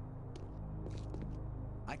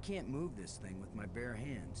 I can't move this thing with my bare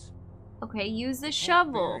hands. Okay, use the It's all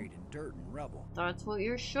shovel. buried in dirt and rubble. That's what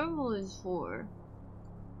your shovel is for.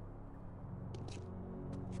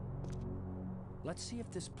 Let's see if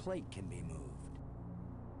this plate can be moved.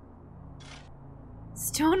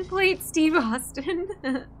 Stone plate Steve Austin.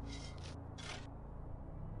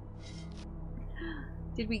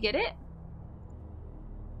 Did we get it?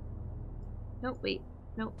 Nope, wait.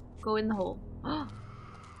 Nope. Go in the hole.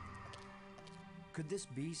 Could this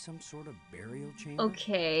be some sort of burial chamber?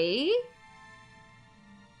 Okay.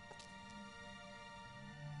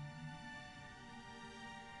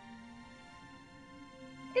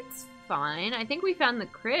 It's fine. I think we found the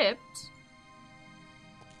crypt.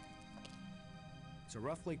 It's a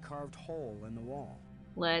roughly carved hole in the wall.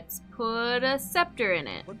 Let's put a scepter in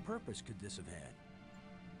it. What purpose could this have had?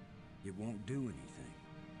 It won't do anything.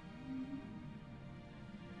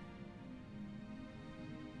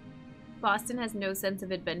 Boston has no sense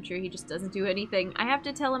of adventure. He just doesn't do anything. I have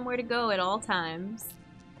to tell him where to go at all times.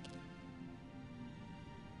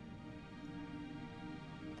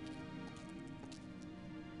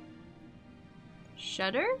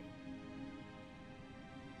 Shutter?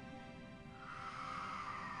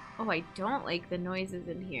 Oh, I don't like the noises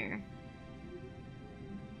in here.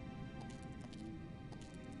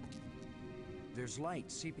 There's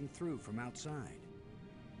light seeping through from outside.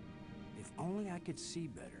 If only I could see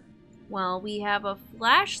better. Well, we have a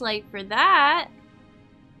flashlight for that.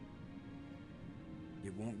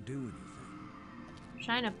 It won't do anything.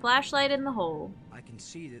 Shine a flashlight in the hole. I can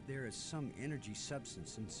see that there is some energy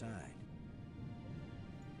substance inside.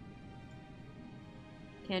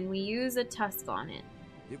 Can we use a tusk on it?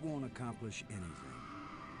 It won't accomplish anything.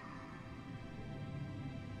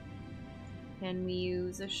 Can we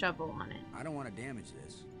use a shovel on it? I don't want to damage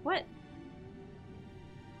this. What?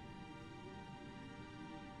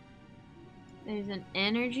 There's an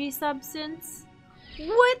energy substance?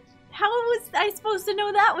 What? How was I supposed to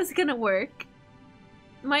know that was gonna work?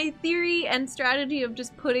 My theory and strategy of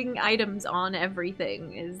just putting items on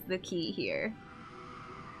everything is the key here.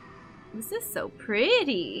 This is so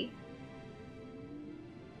pretty.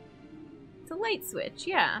 It's a light switch,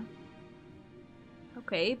 yeah.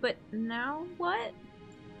 Okay, but now what?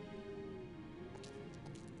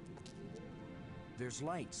 There's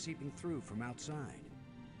light seeping through from outside.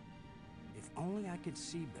 If only I could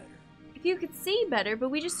see better. If you could see better, but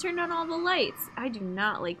we just turned on all the lights. I do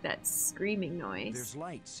not like that screaming noise. There's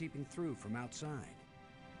light seeping through from outside.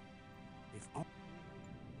 If only...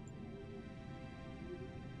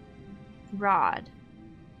 Rod.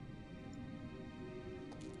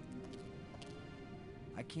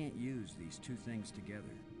 I can't use these two things together.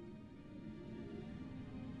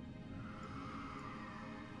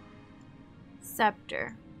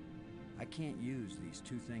 Scepter. I can't use these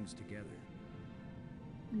two things together.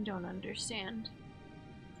 I don't understand.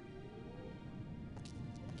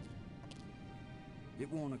 It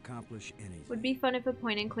won't accomplish anything. Would be fun if a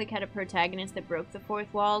point and click had a protagonist that broke the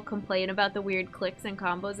fourth wall, complain about the weird clicks and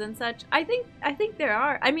combos and such. I think there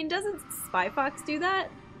are. I mean, doesn't Spy Fox do that?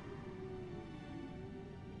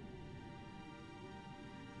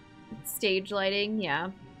 Stage lighting,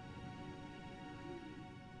 yeah.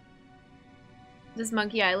 Does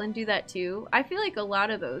Monkey Island do that too? I feel like a lot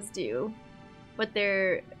of those do, but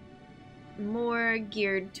they're more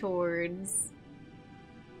geared towards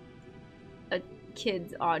a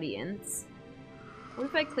kid's audience. What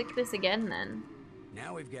if I click this again then?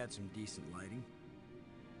 Now we've got some decent lighting.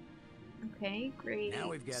 Okay, great. Now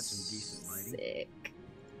we've got some decent lighting. Sick.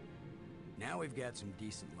 Now we've got some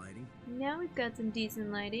decent lighting. Now we've got some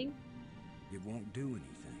decent lighting. It won't do anything.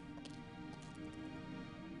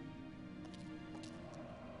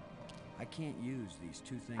 I can't use these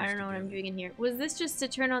two things I don't know what I'm together. doing in here. Was this just to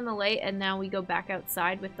turn on the light and now we go back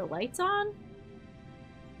outside with the lights on?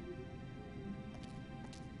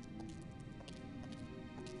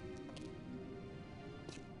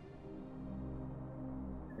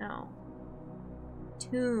 No.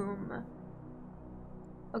 Tomb.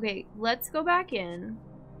 Okay, let's go back in.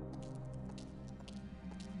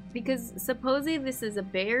 Because supposedly this is a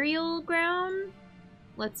burial ground.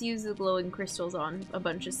 Let's use the glowing crystals on a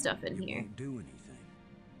bunch of stuff in here. It won't do anything.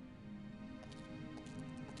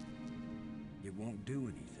 It won't do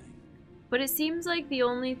anything. But it seems like the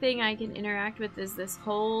only thing I can interact with is this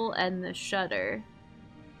hole and the shutter.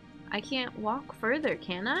 I can't walk further,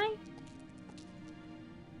 can I?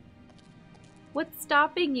 What's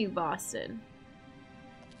stopping you, Boston?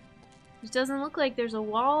 It doesn't look like there's a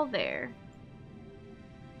wall there.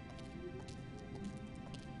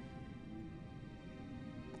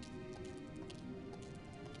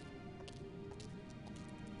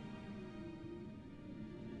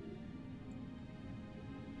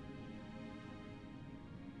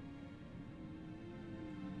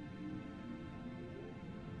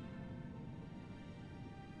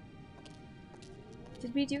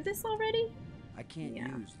 Did we do this already? I can't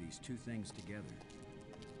Yeah. use these two things together.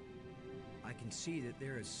 I can see that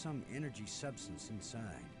there is some energy substance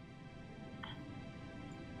inside.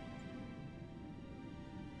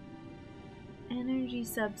 Energy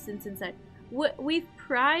substance inside. We've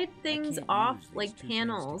pried things can't off, use these like two things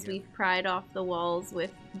panels. together. We've pried off the walls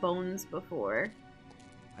with bones before.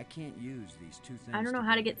 I can't use these two things I don't know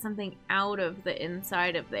how to together. get something out of the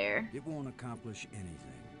inside of there. It won't accomplish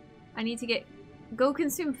anything. I need to go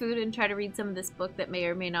consume food and try to read some of this book that may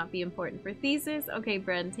or may not be important for thesis. Okay,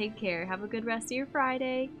 Bren, take care. Have a good rest of your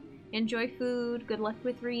Friday. Enjoy food. Good luck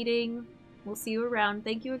with reading. We'll see you around.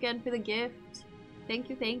 Thank you again for the gift. Thank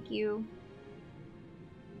you, thank you.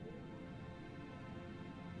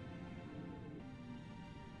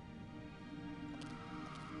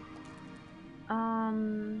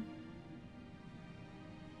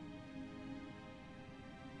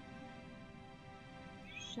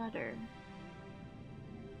 Shutter.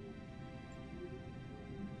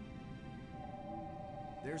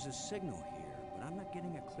 There's a signal here, but I'm not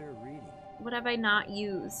getting a clear reading. What have I not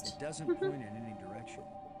used? It doesn't point in any direction.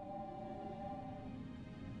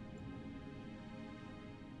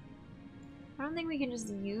 I don't think we can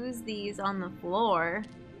just use these on the floor.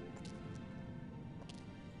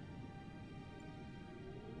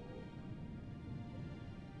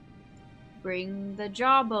 Bring the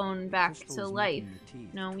jawbone back Crystal to is life. making the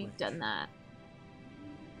teeth No, we've twitch. done that.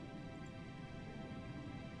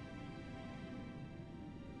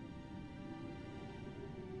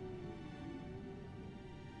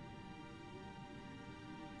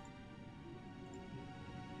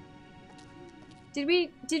 Did we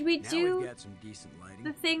Now we've do got some decent lighting.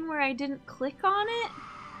 the thing where I didn't click on it?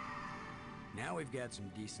 Now we've got some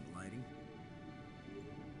decent lighting.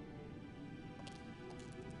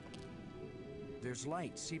 There's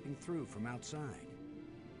light seeping through from outside.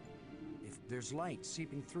 If there's light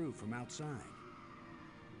seeping through from outside.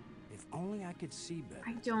 If only I could see better.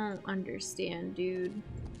 I don't understand, dude.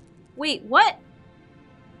 Wait, what?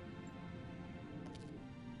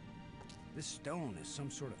 This stone is some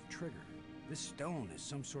sort of trigger. This stone is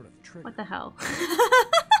some sort of trigger. What the hell?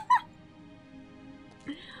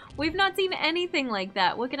 We've not seen anything like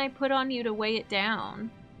that. What can I put on you to weigh it down?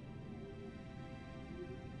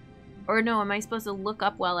 Or no, am I supposed to look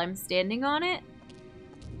up while I'm standing on it?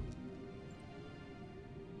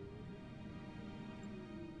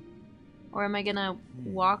 Or am I gonna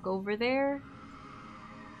walk over there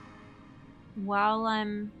while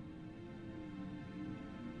I'm...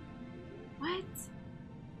 What?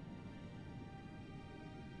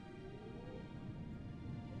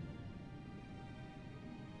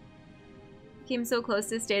 Came so close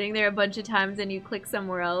to standing there a bunch of times and you click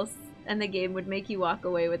somewhere else and the game would make you walk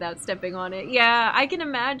away without stepping on it. Yeah, I can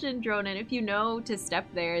imagine, Dronin, if you know to step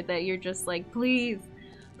there, that you're just like, please,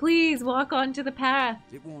 please walk onto the path.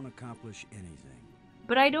 It won't accomplish anything.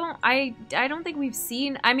 But I don't think we've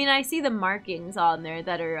seen... I mean, I see the markings on there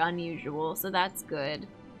that are unusual, so that's good.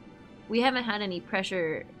 We haven't had any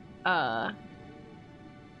pressure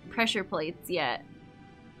plates yet.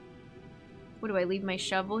 What, do I leave my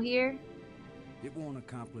shovel here? It won't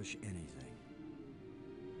accomplish anything.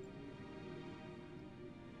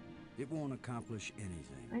 It won't accomplish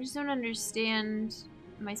anything. I just don't understand.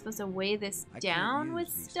 Am I supposed to weigh this I can't down use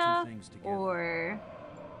with these two stuff? things together. Or...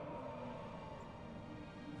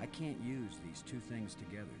 I can't use these two things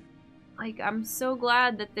together. Like, I'm so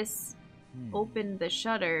glad that this opened the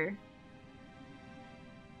shutter.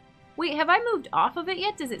 Wait, have I moved off of it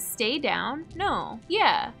yet? Does it stay down? No.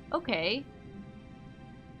 Yeah. Okay.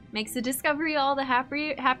 Makes the discovery all the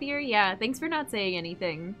happier? Yeah, thanks for not saying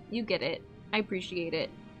anything. You get it. I appreciate it.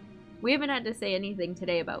 We haven't had to say anything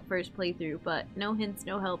today about first playthrough, but no hints,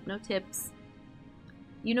 no help, no tips.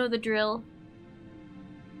 You know the drill.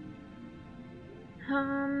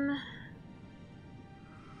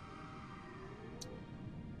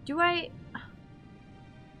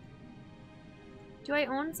 Do I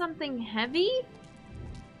own something heavy?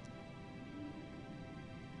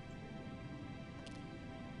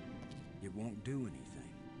 It won't do anything.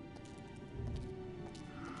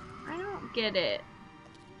 I don't get it.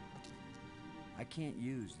 I can't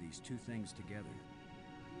use these two things together.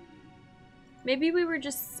 Maybe we were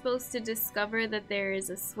just supposed to discover that there is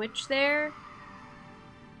a switch there.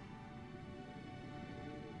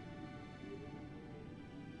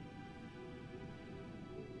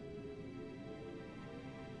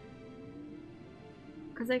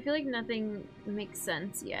 Because I feel like nothing makes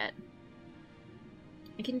sense yet.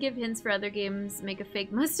 I can give hints for other games. Make a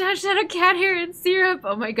fake mustache out of cat hair and syrup.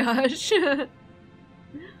 Oh my gosh.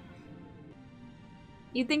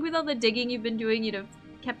 You'd think with all the digging you've been doing, you'd have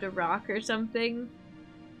kept a rock or something.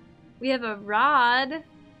 We have a rod.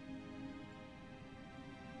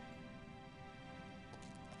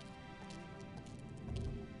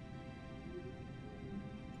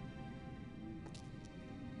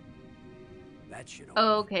 That should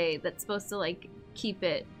Oh, okay, that's supposed to like keep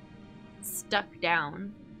it stuck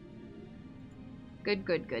down. Good,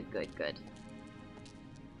 good, good, good, good.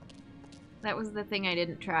 That was the thing I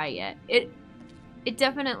didn't try yet. It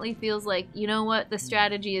definitely feels like, you know what, the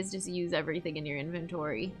strategy is just use everything in your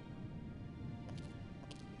inventory.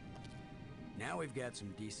 Now we've got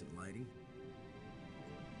some decent lighting.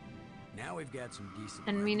 Now we've got some decent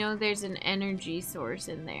And we lighting. know there's an energy source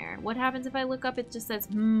in there. What happens if I look up? It just says,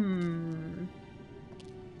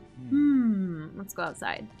 Let's go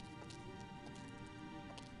outside.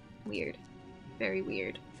 Weird. Very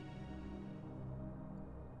weird.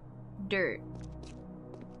 Dirt.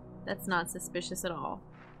 That's not suspicious at all.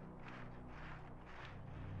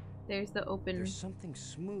 There's the open... There's something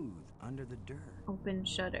smooth under the dirt. Open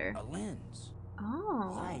shutter. A lens.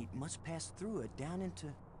 Oh. Light must pass through it down into...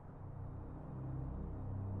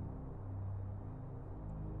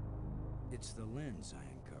 It's the lens I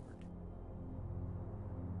uncovered.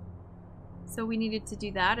 So we needed to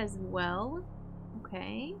do that as well.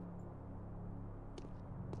 Okay.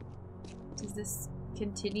 Does this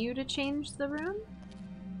continue to change the room?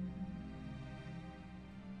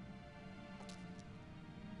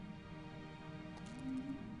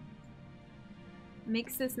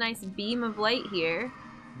 Makes this nice beam of light here.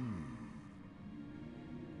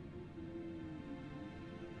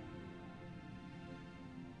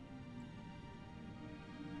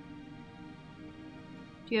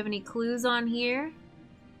 Do you have any clues on here?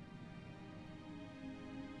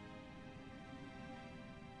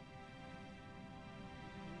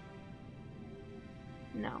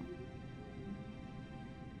 No.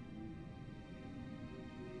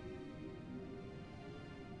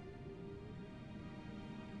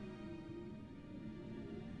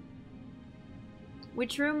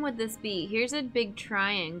 Which room would this be? Here's a big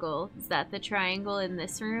triangle. Is that the triangle in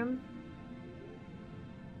this room?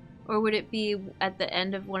 Or would it be at the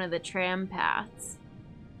end of one of the tram paths?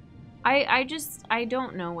 I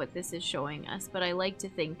don't know what this is showing us, but I like to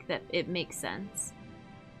think that it makes sense.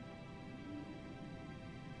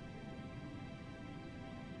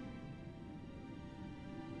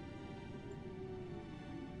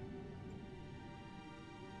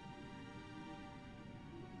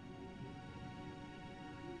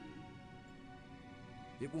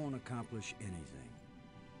 It won't accomplish anything.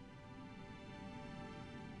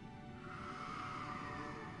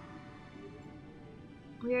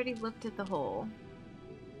 We already looked at the hole.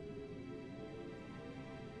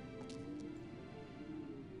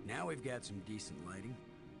 Now we've got some decent lighting.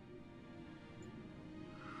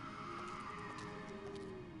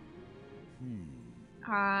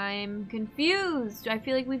 I'm confused. I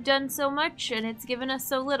feel like we've done so much and it's given us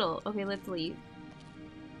so little. Okay, let's leave.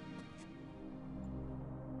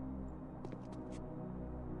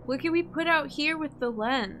 What can we put out here with the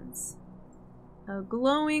lens? A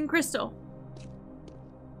glowing crystal.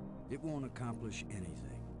 It won't accomplish anything.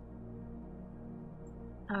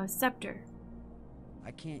 A scepter.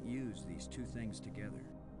 I can't use these two things together.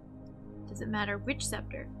 Does it matter which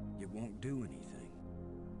scepter? It won't do anything.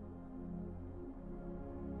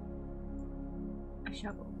 A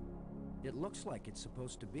shovel. It looks like it's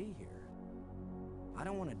supposed to be here. I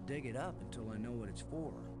don't want to dig it up until I know what it's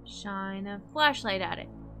for. Shine a flashlight at it.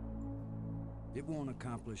 It won't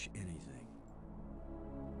accomplish anything.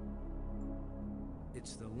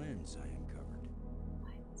 It's the lens I uncovered.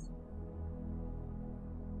 What?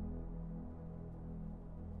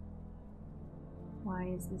 Why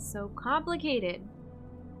is this so complicated?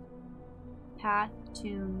 Path,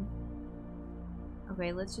 tune.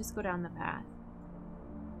 Okay, let's just go down the path.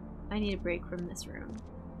 I need a break from this room.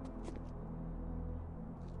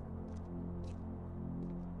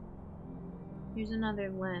 Here's another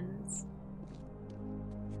lens.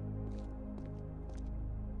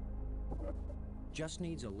 Just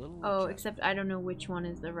needs a little Oh, adjustment. except I don't know which one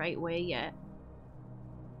is the right way yet.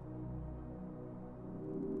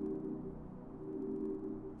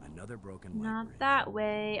 Another broken light Not bridge. that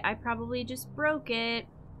way. I probably just broke it.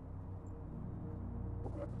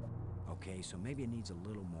 Okay, so maybe it needs a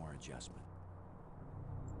little more adjustment.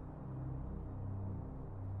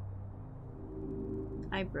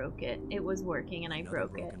 I broke it. It was working and I Another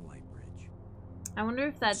broke it. broken light bridge. I wonder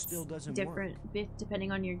if that's still doesn't different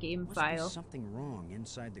depending on your game Must file. be something wrong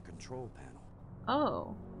inside the control panel.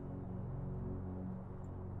 Oh.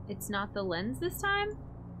 It's not the lens this time?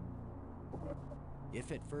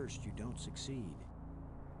 If at first you don't succeed.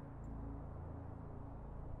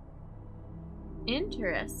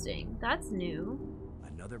 Interesting. That's new.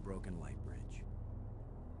 Another broken light bridge.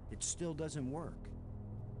 It still doesn't work.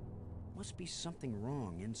 Must be something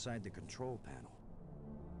wrong inside the control panel.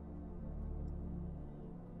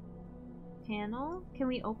 Panel? Can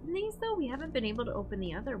we open these though? We haven't been able to open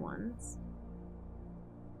the other ones.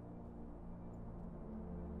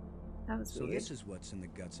 That was So weird. this is what's in the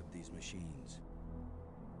guts of these machines.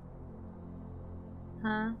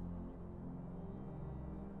 Huh?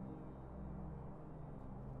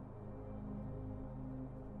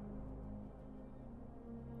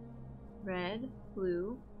 Red,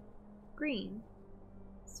 blue, green.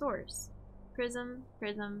 Source. Prism,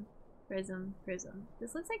 prism, prism, prism.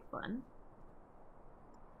 This looks like fun.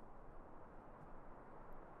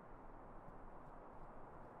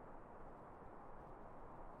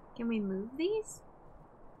 Can we move these?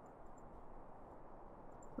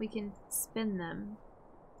 We can spin them.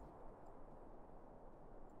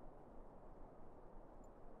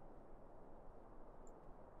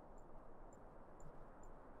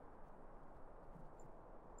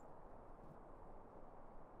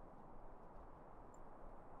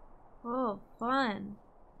 Oh, fun.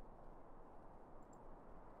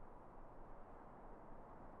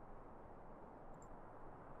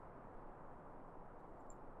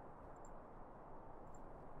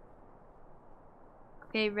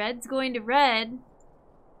 Okay, red's going to red.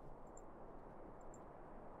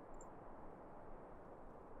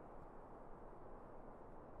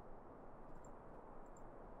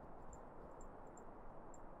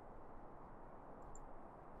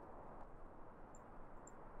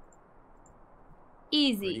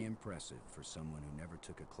 Easy. Pretty impressive for someone who never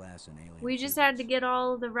took a class in alien We just physics. had to get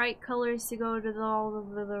all the right colors to go to all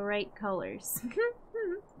of the right colors.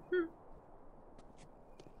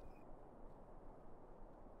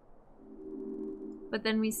 But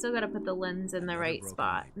then we still gotta put the lens in the Another right broken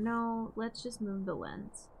spot. light. No, let's just move the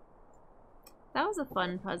lens. That was a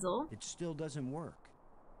fun puzzle. It still doesn't work.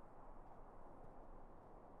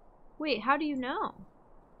 Wait, how do you know?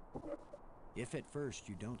 If at first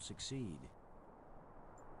you don't succeed.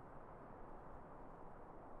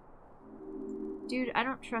 Dude, I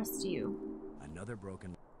don't trust you. Another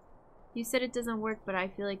broken. You said it doesn't work, but I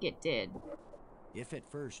feel like it did. If at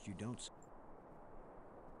first you don't.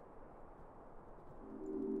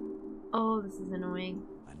 Oh, this is annoying.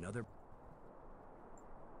 Another.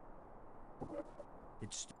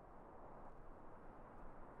 It's.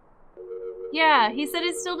 Yeah, he said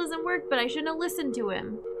it still doesn't work, but I shouldn't have listened to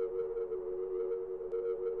him.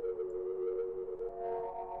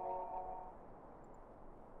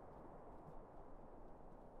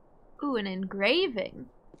 Ooh, an engraving.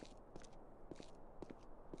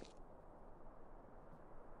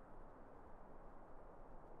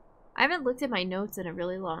 I haven't looked at my notes in a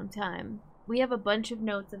really long time. We have a bunch of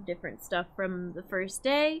notes of different stuff from the first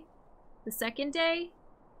day, the second day.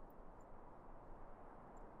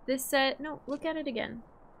 This said, no, look at it again.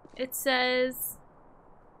 It says,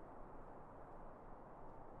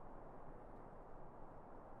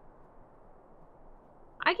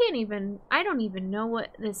 I don't even know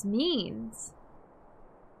what this means.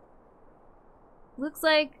 Looks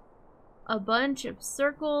like a bunch of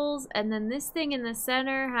circles, and then this thing in the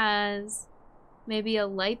center has maybe a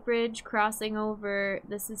light bridge crossing over.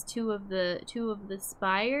 This is two of the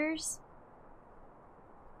spires.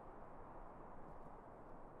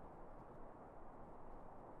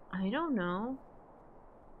 I don't know.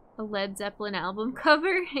 A Led Zeppelin album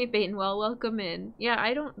cover? Hey Bainwell, welcome in. Yeah,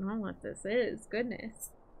 I don't know what this is.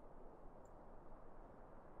 Goodness.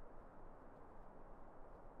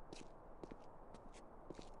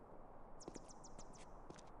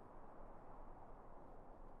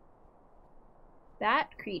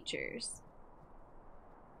 Bat creatures.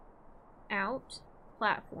 Out.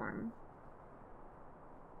 Platform.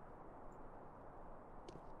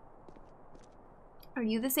 Are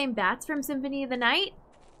you the same bats from Symphony of the Night?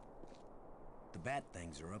 The bat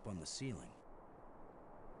things are up on the ceiling.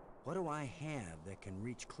 What do I have that can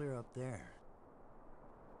reach clear up there?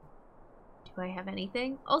 Do I have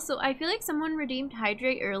anything? Also, I feel like someone redeemed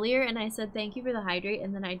hydrate earlier and I said thank you for the hydrate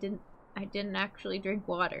and then I didn't actually drink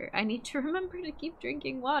water. I need to remember to keep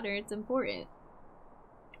drinking water. It's important.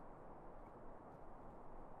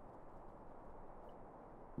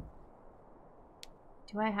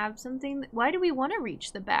 Do I have something? Why do we want to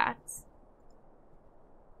reach the bats?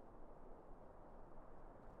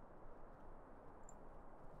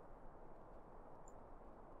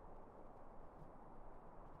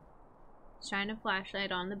 Shine a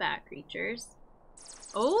flashlight on the bat creatures.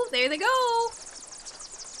 Oh, there they go!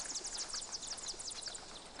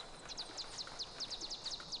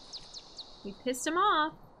 We pissed them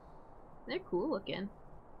off. They're cool looking.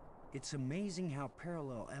 It's amazing how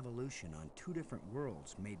parallel evolution on two different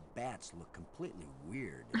worlds made bats look completely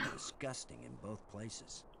weird and disgusting in both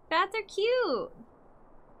places. Bats are cute!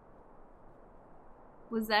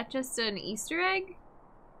 Was that just an Easter egg?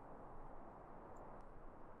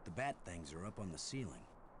 The bat things are up on the ceiling.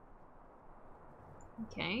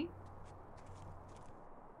 Okay.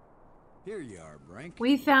 Here you are, Brink.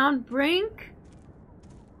 We found Brink?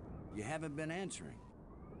 You haven't been answering.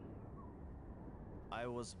 I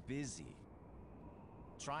was busy,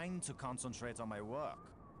 trying to concentrate on my work.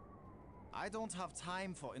 I don't have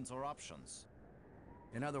time for interruptions.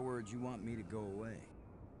 In other words, you want me to go away.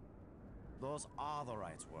 Those are the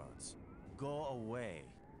right words. Go away.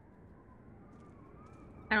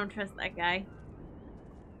 I don't trust that guy.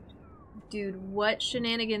 Dude, what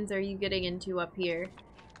shenanigans are you getting into up here?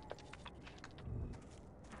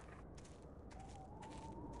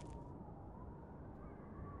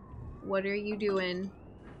 What are you doing?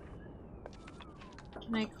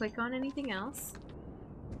 Can I click on anything else?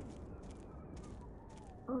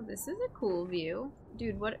 Oh, this is a cool view.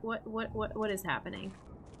 Dude, what is happening?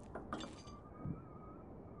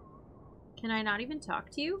 Can I not even talk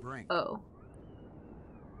to you? Brink. Oh.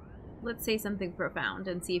 Let's say something profound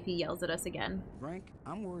and see if he yells at us again. Brink,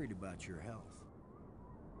 I'm worried about your health.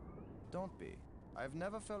 Don't be. I've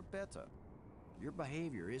never felt better. Your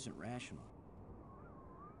behavior isn't rational.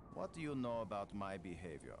 What do you know about my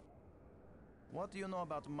behavior? What do you know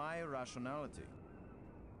about my rationality?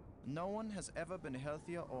 No one has ever been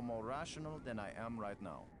healthier or more rational than I am right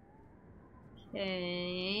now.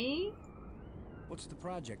 Okay. What's the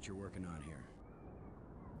project you're working on here?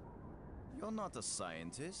 You're not a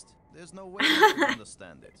scientist. There's no way you can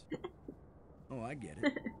understand it. Oh, I get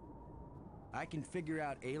it. I can figure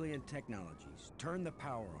out alien technologies, turn the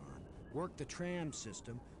power on, work the tram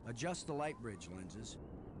system, adjust the light bridge lenses,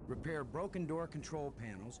 repair broken door control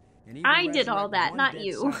panels, and even I did all resurrect that, one not dead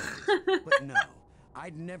you. scientist. But no,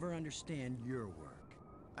 I'd never understand your work.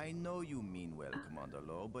 I know you mean well, Commander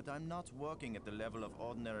Lowe, but I'm not working at the level of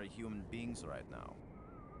ordinary human beings right now.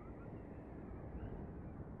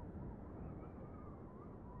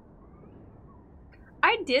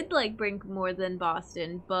 I did like Brink more than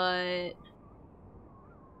Boston, but...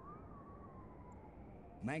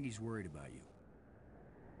 Maggie's worried about you.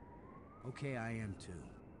 Okay, I am too.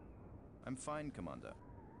 I'm fine, Commander.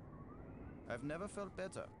 I've never felt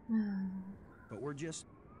better. But we're just...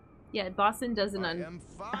 Yeah, Boston doesn't I am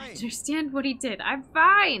fine. understand what he did. I'm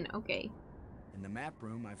fine! Okay. In the map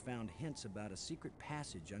room, I found hints about a secret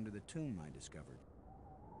passage under the tomb I discovered.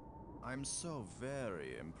 I'm so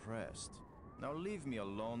very impressed. Now leave me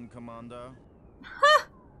alone, Commander.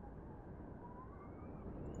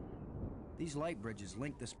 These light bridges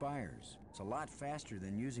link the spires. It's a lot faster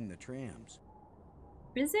than using the trams.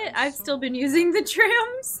 Is it? I'm I've so still been using the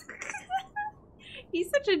trams. He's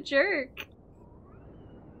such a jerk.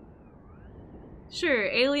 Sure,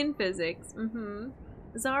 alien physics.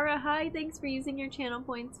 Zara, hi, thanks for using your channel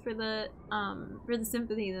points for the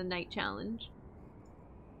Symphony of the Night challenge.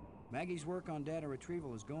 Maggie's work on data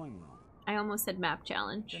retrieval is going well. I almost said map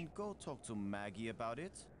challenge. Then go talk to Maggie about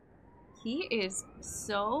it. He is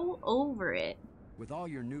so over it. With all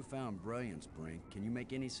your newfound brilliance, Brink, can you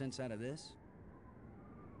make any sense out of this?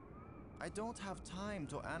 I don't have time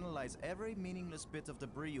to analyze every meaningless bit of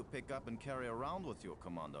debris you pick up and carry around with you,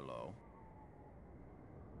 Commander Lowe.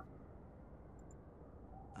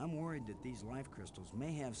 I'm worried that these life crystals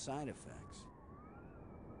may have side effects.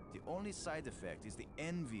 The only side effect is the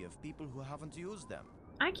envy of people who haven't used them.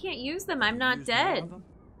 I can't use them. Have I'm you not used more of dead. them?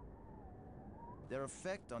 Their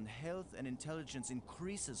effect on health and intelligence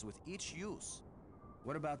increases with each use.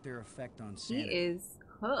 What about their effect on He sanity? is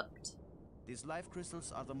hooked. These life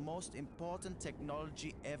crystals are the most important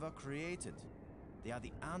technology ever created. They are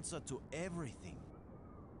the answer to everything.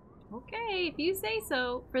 Okay, if you say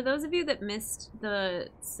so. For those of you that missed the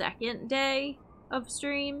second day of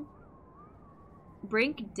stream,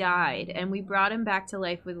 Brink died, and we brought him back to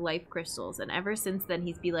life with life crystals. And ever since then,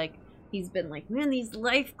 he's been like, man, these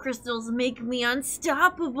life crystals make me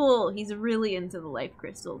unstoppable. He's really into the life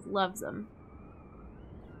crystals, loves them.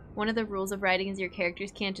 One of the rules of writing is your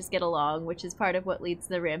characters can't just get along, which is part of what leads to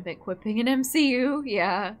the rampant quipping in MCU.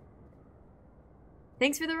 Yeah.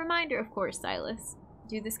 Thanks for the reminder, of course, Silas.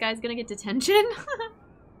 Dude, this guy's gonna get detention.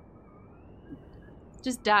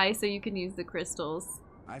 Just die so you can use the crystals.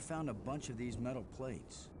 I found a bunch of these metal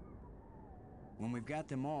plates. When we've got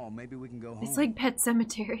them all, maybe we can go home. It's like Pet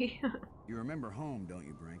Cemetery. You remember home, don't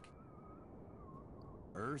you, Brink?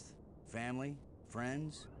 Earth, family,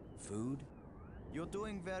 friends, food. You're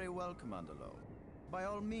doing very well, Commander Lowe. By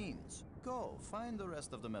all means, Go, find the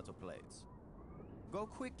rest of the metal plates. Go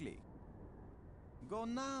quickly. Go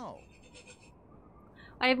now.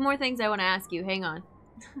 I have more things I want to ask you. Hang on.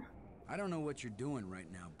 I don't know what you're doing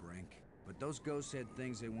right now, Brink, but those ghosts had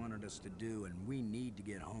things they wanted us to do, and we need to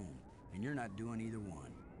get home. And you're not doing either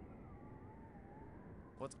one.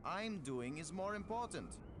 What I'm doing is more important.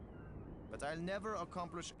 But I'll never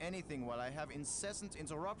accomplish anything while I have incessant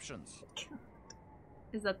interruptions.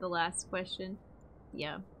 Is that the last question?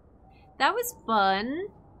 Yeah. That was fun.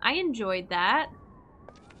 I enjoyed that.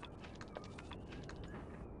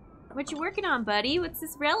 What you working on, buddy? What's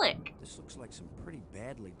this relic? This looks like some pretty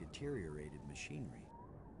badly deteriorated machinery.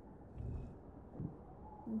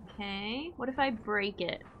 Okay. What if I break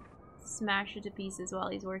it? Smash it to pieces while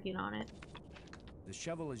he's working on it. The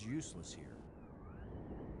shovel is useless here.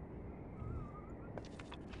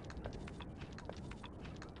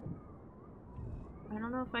 I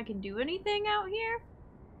don't know if I can do anything out here.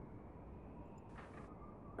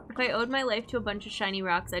 If I owed my life to a bunch of shiny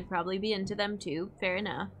rocks, I'd probably be into them too. Fair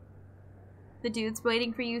enough. The dude's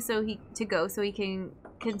waiting for you so he can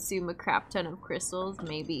consume a crap ton of crystals,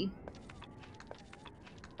 maybe.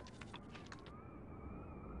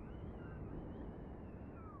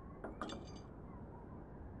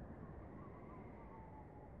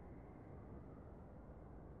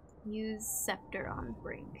 Use scepter on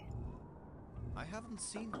Brink. I haven't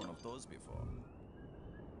seen one of those before.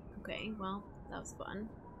 Okay, well, that was fun.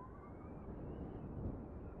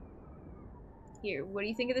 Here, what do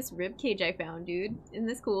you think of this rib cage I found, dude? Isn't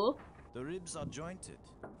this cool? The ribs are jointed.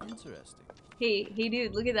 Interesting. Hey,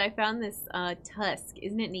 dude, look at that. I found this tusk.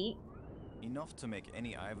 Isn't it neat? Enough to make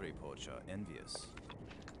any ivory poacher envious.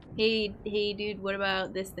 Hey, dude, what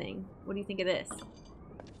about this thing? What do you think of this?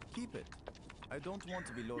 Keep it. I don't want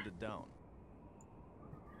to be loaded down.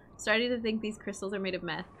 Starting to think these crystals are made of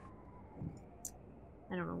meth.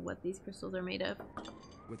 I don't know what these crystals are made of.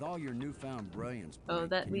 With all your newfound brilliance, Oh, Brink,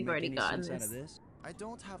 that can you we've make already any gotten sense this. out of this? I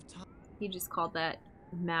don't have time. He just called that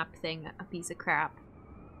map thing a piece of crap.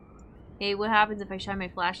 Hey, what happens if I shine my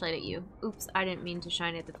flashlight at you? Oops, I didn't mean to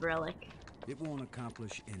shine it at the relic. It won't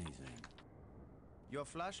accomplish anything. Your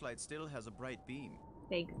flashlight still has a bright beam.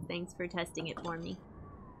 Thanks for testing it for me.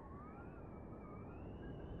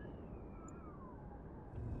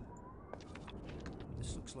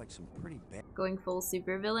 This looks like some pretty bad... Going full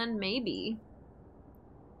supervillain? Maybe.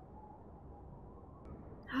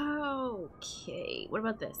 Okay, what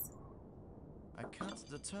about this? I can't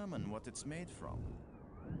determine what it's made from.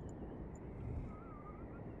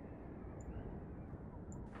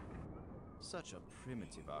 Such a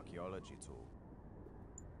primitive archaeology tool.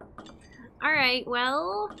 Alright,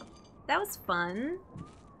 well, that was fun.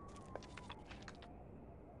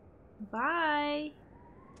 Bye.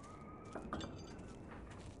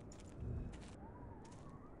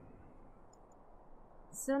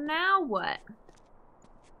 So now what?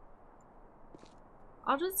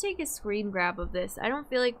 I'll just take a screen grab of this. I don't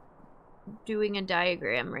feel like doing a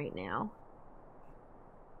diagram right now.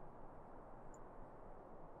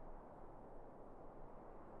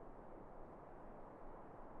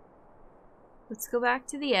 Let's go back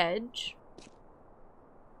to the edge.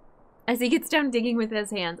 As he gets down digging with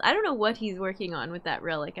his hands. I don't know what he's working on with that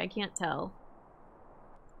relic. I can't tell.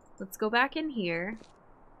 Let's go back in here.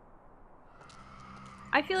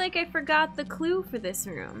 I feel like I forgot the clue for this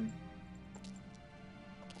room.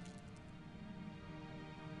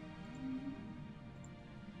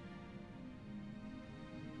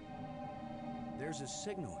 There's a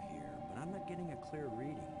signal here, but I'm not getting a clear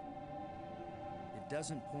reading. It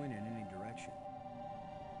doesn't point in any direction.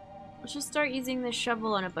 Let's just start using this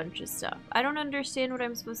shovel on a bunch of stuff. I don't understand what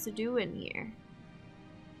I'm supposed to do in here.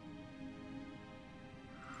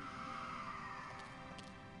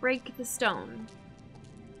 Break the stone.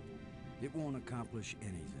 It won't accomplish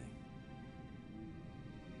anything.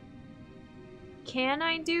 Can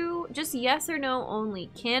I do, just yes or no only,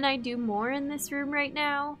 can I do more in this room right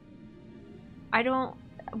now? I don't,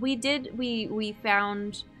 we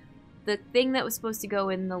found the thing that was supposed to go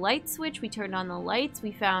in the light switch. We turned on the lights.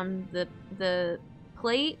 We found the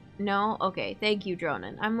plate. No? Okay, thank you,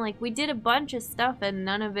 Dronin. I'm like, we did a bunch of stuff and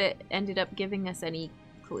none of it ended up giving us any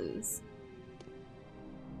clues.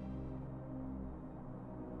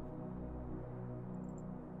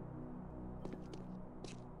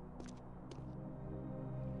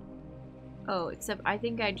 Oh, except I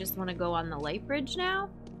think I just want to go on the light bridge now.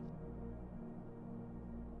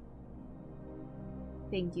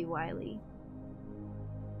 Thank you, Wiley.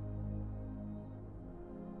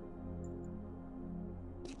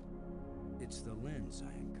 It's the lens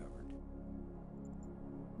I uncovered.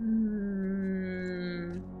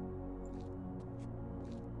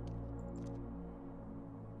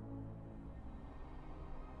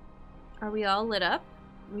 Are we all lit up?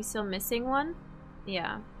 Are we still missing one?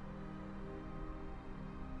 Yeah.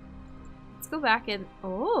 Let's go back and...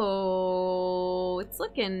 Oh, it's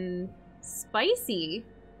looking spicy.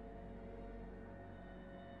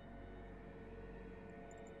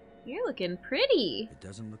 You're looking pretty. It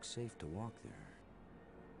doesn't look safe to walk there.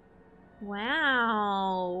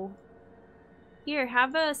 Wow. Here,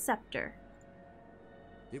 have a scepter.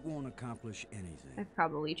 It won't accomplish anything. I've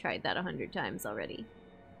probably tried that 100 times already.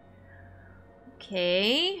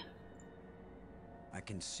 Okay. I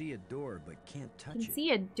can see a door, but can't touch I it. can see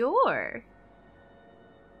a door.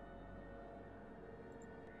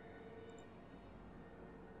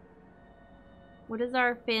 What does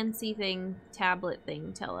our fancy thing, tablet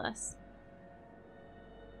thing, tell us?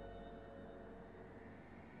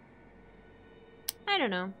 I don't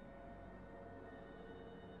know.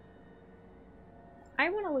 I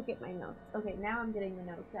want to look at my notes. Okay, now I'm getting the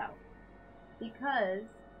notes out. Because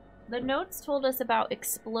the notes told us about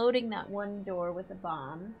exploding that one door with a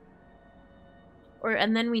bomb.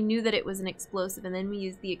 And then we knew that it was an explosive, and then we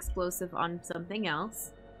used the explosive on something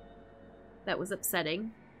else. That was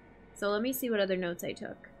upsetting. So let me see what other notes I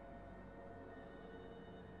took.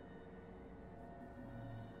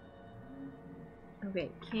 Okay,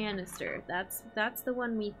 canister. That's the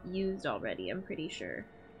one we used already, I'm pretty sure.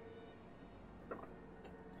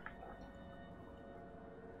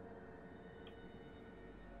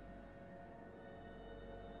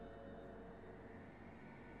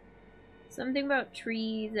 Something about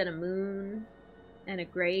trees and a moon and a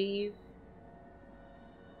grave.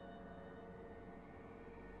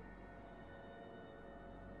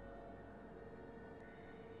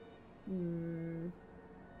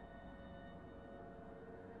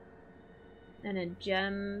 And a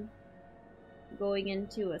gem going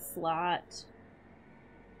into a slot.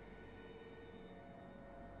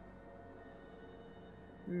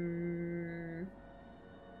 And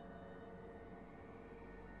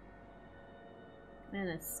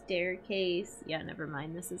a staircase. Yeah, never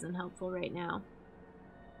mind. This isn't helpful right now.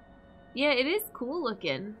 Yeah, it is cool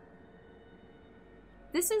looking.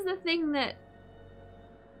 This is the thing that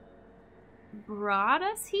brought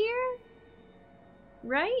us here?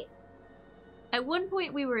 Right? At one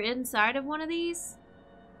point we were inside of one of these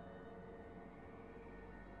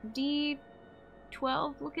D12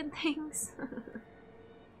 looking things.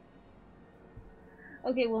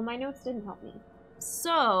 Okay, well my notes didn't help me.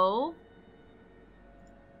 So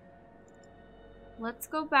let's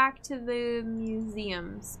go back to the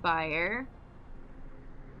museum spire.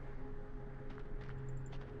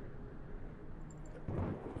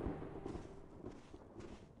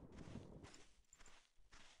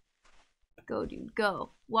 Go, dude,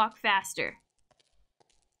 go. Walk faster.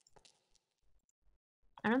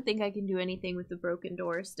 I don't think I can do anything with the broken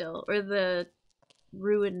door still. Or the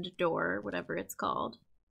ruined door, whatever it's called.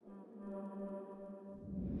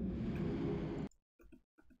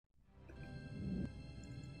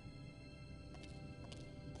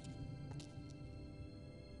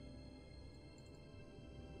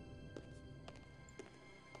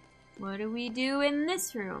 What do we do in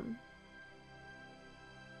this room?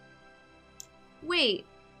 Wait.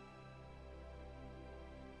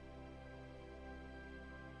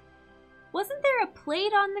 Wasn't there a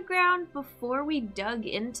plate on the ground before we dug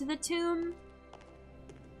into the tomb?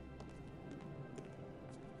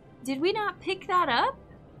 Did we not pick that up?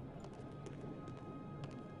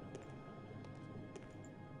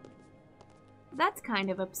 That's kind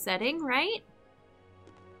of upsetting, right?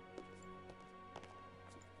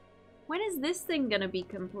 When is this thing gonna be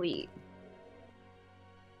complete?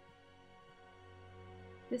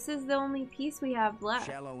 This is the only piece we have left.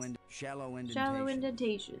 Shallow indentations. Shallow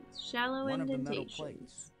indentations. Shallow One of the metal indentations.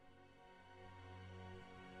 plates.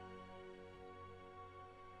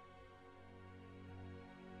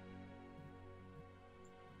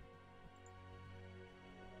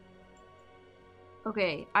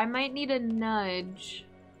 Okay, I might need a nudge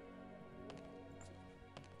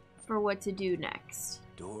for what to do next.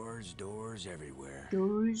 Doors, doors everywhere.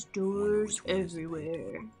 Doors, doors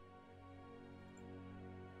everywhere.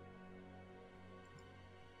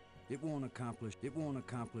 It won't accomplish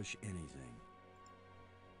anything.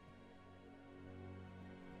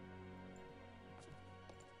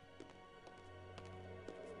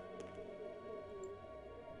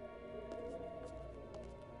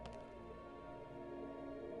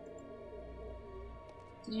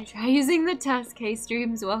 Did you try using the tusk? Hey,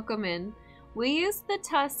 streams, welcome in. We used the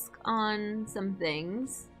tusk on some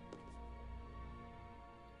things.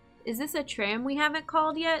 Is this a tram we haven't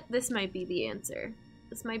called yet? This might be the answer.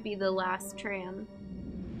 This might be the last tram.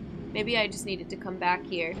 Maybe I just needed to come back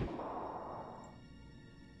here.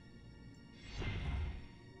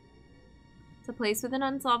 the place with an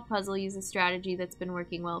unsolved puzzle. Use a strategy that's been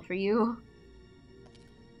working well for you.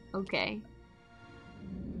 Okay.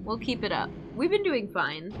 We'll keep it up. We've been doing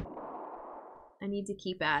fine. I need to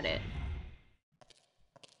keep at it.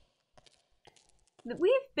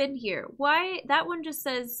 We've been here. Why? That one just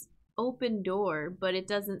says open door, but it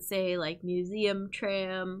doesn't say like museum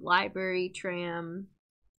tram, library tram.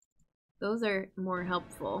 Those are more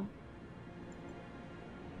helpful.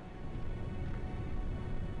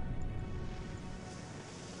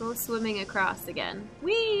 Go swimming across again.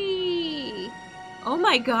 Whee! Oh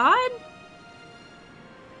my god!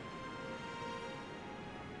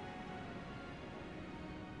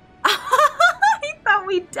 I thought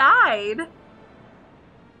we died!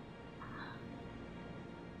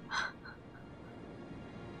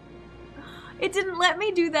 It didn't let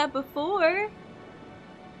me do that before.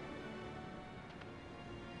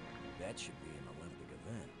 That should be an Olympic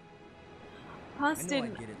event.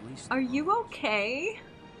 Austin, are you okay?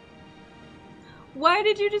 Why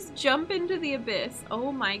did you just jump into the abyss?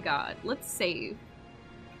 Oh my god, let's save.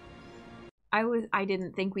 I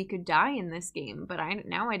didn't think we could die in this game, but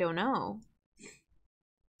now I don't know.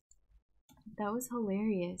 That was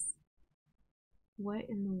hilarious. What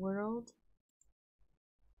in the world?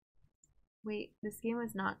 Wait, this game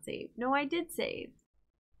was not saved. No, I did save.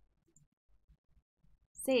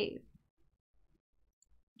 Save.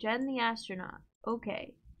 Jen the astronaut.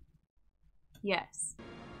 Okay. Yes.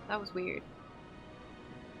 That was weird.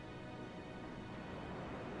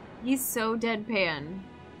 He's so deadpan.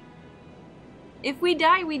 If we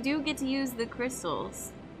die, we do get to use the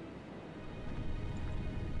crystals.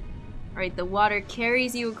 Alright, the water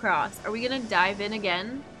carries you across. Are we gonna dive in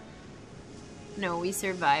again? No, we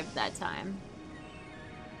survived that time.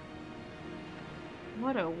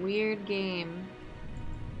 What a weird game.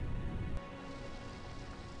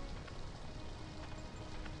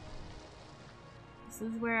 This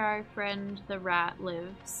is where our friend the rat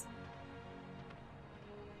lives.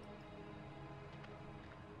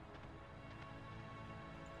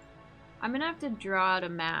 I'm gonna have to draw out a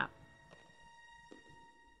map.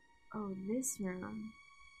 Oh, this room.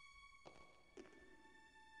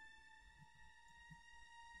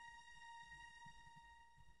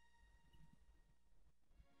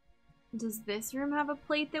 Does this room have a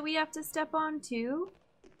plate that we have to step on too?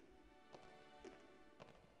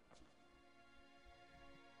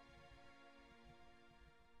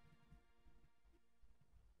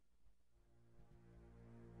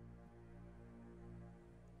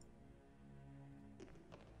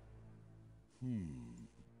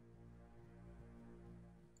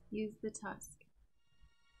 Use the tusk.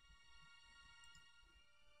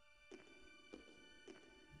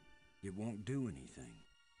 It won't do anything.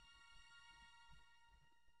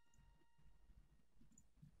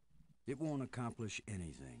 It won't accomplish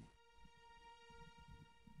anything.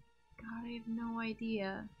 God, I have no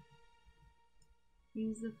idea.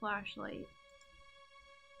 Use the flashlight.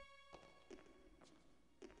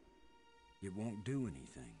 It won't do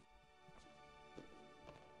anything.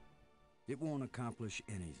 It won't accomplish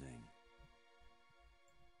anything.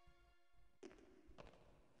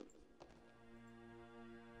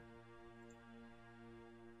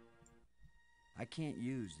 I can't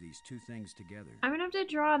use these two things together. I'm gonna have to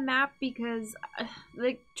draw a map because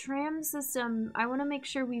the tram system, I want to make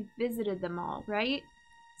sure we've visited them all, right?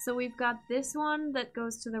 So we've got this one that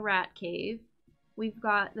goes to the rat cave. We've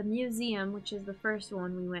got the museum, which is the first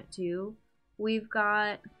one we went to. We've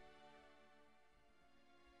got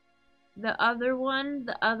the other one,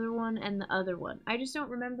 and the other one. I just don't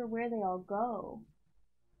remember where they all go.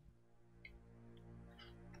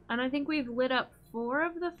 And I think we've lit up 4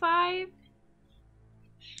 of the 5.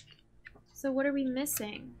 So what are we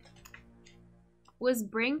missing? Was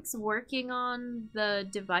Brink's working on the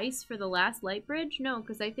device for the last light bridge? No,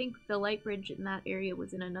 because I think the light bridge in that area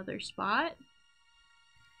was in another spot.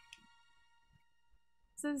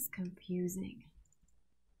 This is confusing.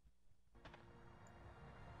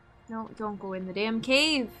 No, don't go in the damn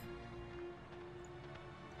cave.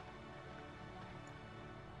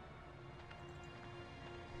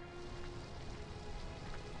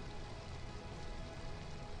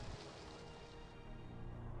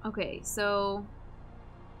 Okay, so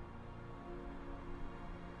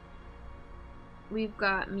we've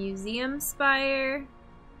got Museum Spire.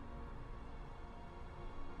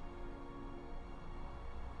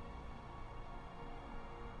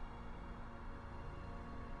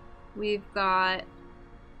 We've got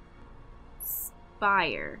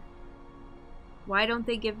Spire. Why don't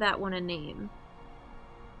they give that one a name?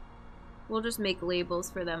 We'll just make labels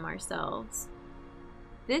for them ourselves.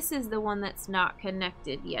 This is the one that's not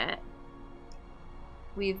connected yet.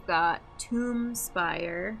 We've got Tomb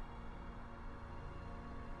Spire.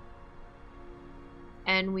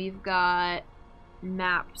 And we've got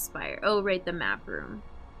Map Spire. Oh, right, the map room.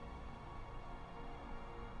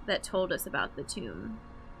 That told us about the tomb.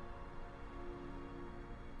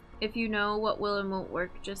 If you know what will and won't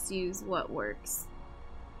work, just use what works.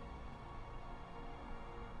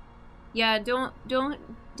 Yeah, don't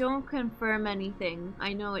confirm anything.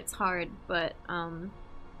 I know it's hard, but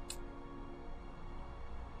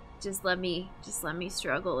just let me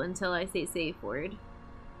struggle until I say safe word.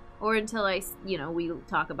 Or until we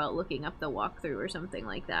talk about looking up the walkthrough or something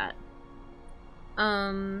like that.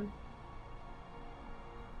 I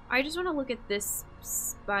just want to look at this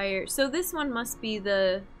spire. So this one must be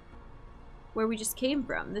the where we just came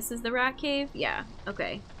from. This is the rat cave? Yeah,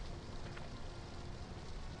 okay.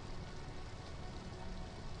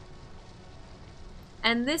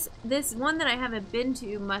 And this one that I haven't been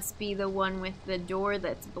to must be the one with the door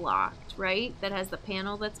that's blocked, right? That has the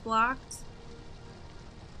panel that's blocked.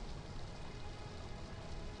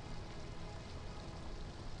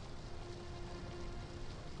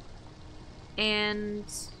 And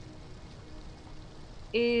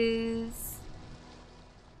is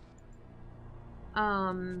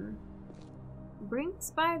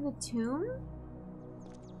Brink's by the tomb?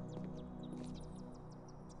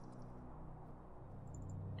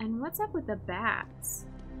 And what's up with the bats?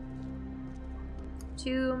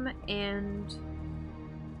 Tomb and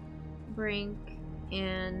Brink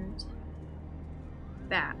and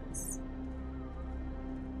bats.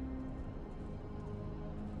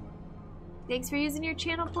 Thanks for using your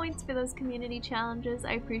channel points for those community challenges.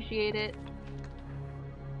 I appreciate it.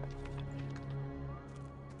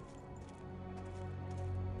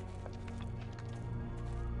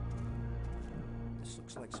 This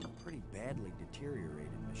looks like some pretty badly deteriorated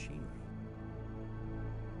machinery.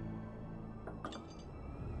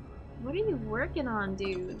 What are you working on,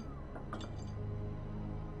 dude?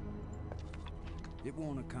 It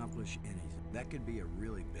won't accomplish anything. That could be a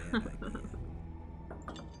really bad idea.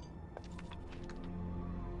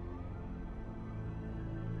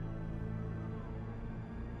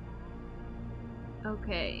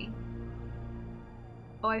 Okay.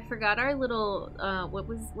 Oh, I forgot our little, what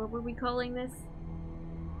were we calling this?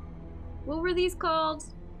 What were these called?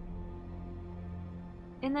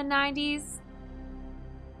 In the 90s?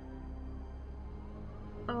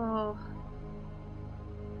 Oh.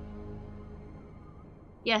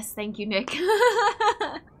 Yes, thank you, Nick.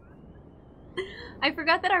 I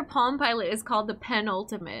forgot that our Palm Pilot is called the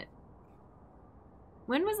Penultimate.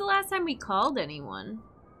 When was the last time we called anyone?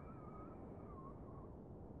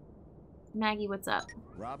 Maggie, what's up?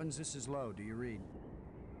 Robbins, this is Lowe. Do you read?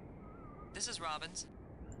 This is Robbins.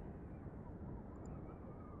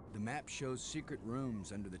 The map shows secret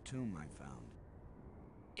rooms under the tomb I found.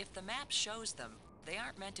 If the map shows them, they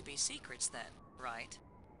aren't meant to be secrets then, right?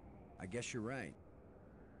 I guess you're right.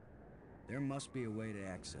 There must be a way to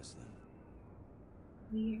access them.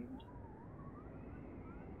 Weird.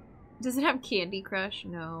 Does it have Candy Crush?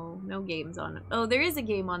 No, no games on it. Oh, there is a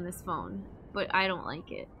game on this phone, but I don't like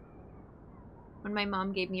it. When my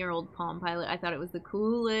mom gave me her old Palm Pilot, I thought it was the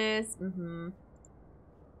coolest. I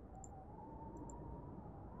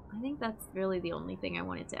think that's really the only thing I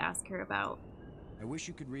wanted to ask her about. I wish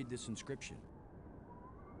you could read this inscription.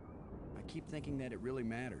 I keep thinking that it really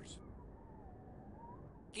matters.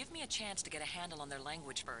 Give me a chance to get a handle on their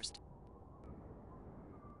language first.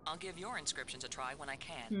 I'll give your inscriptions a try when I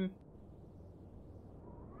can.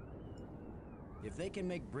 If they can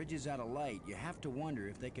make bridges out of light, you have to wonder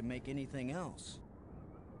if they can make anything else.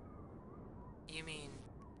 You mean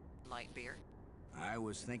light beer? I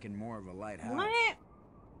was thinking more of a lighthouse. What?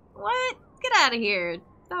 What? Get out of here.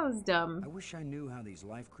 That was dumb. I wish I knew how these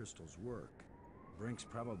life crystals work. Brink's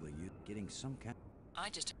probably getting some kind...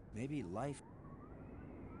 Maybe life...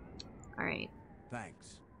 Alright.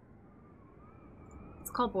 Thanks. It's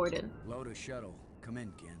called Borden. Load a shuttle. Come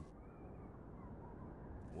in, Ken.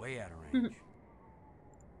 Way out of range.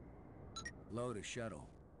 Load a shuttle.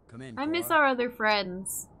 Come in, I miss Cora. our other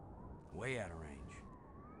friends. Way out of range.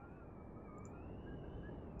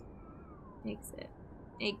 Exit.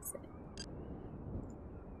 Exit.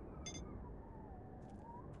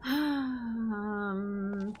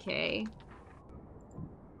 Okay.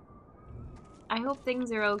 I hope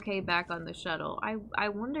things are okay back on the shuttle. I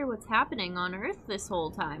wonder what's happening on Earth this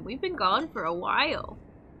whole time. We've been gone for a while.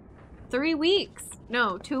 3 weeks.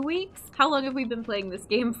 No, 2 weeks? How long have we been playing this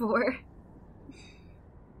game for?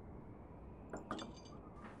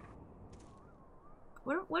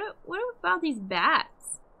 What about these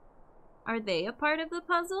bats? Are they a part of the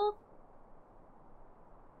puzzle?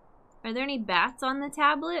 Are there any bats on the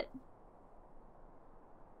tablet?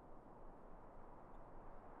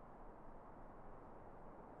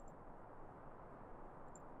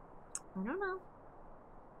 I don't know.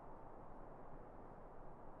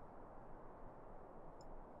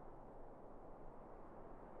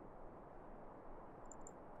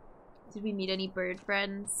 Did we meet any bird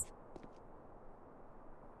friends?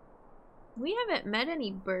 We haven't met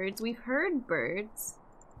any birds. We've heard birds.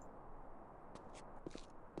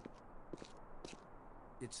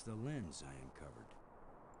 It's the lens I uncovered.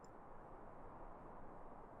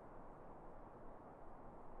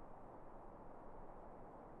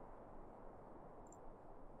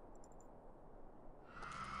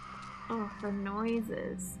 Oh, for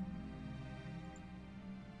noises.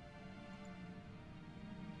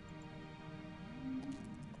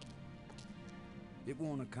 It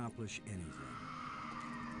won't accomplish anything.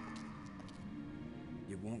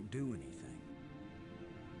 It won't do anything.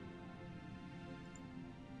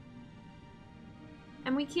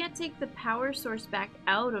 And we can't take the power source back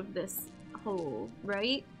out of this hole,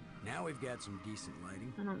 right? Now we've got some decent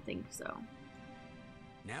lighting. I don't think so.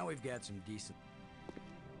 Now we've got some decent...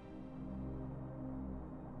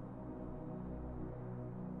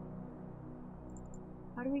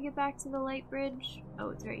 How do we get back to the light bridge? Oh,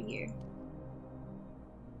 it's right here.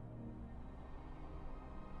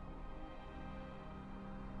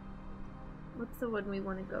 What's the one we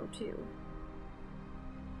want to go to?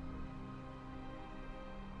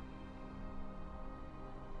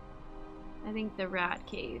 I think the rat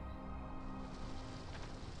cave.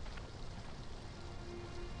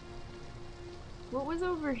 What was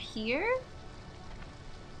over here?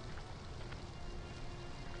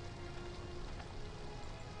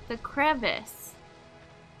 The crevice.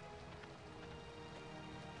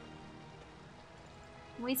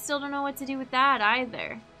 We still don't know what to do with that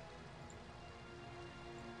either.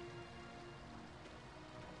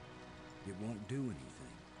 It won't do anything.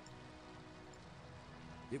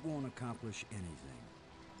 It won't accomplish anything.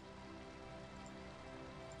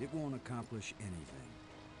 It won't accomplish anything.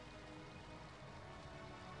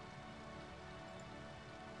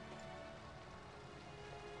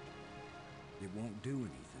 It won't do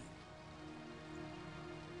anything.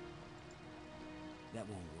 That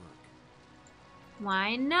won't work.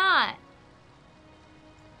 Why not?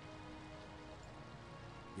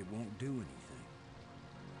 It won't do anything.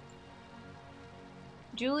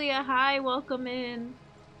 Julia, hi, welcome in.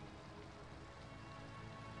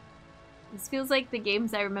 This feels like the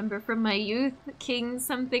games I remember from my youth. King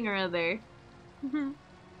something or other. It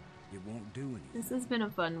won't do anything. This has been a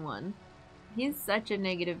fun one. He's such a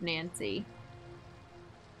negative Nancy.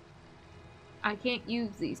 I can't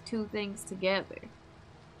use these two things together.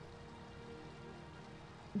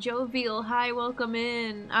 Jovial, hi, welcome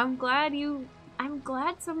in. I'm glad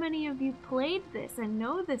so many of you played this and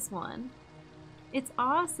know this one. It's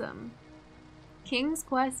awesome. King's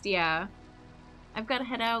Quest, yeah. I've got to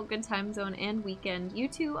head out. Good time zone and weekend. You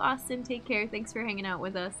too, Austin. Take care. Thanks for hanging out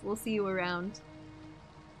with us. We'll see you around.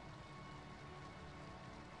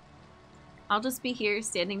 I'll just be here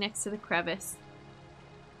standing next to the crevice.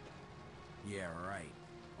 Yeah, right.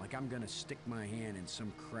 Like I'm gonna stick my hand in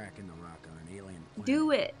some crack in the rock on an alien planet.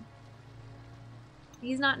 Do it.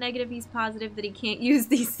 He's not negative, he's positive that he can't use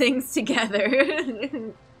these things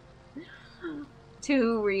together.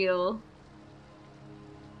 Too real.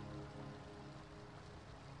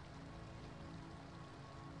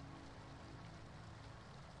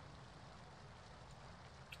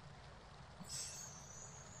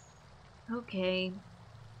 Okay.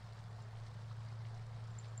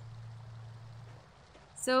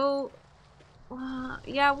 So,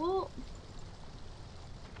 yeah, we'll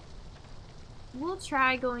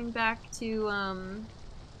try going back to,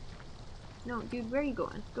 no, dude, where are you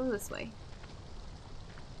going? Go this way.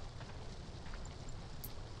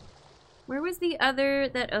 Where was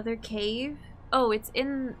that other cave? Oh, it's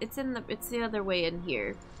the other way in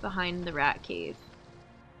here, behind the rat cave.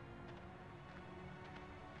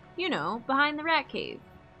 You know, behind the rat cave.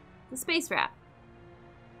 The space rat.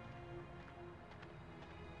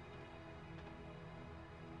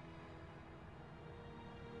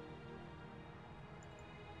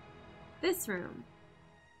 This room.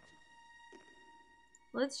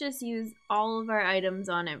 Let's just use all of our items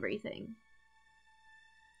on everything.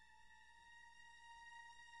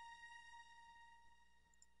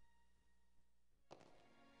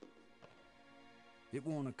 It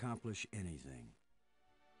won't accomplish anything.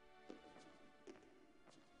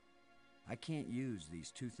 I can't use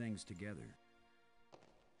these two things together.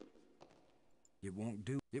 It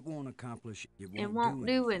won't accomplish, it won't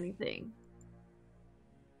do anything.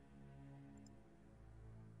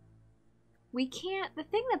 We can't... The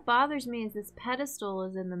thing that bothers me is this pedestal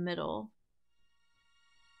is in the middle.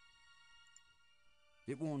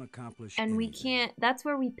 It won't accomplish And we anything. can't... That's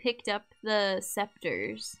where we picked up the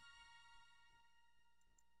scepters.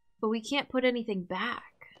 But we can't put anything back.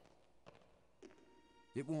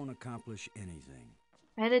 It won't accomplish anything.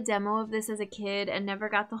 I had a demo of this as a kid and never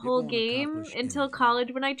got the whole game until anything.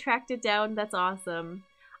 college when I tracked it down. That's awesome.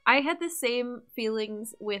 I had the same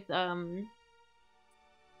feelings with, well,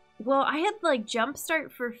 I had, like,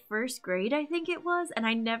 Jumpstart for first grade, I think it was, and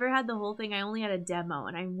I never had the whole thing. I only had a demo,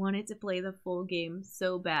 and I wanted to play the full game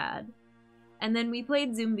so bad. And then we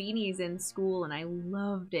played Zoombinis in school, and I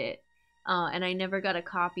loved it. And I never got a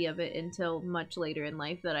copy of it until much later in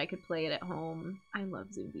life that I could play it at home. I love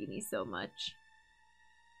Zoombini so much.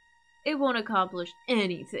 It won't accomplish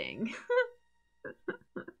anything.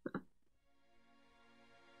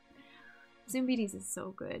 Zoombinis is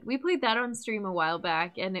so good. We played that on stream a while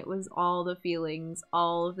back, and it was all the feelings,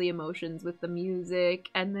 all of the emotions with the music,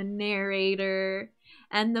 and the narrator,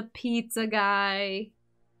 and the pizza guy.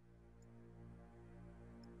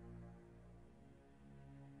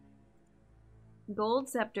 Gold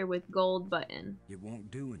scepter with gold button. It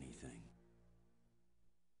won't do anything.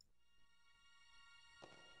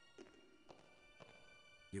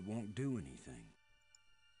 It won't do anything.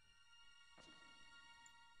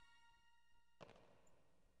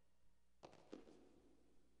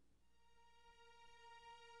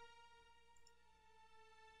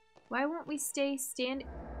 Why won't we stay standing?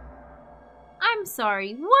 I'm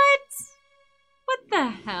sorry, what? What the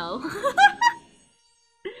hell?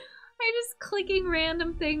 I'm just clicking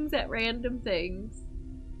random things at random things.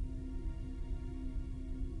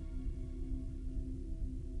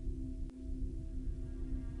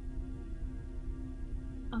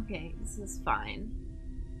 Okay, this is fine.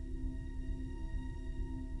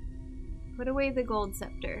 Put away the gold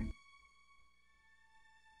scepter.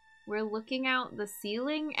 We're looking out the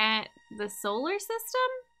ceiling at the solar system?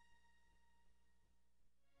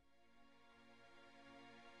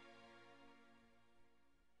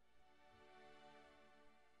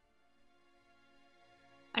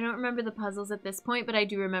 I don't remember the puzzles at this point, but I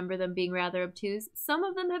do remember them being rather obtuse. Some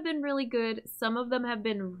of them have been really good. Some of them have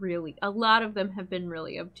been really... A lot of them have been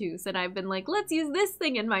really obtuse, and I've been like, let's use this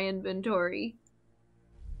thing in my inventory.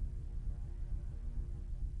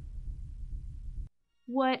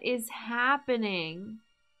 What is happening?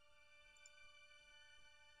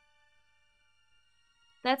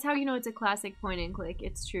 That's how you know it's a classic point and click.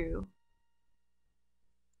 It's true.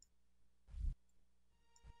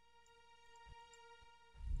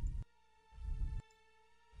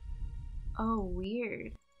 Oh,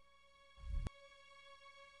 weird.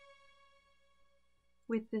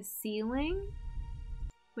 With the ceiling,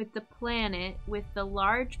 with the planet, with the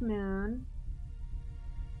large moon.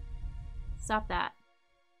 Stop that.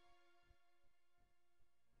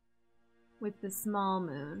 With the small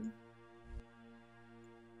moon.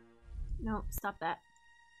 No, stop that.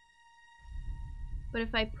 But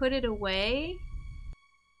if I put it away...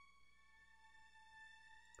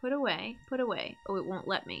 Put away, put away. Oh, it won't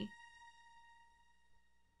let me.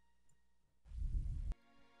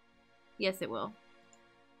 Yes, it will.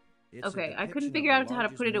 Okay, I couldn't figure out how to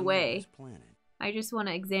put it away. I just want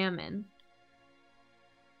to examine.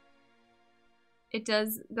 It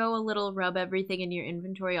does go a little rub everything in your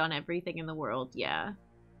inventory on everything in the world, yeah.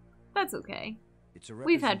 That's okay.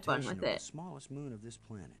 We've had fun with it. The smallest moon of this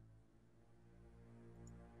planet.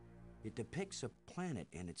 It depicts a planet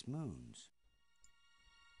and its moons.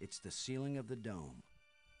 It's the ceiling of the dome.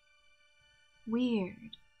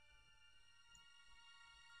 Weird.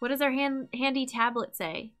 What does our handy tablet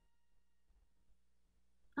say?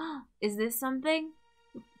 Is this something?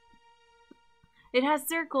 It has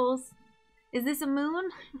circles. Is this a moon?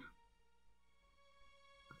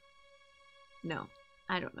 No,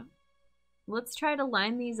 I don't know. Let's try to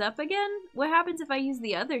line these up again. What happens if I use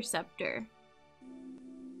the other scepter?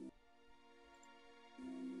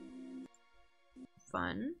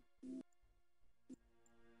 Fun.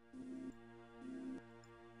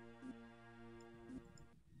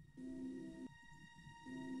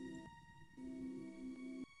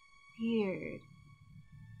 Weird.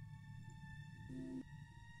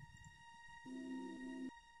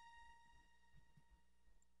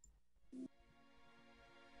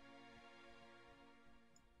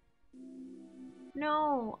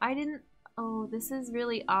 No, I didn't... Oh, this is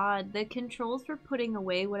really odd. The controls for putting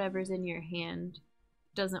away whatever's in your hand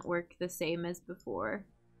doesn't work the same as before.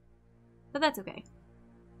 But that's okay.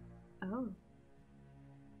 Oh.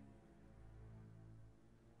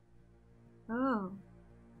 Oh.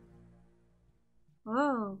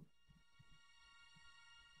 Oh.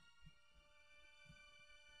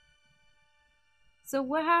 So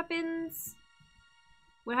what happens?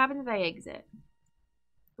 What happens if I exit?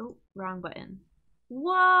 Oh, wrong button.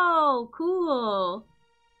 Whoa, cool.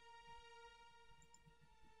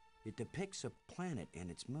 It depicts a planet and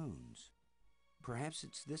its moons. Perhaps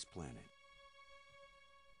it's this planet.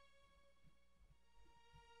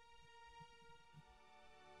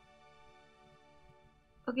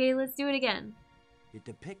 Okay, let's do it again. It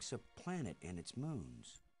depicts a planet and its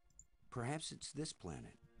moons. Perhaps it's this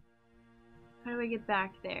planet. How do I get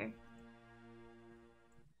back there?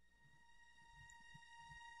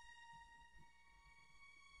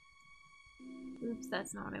 Oops,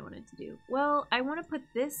 that's not what I wanted to do. Well, I want to put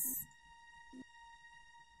this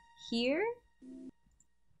here,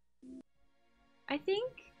 I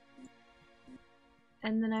think.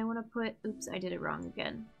 And then I want to put, oops, I did it wrong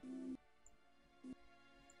again.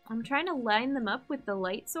 I'm trying to line them up with the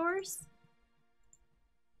light source.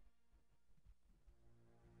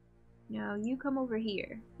 No, you come over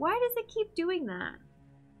here. Why does it keep doing that?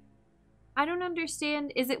 I don't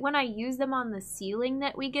understand. Is it when I use them on the ceiling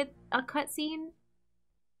that we get a cutscene?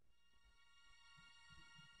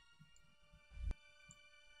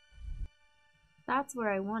 That's where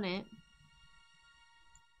I want it.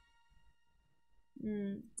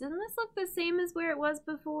 Doesn't this look the same as where it was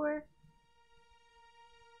before?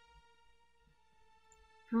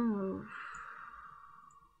 Ooh.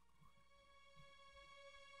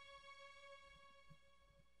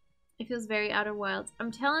 It feels very Outer Wilds.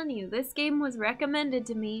 I'm telling you, this game was recommended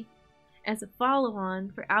to me as a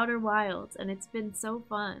follow-on for Outer Wilds, and it's been so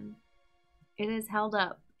fun. It has held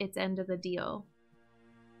up its end of the deal.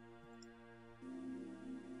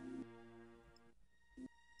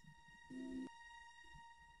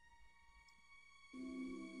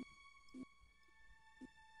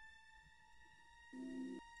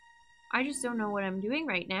 I just don't know what I'm doing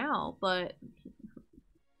right now, but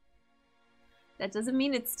that doesn't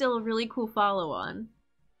mean it's still a really cool follow-on.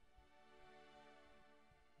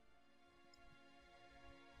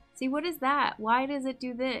 See, what is that? Why does it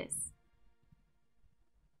do this?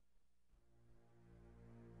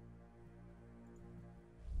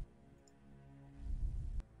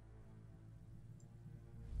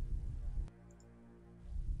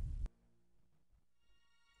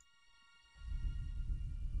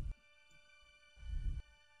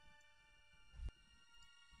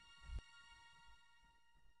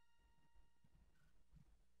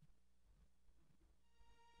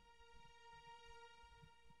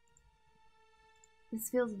 This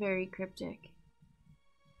feels very cryptic.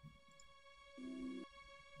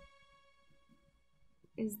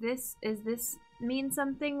 Is this mean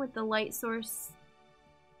something with the light source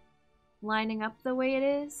lining up the way it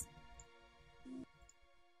is?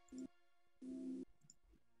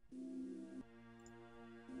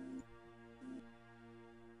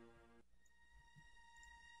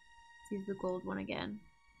 Let's use the gold one again.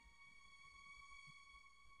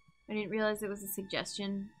 I didn't realize it was a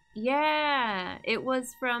suggestion. Yeah, it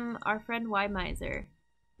was from our friend Y Miser,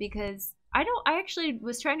 because I actually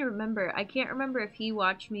was trying to remember. I can't remember if he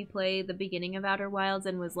watched me play the beginning of Outer Wilds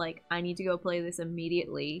and was like, I need to go play this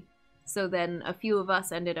immediately. So then a few of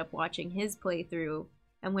us ended up watching his playthrough,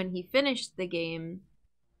 and when he finished the game,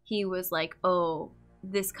 he was like, oh,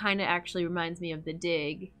 this kind of actually reminds me of the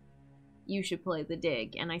Dig. You should play the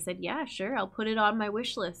Dig. And I said, yeah, sure, I'll put it on my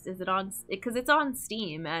wish list. Is it on? Because it's on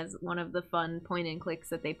Steam as one of the fun point and clicks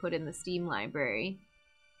that they put in the Steam library.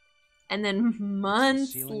 And then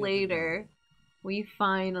months later, we're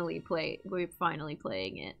finally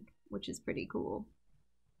playing it, which is pretty cool.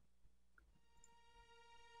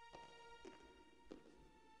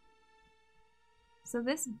 So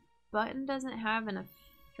this button doesn't have an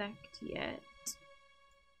effect yet.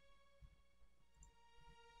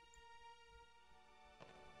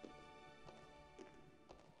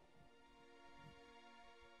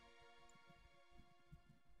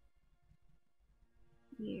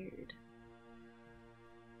 Weird.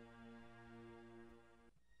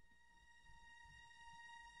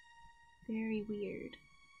 Very weird.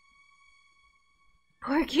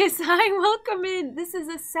 Porcus, hi, welcome in. This is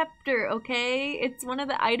a scepter, okay? It's one of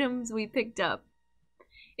the items we picked up.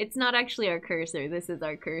 It's not actually our cursor. This is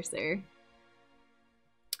our cursor.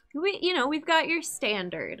 We've got your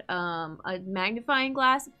standard. A magnifying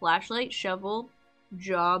glass, a flashlight, shovel,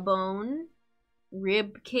 jawbone,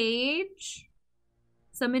 rib cage,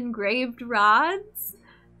 some engraved rods,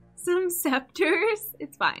 some scepters.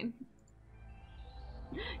 It's fine.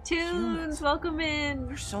 Tunes, Humans. welcome in.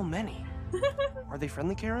 There's so many. Are they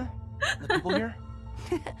friendly, Kara? The people here?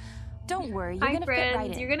 Don't worry, you're Hi, gonna friends. fit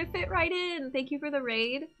right in. You're gonna fit right in. Thank you for the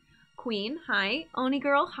raid. Queen, hi. Oni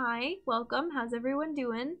girl, hi. Welcome. How's everyone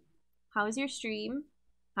doing? How's your stream?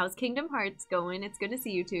 How's Kingdom Hearts going? It's good to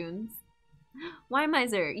see you, Tunes. Why,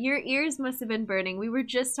 Miser? Your ears must have been burning. We were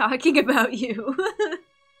just talking about you.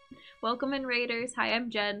 Welcome in, Raiders. Hi, I'm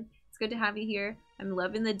Jen. It's good to have you here. I'm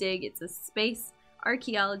loving the dig. It's a space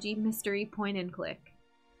archaeology mystery point and click.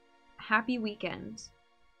 Happy weekend.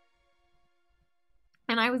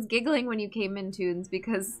 And I was giggling when you came in, Tunes,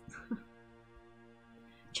 because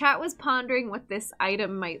chat was pondering what this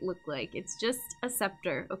item might look like. It's just a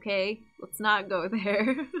scepter, okay? Let's not go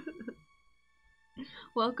there.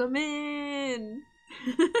 Welcome in!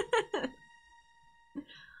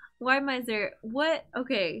 Why, Miser? What?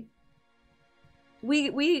 Okay.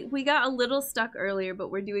 We got a little stuck earlier, but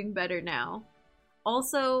we're doing better now.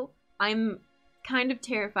 Also, I'm kind of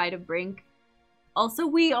terrified of Brink. Also,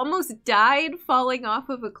 we almost died falling off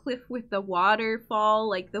of a cliff with the waterfall,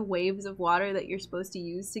 like the waves of water that you're supposed to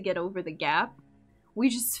use to get over the gap. We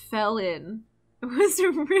just fell in. It was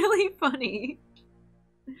really funny.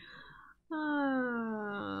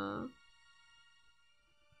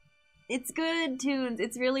 It's good, Tunes.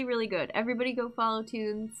 It's really, really good. Everybody go follow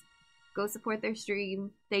Tunes. Go support their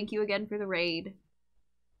stream. Thank you again for the raid.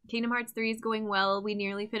 Kingdom Hearts 3 is going well. We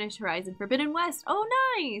nearly finished Horizon Forbidden West. Oh,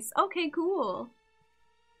 nice! Okay, cool.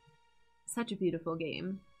 Such a beautiful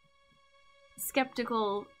game.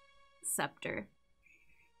 Skeptical Scepter.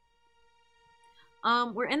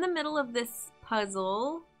 We're in the middle of this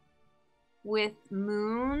puzzle with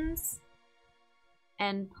moons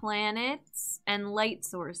and planets and light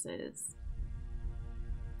sources.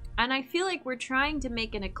 And I feel like we're trying to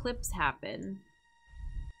make an eclipse happen.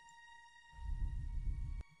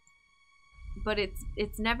 But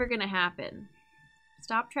it's never gonna happen.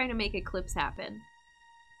 Stop trying to make eclipse happen.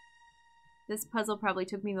 This puzzle probably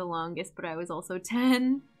took me the longest, but I was also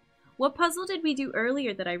 10. What puzzle did we do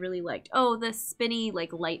earlier that I really liked? Oh, the spinny,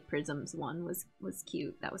 like, light prisms one was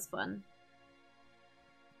cute. That was fun.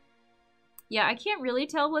 Yeah, I can't really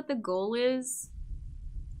tell what the goal is.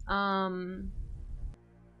 But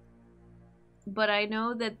I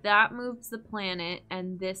know that that moves the planet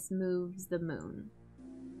and this moves the moon.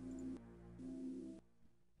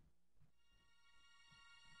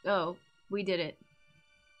 Oh, we did it.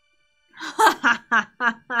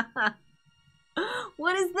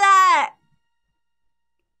 What is that?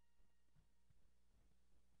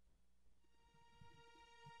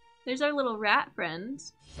 There's our little rat friend.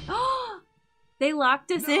 Oh, they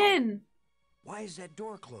locked us in. Why is that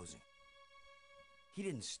door closing? He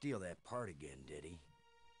didn't steal that part again, did he?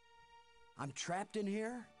 I'm trapped in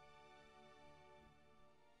here?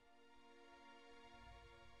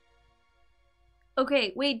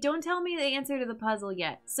 Okay, wait, don't tell me the answer to the puzzle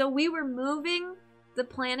yet. So we were moving the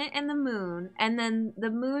planet and the moon, and then the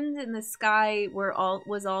moons in the sky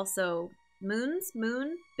was also moons?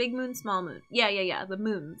 Moon? Big moon, small moon. Yeah, the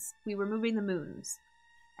moons. We were moving the moons.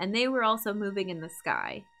 And they were also moving in the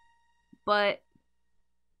sky. But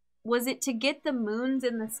was it to get the moons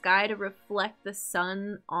in the sky to reflect the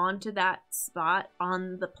sun onto that spot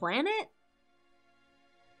on the planet?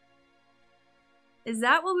 Is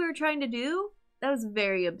that what we were trying to do? That was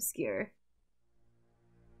very obscure.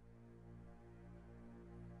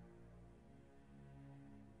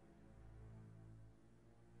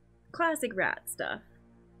 Classic rat stuff.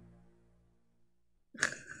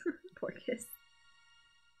 Porcus.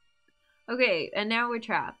 Okay, and now we're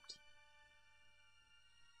trapped.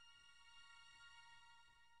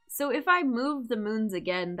 So if I move the moons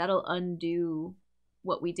again, that'll undo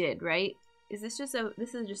what we did, right? Is this just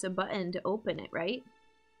this is just a button to open it, right?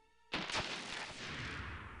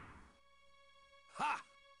 Ha!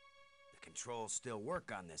 The controls still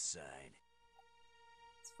work on this side.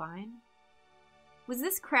 It's fine. Was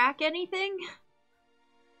this crack anything?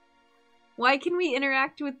 Why can we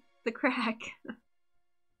interact with the crack?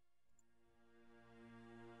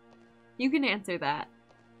 You can answer that.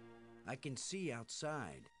 I can see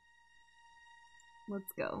outside.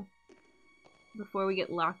 Let's go. Before we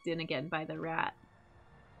get locked in again by the rat.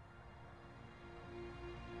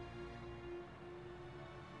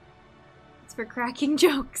 It's for cracking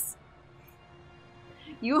jokes.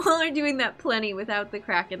 You all are doing that plenty without the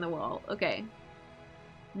crack in the wall. Okay.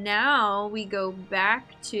 Now we go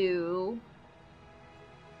back to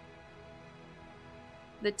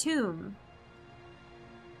the tomb.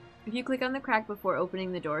 If you click on the crack before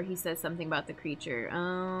opening the door, he says something about the creature.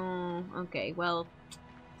 Oh, okay. Well,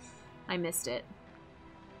 I missed it.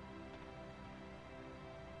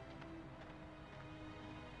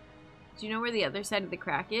 Do you know where the other side of the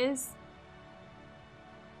crack is?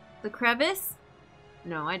 The crevice?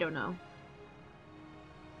 No, I don't know.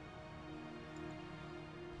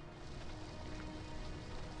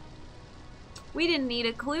 We didn't need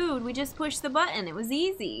a clue. We just pushed the button. It was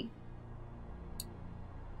easy.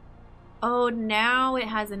 Oh, now it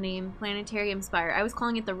has a name. Planetarium Spire. I was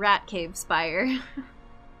calling it the Rat Cave Spire.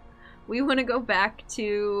 We want to go back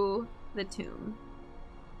to the tomb.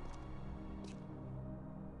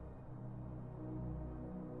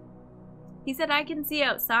 He said I can see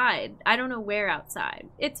outside. I don't know where outside.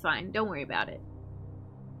 It's fine. Don't worry about it.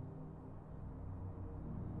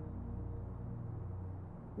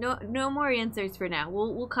 No more answers for now.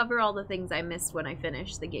 We'll cover all the things I missed when I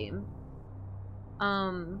finish the game.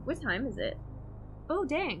 What time is it? Oh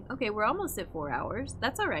dang. Okay, we're almost at 4 hours.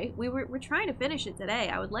 That's all right. We're trying to finish it today.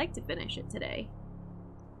 I would like to finish it today.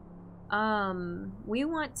 We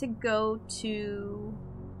want to go to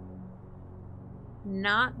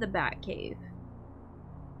not the Batcave.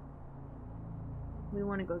 We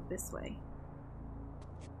want to go this way.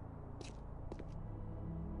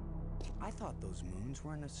 I thought those moons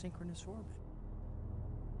were in a synchronous orbit.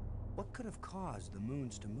 What could have caused the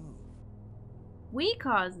moons to move? We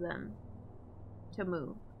caused them to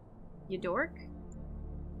move. You dork?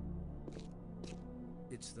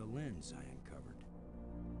 It's the lens I uncovered.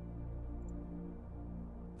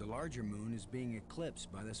 The larger moon is being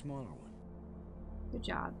eclipsed by the smaller one. Good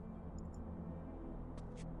job.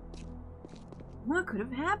 What could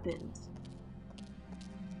have happened?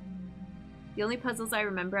 The only puzzles I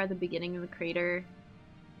remember are the beginning of the crater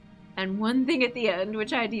and one thing at the end,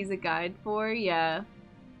 which I had to use a guide for. Yeah.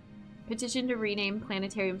 Petition to rename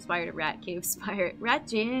Planetarium Spire to Rat Cave Spire. Rat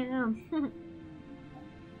Jam!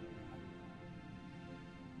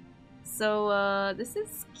 So, this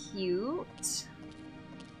is cute.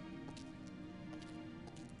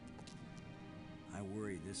 I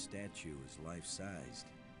worry this statue is life-sized.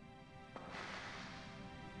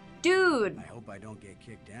 Dude! I hope I don't get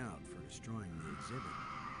kicked out for destroying the exhibit.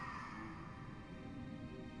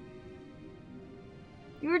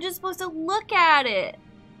 You were just supposed to look at it!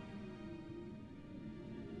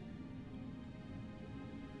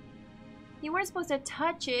 You weren't supposed to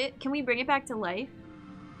touch it. Can we bring it back to life?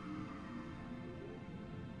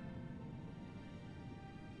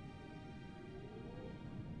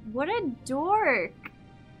 What a dork!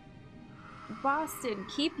 Boston,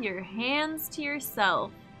 keep your hands to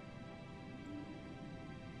yourself.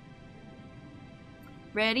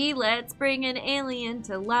 Ready? Let's bring an alien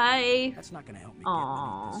to life. That's not gonna help me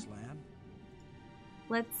Aww. get beneath the slab.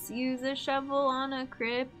 Let's use a shovel on a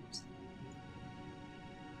crypt.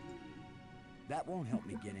 That won't help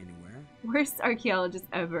me get anywhere. Worst archaeologist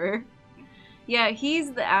ever. Yeah,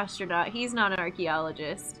 he's the astronaut. He's not an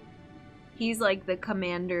archaeologist. He's like the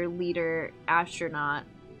commander, leader, astronaut.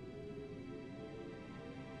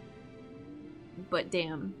 But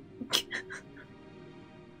damn.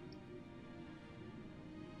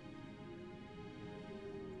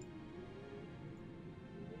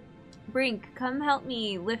 Brink, come help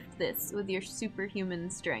me lift this with your superhuman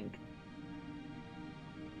strength.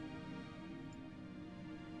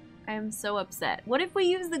 I am so upset. What if we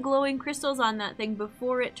use the glowing crystals on that thing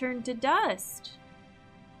before it turned to dust?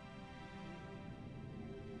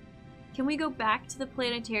 Can we go back to the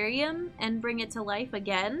planetarium and bring it to life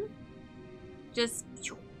again? Just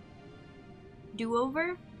do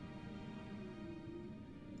over?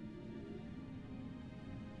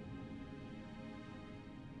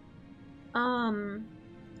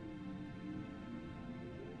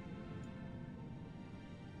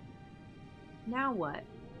 Now what?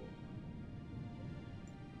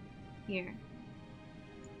 Here.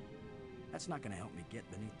 That's not gonna help me get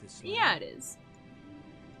beneath this slab. Yeah, it is.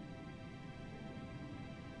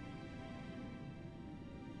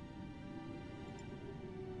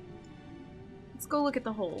 Let's go look at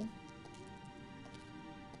the hole.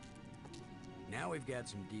 Now we've got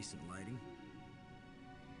some decent lighting.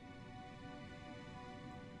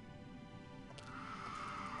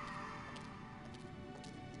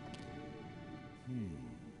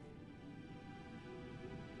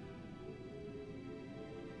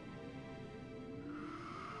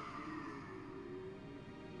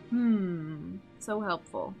 So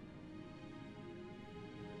helpful.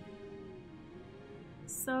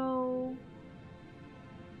 So,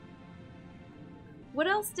 what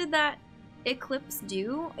else did that eclipse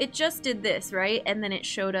do? It just did this, right? And then it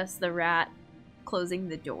showed us the rat closing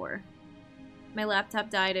the door. My laptop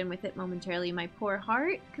died, and with it momentarily my poor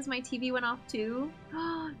heart, because my TV went off too.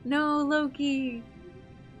 No, Loki!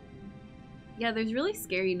 Yeah, there's really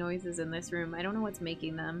scary noises in this room. I don't know what's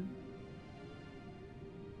making them.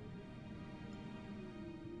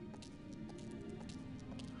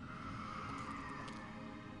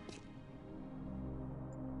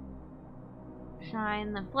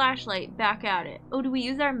 Shine the flashlight back at it. Oh, do we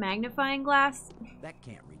use our magnifying glass? That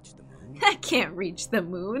can't reach the moon. That can't reach the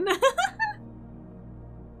moon.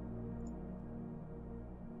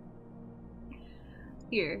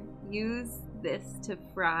 Here, use this to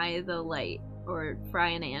fry the light, or fry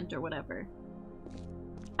an ant, or whatever.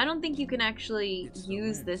 I don't think you can actually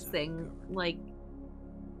use this thing like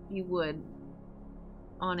you would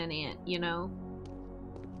on an ant, you know?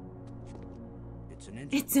 It's an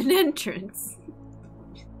entrance. It's an entrance.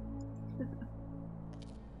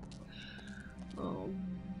 Oh,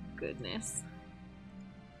 goodness.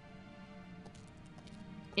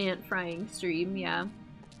 Ant frying stream, yeah.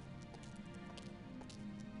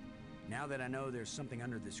 Now that I know there's something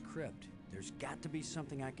under this crypt, there's got to be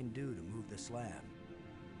something I can do to move the slab.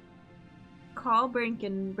 Call Brink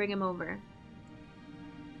and bring him over.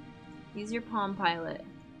 Use your Palm Pilot.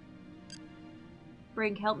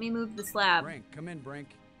 Brink, help me move the slab. Brink, come in, Brink.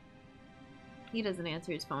 He doesn't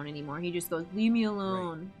answer his phone anymore. He just goes, leave me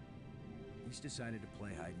alone. Great. He's decided to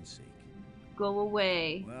play hide and seek. Go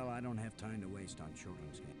away. Well, I don't have time to waste on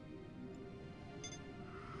children's games.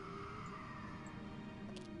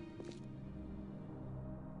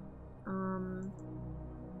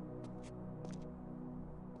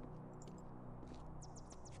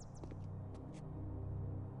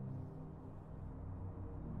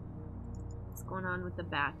 What's going on with the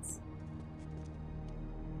bats?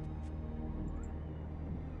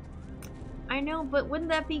 I know, but wouldn't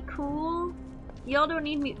that be cool? Y'all don't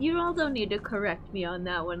need me. You all don't need to correct me on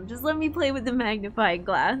that one. Just let me play with the magnifying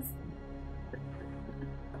glass.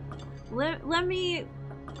 Let me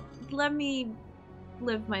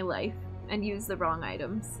live my life and use the wrong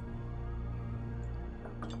items.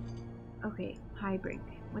 Okay, hi Brink.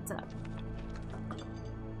 What's up?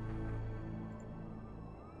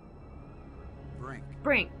 Brink.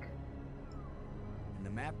 Brink. In the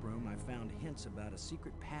map room, I found hints about a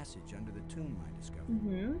secret passage under the tomb I discovered.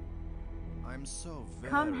 Mm-hmm. I'm so very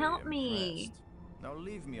Come help me. impressed. Now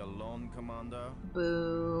leave me alone, Commander.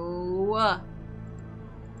 Boo.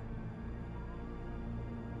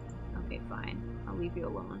 Okay, fine. I'll leave you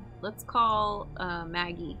alone. Let's call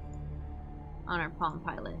Maggie on our Palm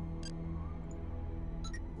Pilot.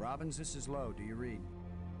 Robbins, this is Lowe. Do you read?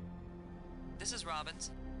 This is Robbins.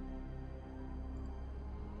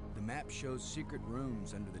 The map shows secret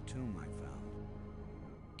rooms under the tomb I found.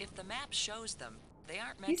 If the map shows them, they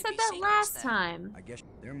aren't meant You to said be that secrets, last then. time. I guess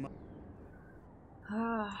there must.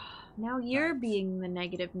 Now you're Thanks. being the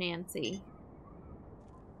negative Nancy.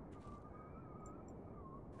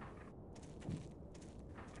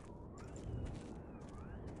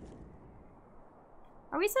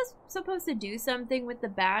 Are we supposed to do something with the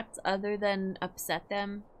bats other than upset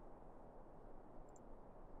them?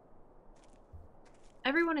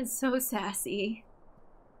 Everyone is so sassy.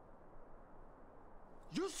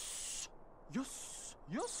 Yes! Yes!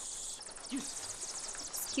 Yes!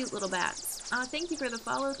 Yes! Cute little bats. Thank you for the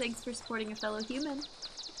follow. Thanks for supporting a fellow human.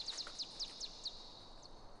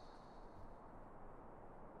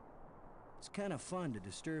 It's kind of fun to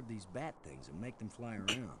disturb these bat things and make them fly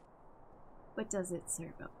around. But does it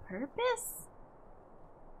serve a purpose?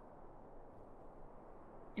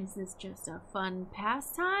 Is this just a fun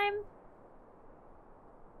pastime?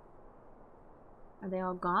 Are they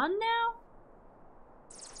all gone now?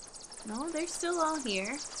 No, they're still all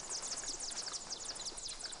here.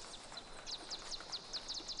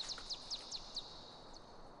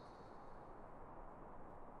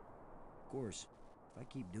 Of course, if I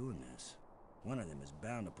keep doing this, one of them is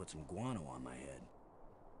bound to put some guano on my head.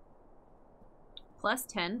 Plus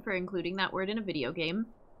 10 for including that word in a video game.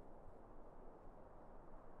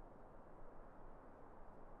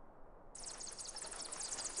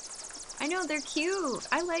 I know, they're cute.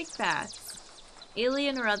 I like bats.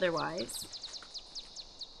 Alien or otherwise.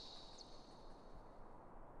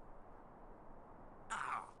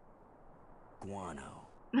 Ow! Guano.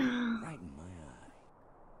 Right in my eye.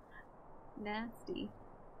 Nasty.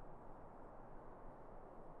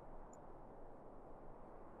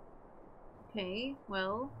 Okay,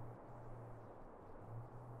 well.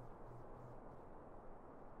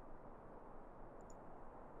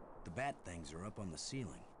 The bat things are up on the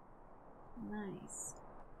ceiling. Nice.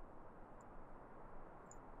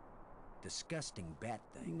 Disgusting bat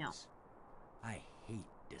things. No. I hate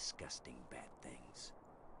disgusting bat things.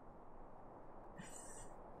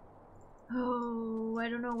 Oh, I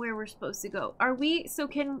don't know where we're supposed to go.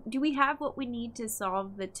 Do we have what we need to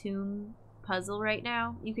solve the tomb puzzle right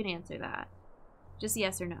now? You can answer that. Just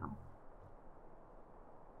yes or no.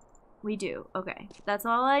 We do. Okay. That's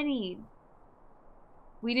all I need.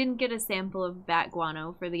 We didn't get a sample of bat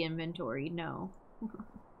guano for the inventory. No.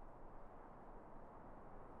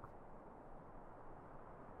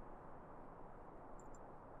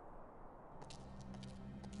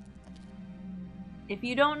 If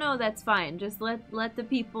you don't know, that's fine. Just let the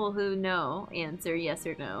people who know answer yes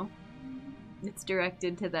or no. It's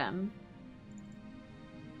directed to them.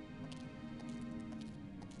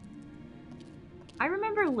 I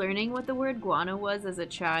remember learning what the word guano was as a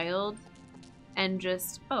child, and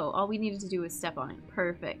just, oh, all we needed to do was step on it.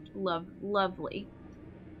 Perfect. Lovely.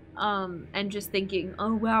 And just thinking,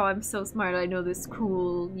 oh wow, I'm so smart, I know this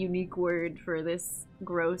cool, unique word for this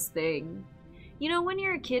gross thing. You know, when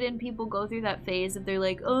you're a kid and people go through that phase of they're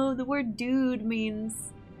like, oh, the word dude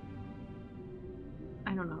means,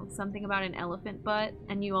 I don't know, something about an elephant butt,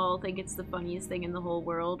 and you all think it's the funniest thing in the whole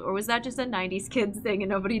world? Or was that just a 90s kids thing and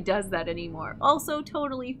nobody does that anymore? Also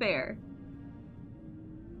totally fair.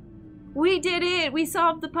 We did it! We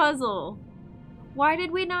solved the puzzle! Why did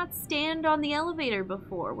we not stand on the elevator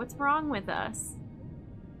before? What's wrong with us?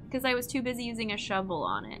 Because I was too busy using a shovel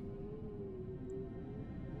on it.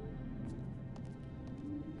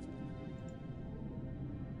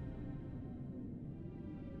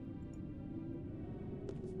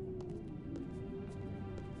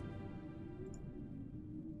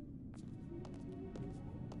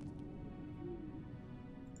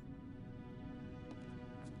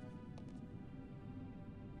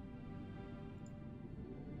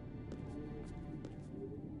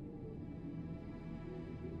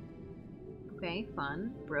 Okay,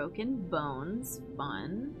 fun. Broken bones.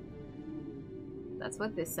 Fun. That's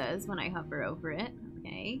what this says when I hover over it.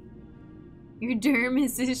 Okay. Your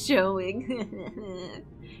dermis is showing.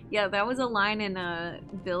 Yeah, that was a line in a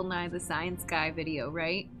Bill Nye the Science Guy video,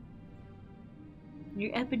 right?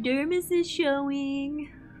 Your epidermis is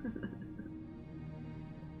showing.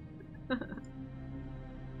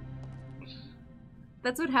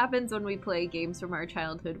 That's what happens when we play games from our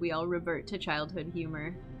childhood. We all revert to childhood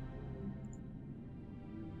humor.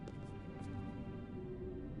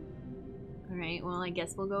 Alright, well, I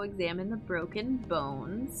guess we'll go examine the broken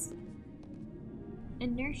bones.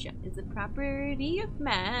 Inertia is a property of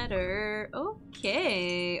matter.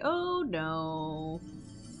 Okay. Oh, no.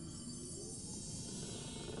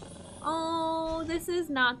 Oh, this is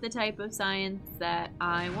not the type of science that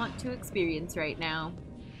I want to experience right now.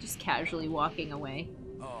 Just casually walking away.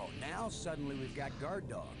 Oh, now suddenly we've got guard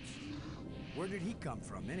dogs. Where did he come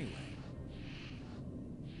from, anyway?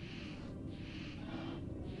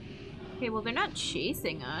 Okay, well, they're not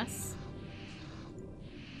chasing us.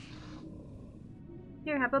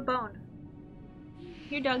 Here, have a bone.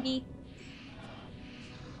 Here, doggy.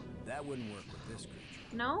 That wouldn't work with this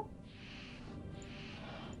creature. No?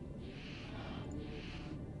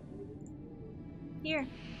 Here.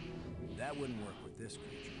 That wouldn't work with this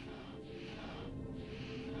creature.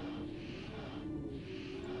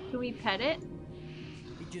 Can we pet it?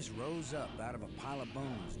 He just rose up out of a pile of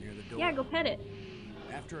bones near the door. Yeah, go pet it.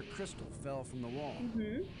 After a crystal fell from the wall.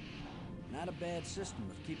 Mm-hmm. Not a bad system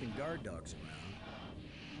of keeping guard dogs around.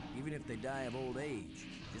 Even if they die of old age,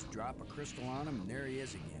 just drop a crystal on him and there he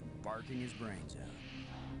is again, barking his brains out.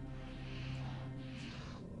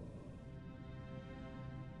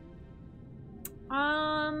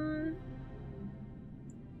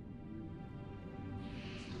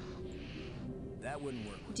 That wouldn't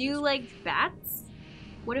work. Do you like bats?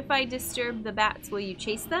 What if I disturb the bats? Will you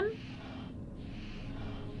chase them?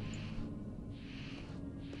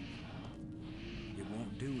 It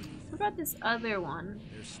won't do anything. What about this other one?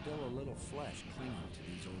 There's still a little flesh clinging to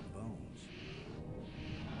these old bones.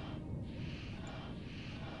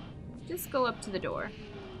 Just go up to the door.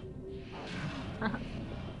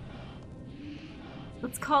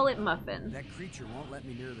 Let's call it Muffin. That creature won't let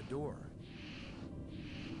me near the door.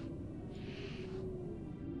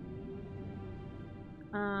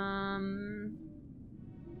 I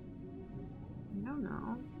don't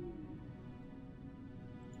know.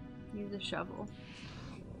 Use a shovel.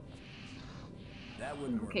 That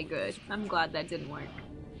wouldn't work. Okay, good. I'm glad that didn't work.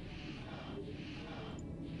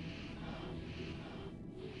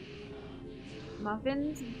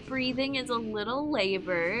 Muffin's breathing is a little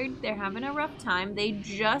labored. They're having a rough time. They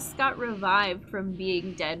just got revived from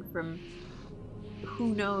being dead from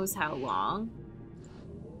who knows how long.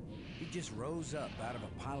 He just rose up out of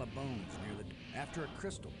a pile of bones near the... After a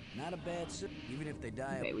crystal. Not a bad sip, even if they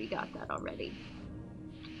die... Okay, we got that already.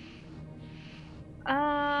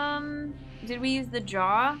 Did we use the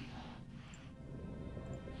jaw?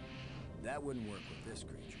 That wouldn't work with this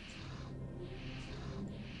creature.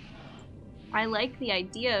 I like the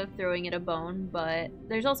idea of throwing it a bone, but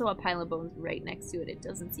there's also a pile of bones right next to it. It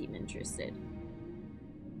doesn't seem interested.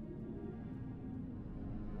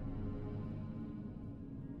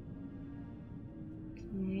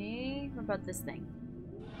 Okay, what about this thing?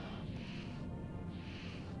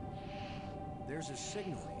 There's a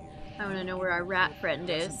signal here. I want to know where our rat friend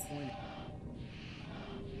is.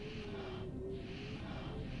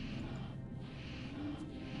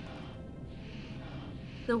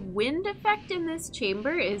 The wind effect in this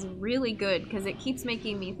chamber is really good because it keeps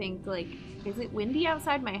making me think, like, is it windy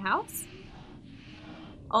outside my house?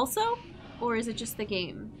 Also? Or is it just the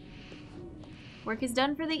game? Work is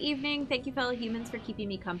done for the evening. Thank you, fellow humans, for keeping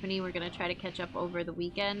me company. We're going to try to catch up over the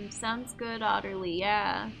weekend. Sounds good, Otterly.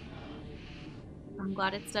 Yeah. I'm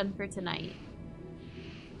glad it's done for tonight.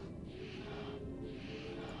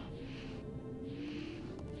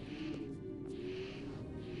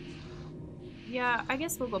 Yeah, I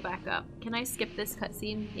guess we'll go back up. Can I skip this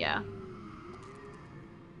cutscene? Yeah.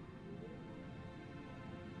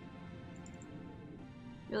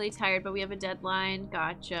 Really tired, but we have a deadline.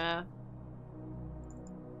 Gotcha.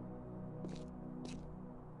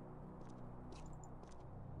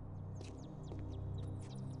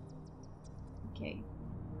 Okay.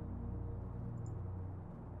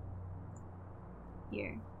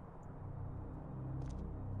 Here.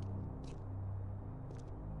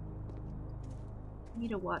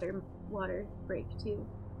 Need a water break too.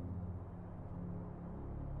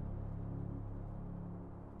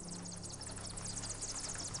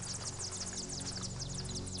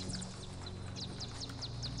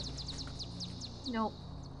 Nope.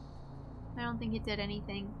 I don't think it did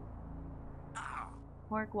anything.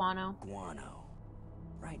 More guano. Guano.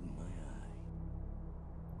 Right in my eye.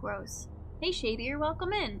 Gross. Hey Shadier,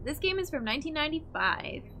 welcome in. This game is from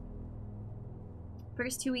 1995.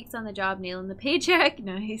 First 2 weeks on the job, nailing the paycheck.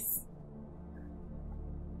 Nice.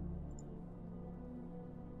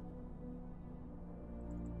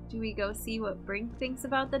 Do we go see what Brink thinks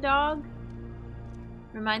about the dog?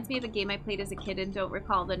 Reminds me of a game I played as a kid and don't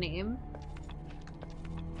recall the name.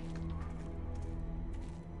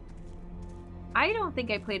 I don't think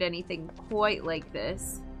I played anything quite like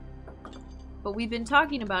this. But we've been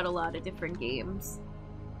talking about a lot of different games.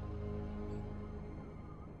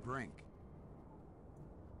 Brink.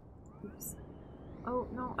 Oops. Oh,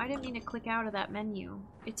 no, I didn't mean to click out of that menu.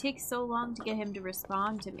 It takes so long to get him to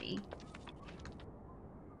respond to me.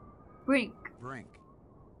 Brink. Brink.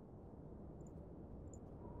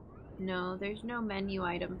 No, there's no menu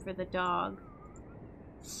item for the dog.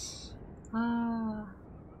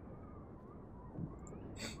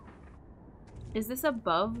 Is this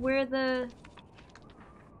above where the...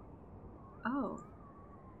 Oh.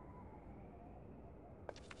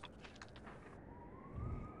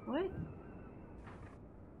 What?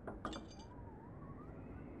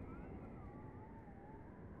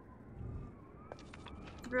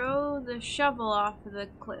 Throw the shovel off the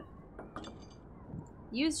cliff.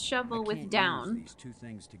 Use shovel with down. Use these two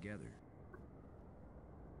things together.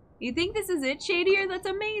 You think this is it, Shadier? That's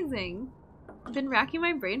amazing. I've been racking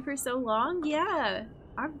my brain for so long. Yeah,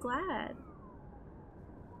 I'm glad.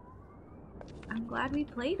 I'm glad we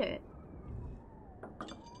played it.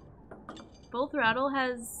 Full Throttle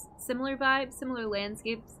has similar vibes, similar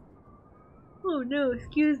landscapes. Oh no,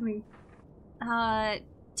 excuse me.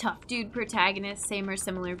 Tough dude protagonist, same or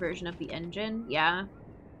similar version of the engine. Yeah.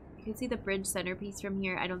 You can see the bridge centerpiece from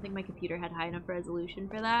here. I don't think my computer had high enough resolution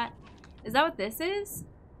for that. Is that what this is?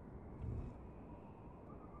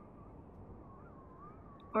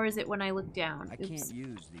 Or is it when I look down? I can't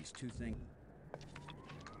use these two things.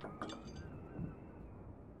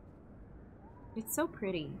 It's so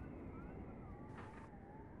pretty.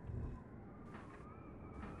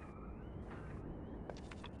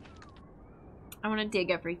 I want to dig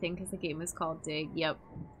everything because the game is called Dig. Yep.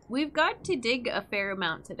 We've got to dig a fair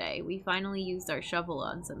amount today. We finally used our shovel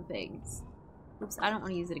on some things. Oops, I don't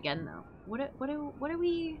want to use it again though. What do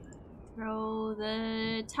we throw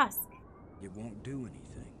the tusk? It won't do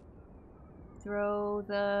anything. Throw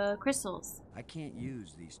the crystals. I can't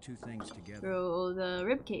use these two things together. Throw the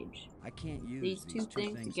ribcage. I can't use these two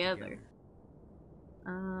things together.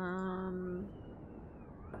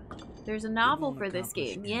 There's a novel for this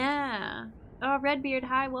game. Yeah. Oh, Redbeard,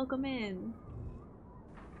 hi, welcome in.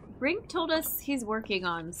 Brink told us he's working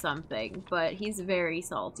on something, but he's very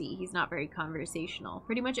salty. He's not very conversational.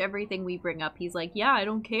 Pretty much everything we bring up, he's like, yeah, I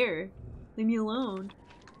don't care. Leave me alone.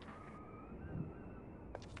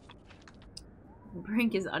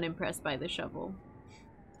 Brink is unimpressed by the shovel.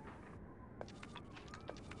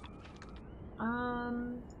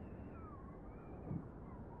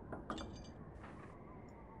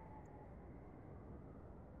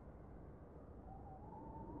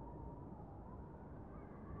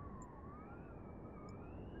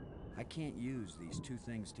 I can't use these two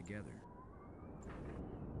things together.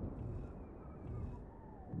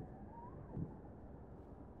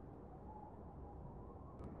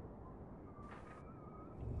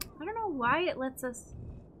 I don't know why it lets us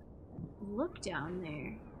look down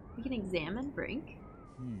there. We can examine Brink.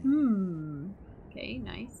 Okay,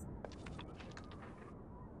 nice.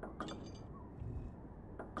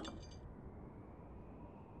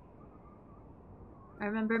 I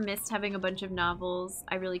remember Myst having a bunch of novels.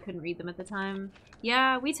 I really couldn't read them at the time.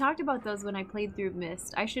 Yeah, we talked about those when I played through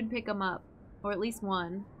Myst. I should pick them up. Or at least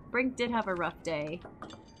one. Brink did have a rough day.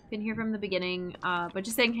 Been here from the beginning, but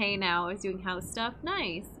just saying hey now. I was doing house stuff.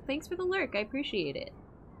 Nice. Thanks for the lurk. I appreciate it.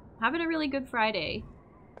 Having a really good Friday.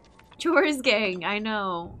 Chores gang. I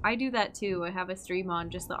know. I do that too. I have a stream on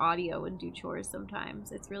just the audio and do chores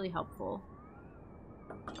sometimes. It's really helpful.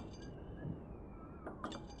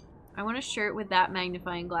 I want a shirt with that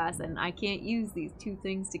magnifying glass, and I can't use these two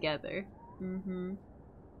things together.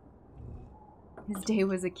 His day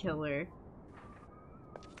was a killer.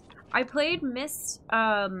 I played Myst,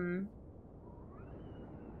 what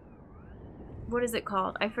is it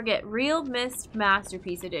called? I forget. Real Myst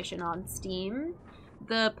Masterpiece Edition on Steam.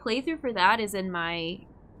 The playthrough for that is in my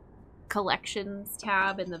collections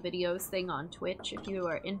tab in the videos thing on Twitch if you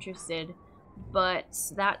are interested.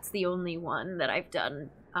 But that's the only one that I've done.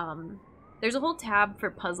 There's a whole tab for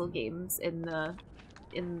puzzle games in the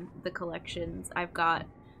collections. I've got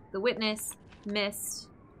The Witness, Myst,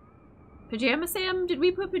 Pajama Sam. Did we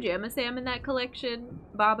put Pajama Sam in that collection?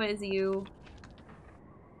 Baba Is You.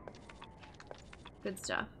 Good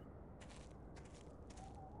stuff.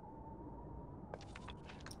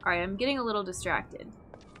 Alright, I'm getting a little distracted.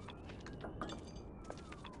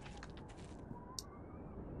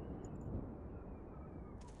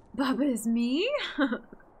 Baba is me?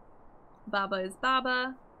 Baba is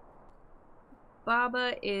Baba.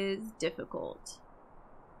 Baba is difficult.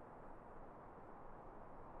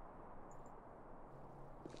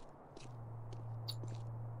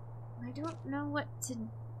 I don't know what to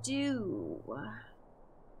do.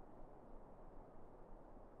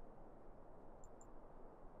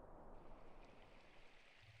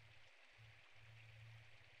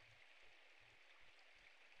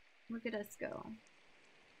 Look at us go.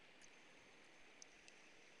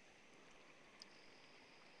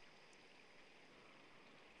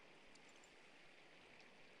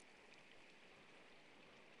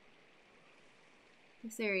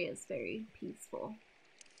 This area is very peaceful.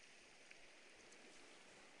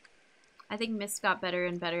 I think Myst got better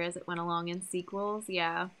and better as it went along in sequels,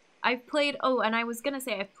 yeah. I've played, oh, and I was gonna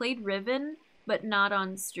say, I've played Riven, but not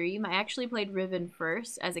on stream. I actually played Riven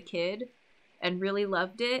first as a kid and really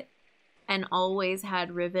loved it, and always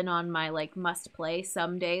had Riven on my, like, must-play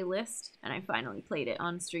someday list, and I finally played it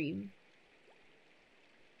on stream.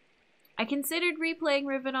 I considered replaying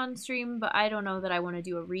Riven on stream, but I don't know that I want to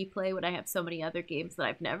do a replay when I have so many other games that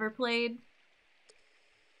I've never played.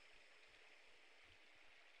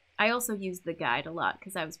 I also used the guide a lot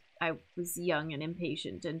because I was young and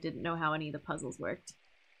impatient and didn't know how any of the puzzles worked.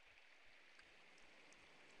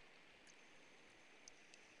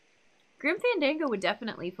 Grim Fandango would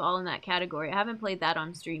definitely fall in that category. I haven't played that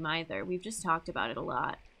on stream either. We've just talked about it a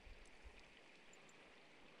lot.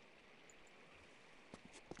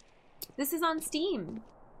 This is on Steam.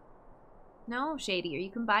 No, Shadier,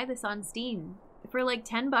 you can buy this on Steam for like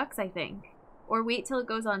 10 bucks, I think. Or wait till it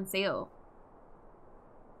goes on sale.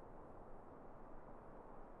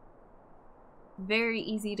 Very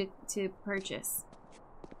easy to purchase.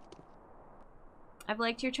 I've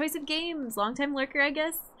liked your choice of games. Long-time lurker, I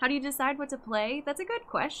guess. How do you decide what to play? That's a good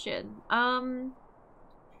question. How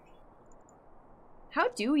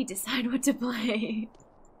do we decide what to play?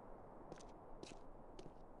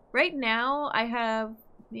 Right now, I have...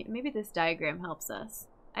 Maybe this diagram helps us.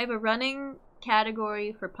 I have a running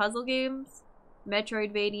category for puzzle games,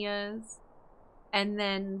 Metroidvanias, and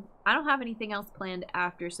then I don't have anything else planned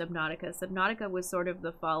after Subnautica. Subnautica was sort of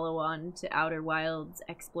the follow-on to Outer Wilds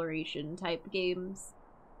exploration type games.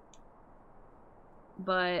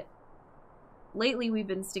 But lately we've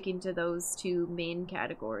been sticking to those two main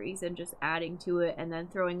categories and just adding to it and then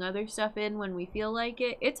throwing other stuff in when we feel like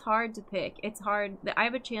it. It's hard to pick. It's hard. I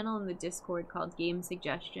have a channel in the Discord called Game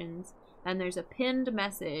Suggestions, and there's a pinned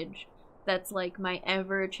message that's like my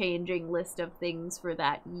ever-changing list of things for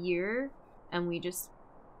that year, and we just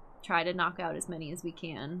try to knock out as many as we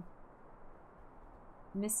can.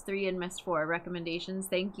 Myst 3 and Myst 4 recommendations.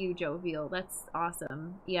 Thank you, Jovial. That's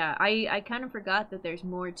awesome. Yeah, I kind of forgot that there's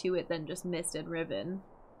more to it than just Myst and Riven.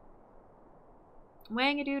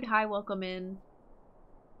 Wangadude, hi, welcome in.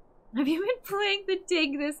 Have you been playing the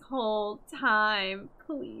dig this whole time?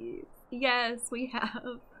 Please. Yes, we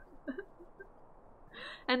have.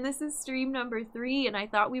 And this is stream number 3, and I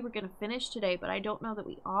thought we were going to finish today, but I don't know that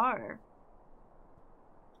we are.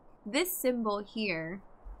 This symbol here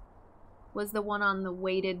was the one on the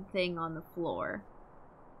weighted thing on the floor.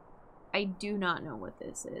 I do not know what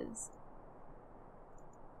this is.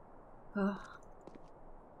 Ugh.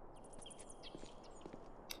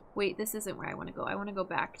 Wait, this isn't where I want to go. I want to go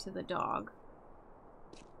back to the dog.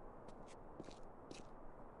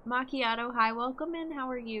 Macchiato, hi, welcome in. How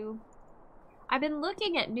are you? I've been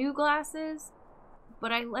looking at new glasses,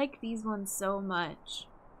 but I like these ones so much.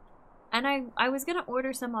 And I was gonna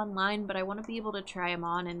order some online, but I want to be able to try them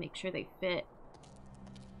on and make sure they fit.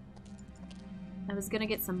 I was gonna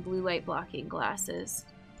get some blue light blocking glasses.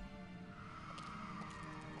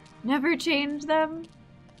 Never change them?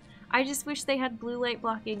 I just wish they had blue light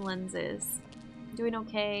blocking lenses. Doing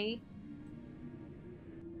okay?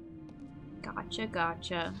 Gotcha,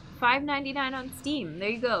 gotcha. $5.99 on Steam. There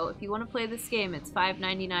you go. If you want to play this game, it's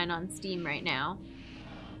 $5.99 on Steam right now.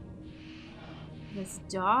 This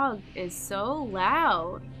dog is so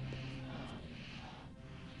loud.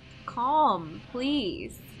 Calm,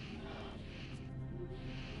 please.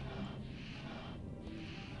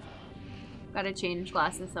 Gotta change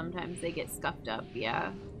glasses sometimes. They get scuffed up,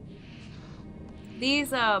 yeah.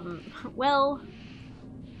 These, well...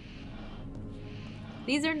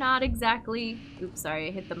 These are not exactly... Oops, sorry,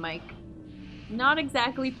 I hit the mic. Not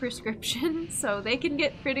exactly prescription, so they can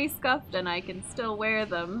get pretty scuffed and I can still wear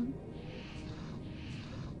them.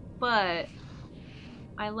 But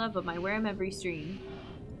I love them. I wear them every stream.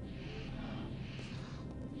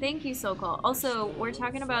 Thank you, SoCall. Also, we're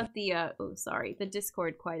talking about the, the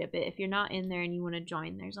Discord quite a bit. If you're not in there and you want to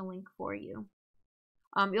join, there's a link for you.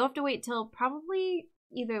 You'll have to wait till probably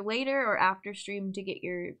either later or after stream to get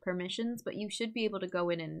your permissions, but you should be able to go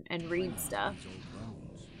in and read stuff.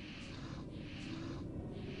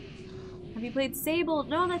 Have you played Sable?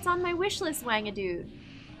 No, that's on my wish list, Wangadude.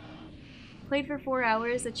 Played for 4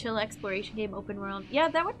 hours, a chill exploration game, open world. Yeah,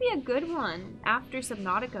 that would be a good one. After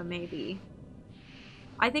Subnautica, maybe.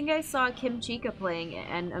 I think I saw Kim Chica playing it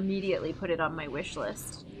and immediately put it on my wish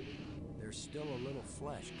list. There's still a little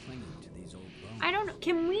flesh clinging to these old bones. I don't know.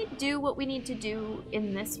 Can we do what we need to do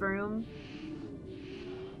in this room?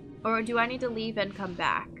 Or do I need to leave and come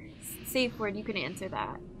back? Safe word, you can answer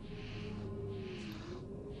that.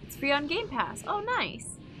 It's free on Game Pass. Oh,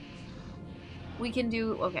 nice. We can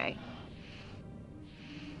do... Okay.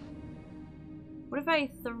 What if I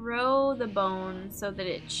throw the bone so that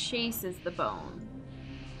it chases the bone?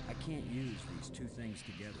 I can't use these two things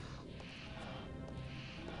together.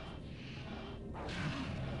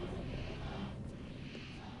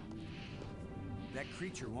 That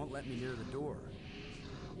creature won't let me near the door.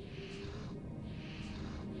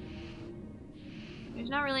 There's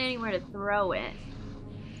not really anywhere to throw it.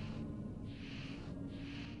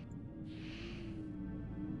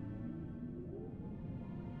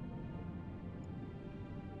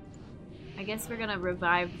 I guess we're gonna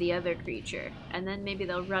revive the other creature, and then maybe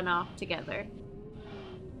they'll run off together.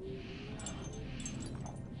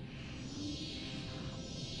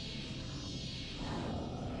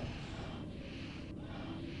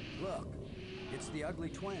 Look, it's the ugly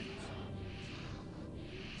twins.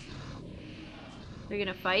 They're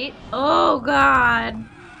gonna fight? Oh god!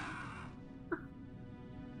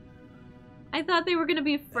 I thought they were gonna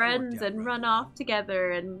be friends and run off together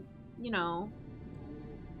and, you know...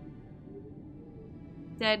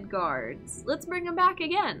 Dead guards. Let's bring them back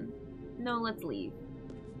again. No, let's leave.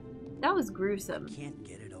 That was gruesome. I can't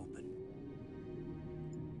get it open.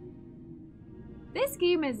 This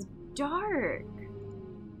game is dark.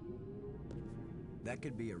 That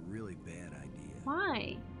could be a really bad idea.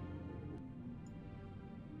 Why?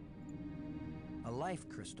 A life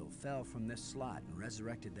crystal fell from this slot and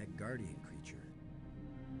resurrected that guardian creature.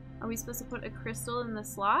 Are we supposed to put a crystal in the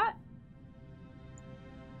slot?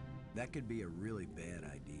 That could be a really bad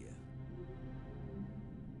idea.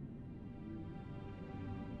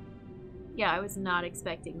 Yeah, I was not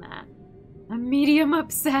expecting that. I'm medium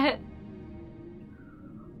upset.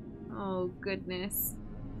 Oh, goodness.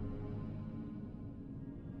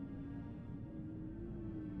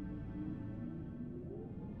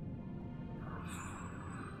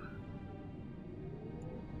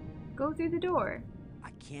 Go through the door.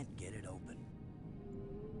 I can't get it open.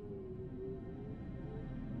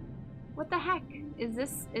 What the heck? Is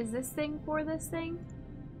this thing for this thing?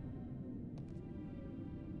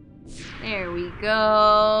 There we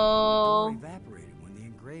go. The door evaporated when the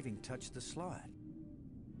engraving touched the slot.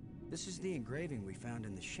 This is the engraving we found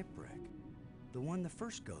in the shipwreck. The one the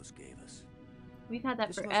first ghost gave us. We've had that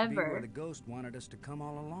this forever. Must be where the ghost wanted us to come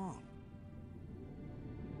all along.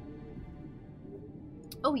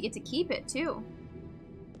 Oh, we get to keep it too.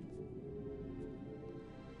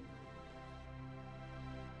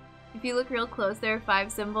 I If you look real close, there are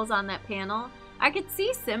 5 symbols on that panel. I could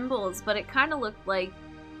see symbols, but it kind of looked like...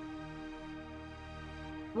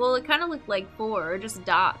 Well, it kind of looked like 4, or just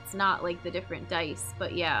dots, not like the different dice,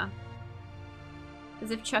 but yeah. As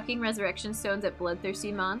if chucking resurrection stones at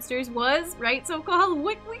bloodthirsty monsters was, right, so-called?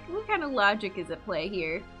 What kind of logic is at play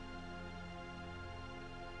here?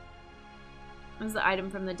 This is the item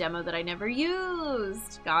from the demo that I never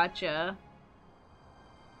used. Gotcha.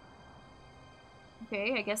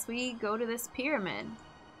 Okay, I guess we go to this pyramid.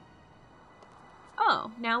 Oh,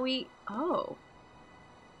 now we... Oh.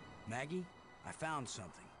 Maggie, I found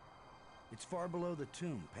something. It's far below the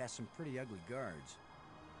tomb, past some pretty ugly guards.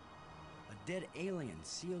 A dead alien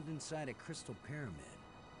sealed inside a crystal pyramid.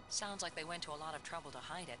 Sounds like they went to a lot of trouble to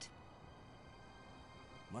hide it.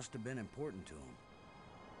 Must have been important to him.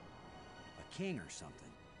 A king or something.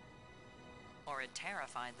 Or it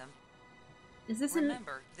terrified them. Is this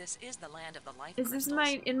Remember, this is the land of the life Is this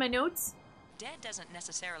crystals. in my notes? Dead doesn't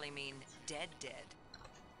necessarily mean dead.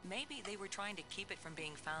 Maybe they were trying to keep it from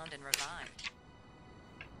being found and revived.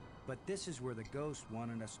 But this is where the ghost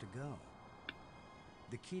wanted us to go.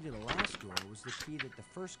 The key to the last door was the key that the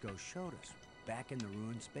first ghost showed us, back in the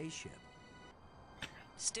ruined spaceship.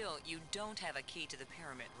 Still, you don't have a key to the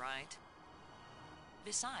pyramid, right?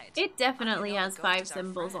 Besides, It definitely how do you know has the ghost 5 is our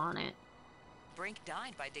symbols friend? on it. Brink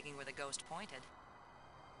died by digging where the ghost pointed.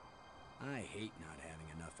 I hate not having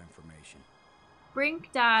enough information. Brink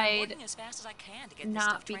I'm died working as fast as I can to get this not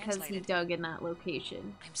stuff because he translated. dug in that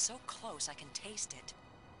location. I'm so close I can taste it.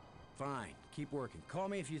 Fine, keep working. Call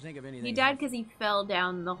me if you think of anything. He died because he fell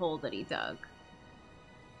down the hole that he dug.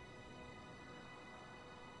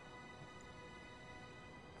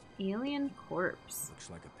 Alien corpse. Looks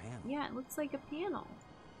like a panel. Yeah, it looks like a panel.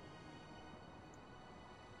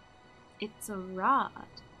 It's a rod.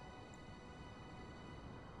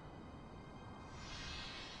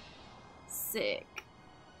 Sick.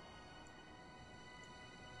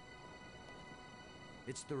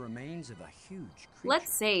 It's the remains of a huge creature.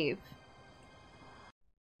 Let's save.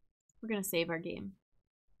 We're gonna save our game.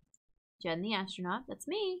 Jen the astronaut, that's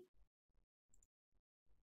me.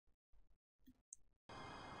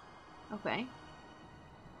 Okay.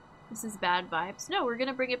 This is bad vibes. No, we're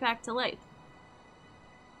gonna bring it back to life.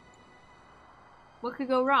 What could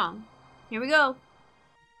go wrong? Here we go.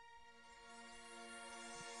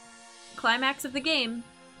 Climax of the game.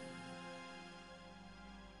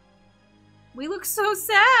 We look so He's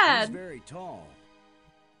sad. very tall.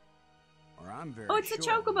 Or I'm very Oh, it's a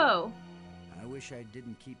short. chocobo. I wish I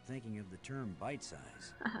didn't keep thinking of the term bite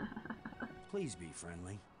size. Please be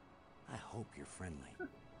friendly. I hope you're friendly.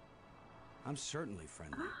 I'm certainly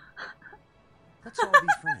friendly. Let's all be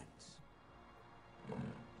friends.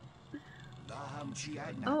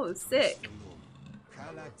 Oh, sick.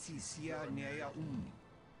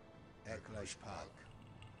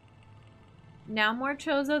 Now more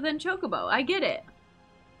Chozo than Chocobo. I get it.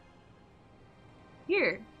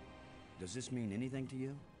 Here. Does this mean anything to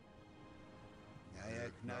you?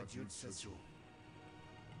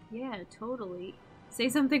 Yeah, totally. Say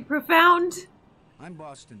something profound. I'm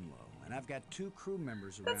Boston Lowe, and I've got 2 crew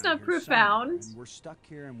members around That's not here profound. somewhere, and we're stuck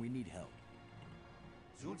here and we need help.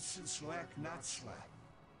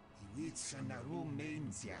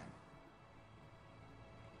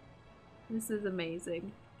 This is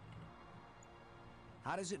amazing.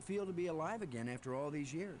 How does it feel to be alive again after all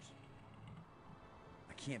these years?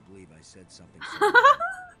 I can't believe I said something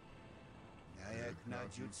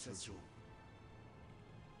so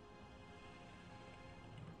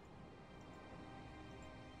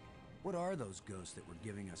What are those ghosts that were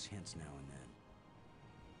giving us hints now and then?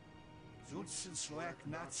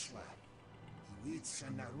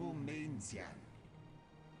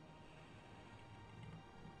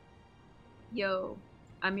 Yo,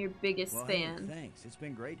 I'm your biggest Well, hey, fan. thanks. It's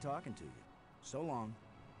been great talking to you. So long.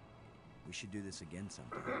 We should do this again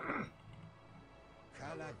sometime.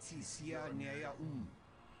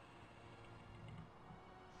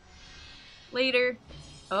 Later.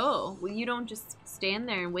 Oh, well, you don't just stand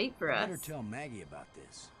there and wait for Better us. tell Maggie about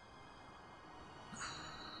this.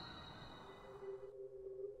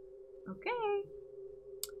 Okay.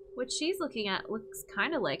 What she's looking at looks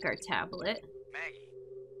kind of like our tablet. Maggie,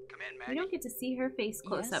 come in, Maggie. We don't get to see her face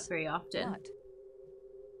close Yes? up very often. What?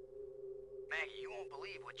 Maggie, you won't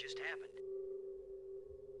believe what just happened.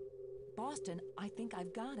 Boston, I think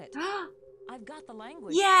I've got it. I've got the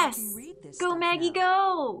language. Yes! I can read this Go, stuff Maggie, now.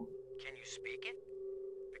 go! Can you speak it?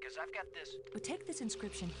 Because I've got this. But take this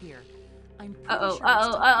inscription here. I'm pretty Uh-oh, sure it's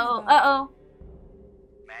uh-oh, talking uh-oh, about- uh-oh.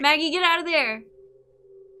 Maggie, get out of there!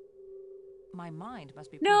 My mind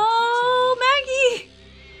must be playing No, tricks on me. Maggie!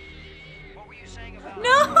 What were you saying about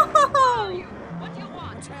No! What do you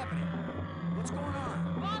want? What's happening? What's going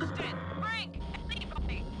on? Boston! Brink!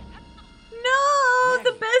 Anybody! No!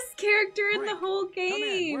 The Maggie. best character in the Brink, whole Come in,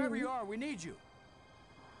 game. wherever you are, we need you.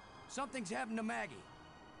 Something's happened to Maggie.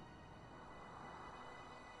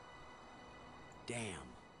 Damn.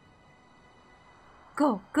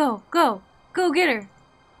 Go, go, go. Go get her.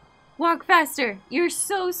 Walk faster. You're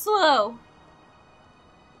so slow.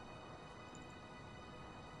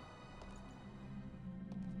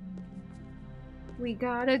 We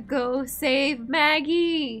gotta go save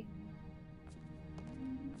Maggie.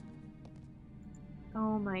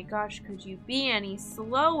 Oh my gosh, could you be any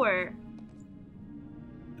slower?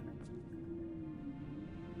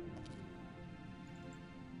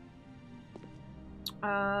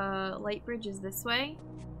 Light bridge is this way.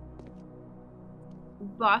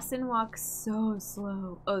 Boston walks so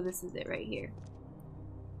slow. Oh, this is it right here.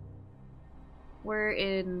 We're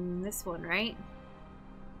in this one, right?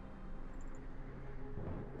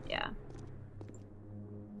 Yeah.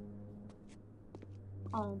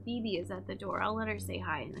 Oh, BB is at the door. I'll let her say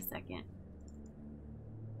hi in a second.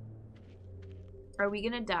 Are we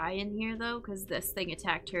gonna die in here though? Because this thing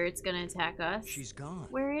attacked her. It's gonna attack us. She's gone.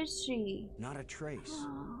 Where is she? Not a trace.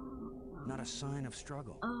 Oh. Not a sign of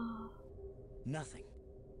struggle. Oh. Nothing.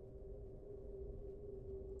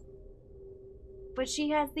 But she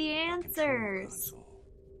has the Control answers. console.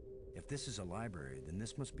 If this is a library, then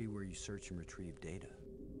this must be where you search and retrieve data.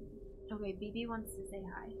 Okay, BB wants to say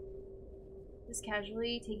hi. Just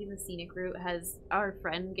casually taking the scenic route as our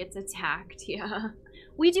friend gets attacked. Yeah.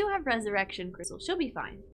 We do have resurrection crystal. She'll be fine.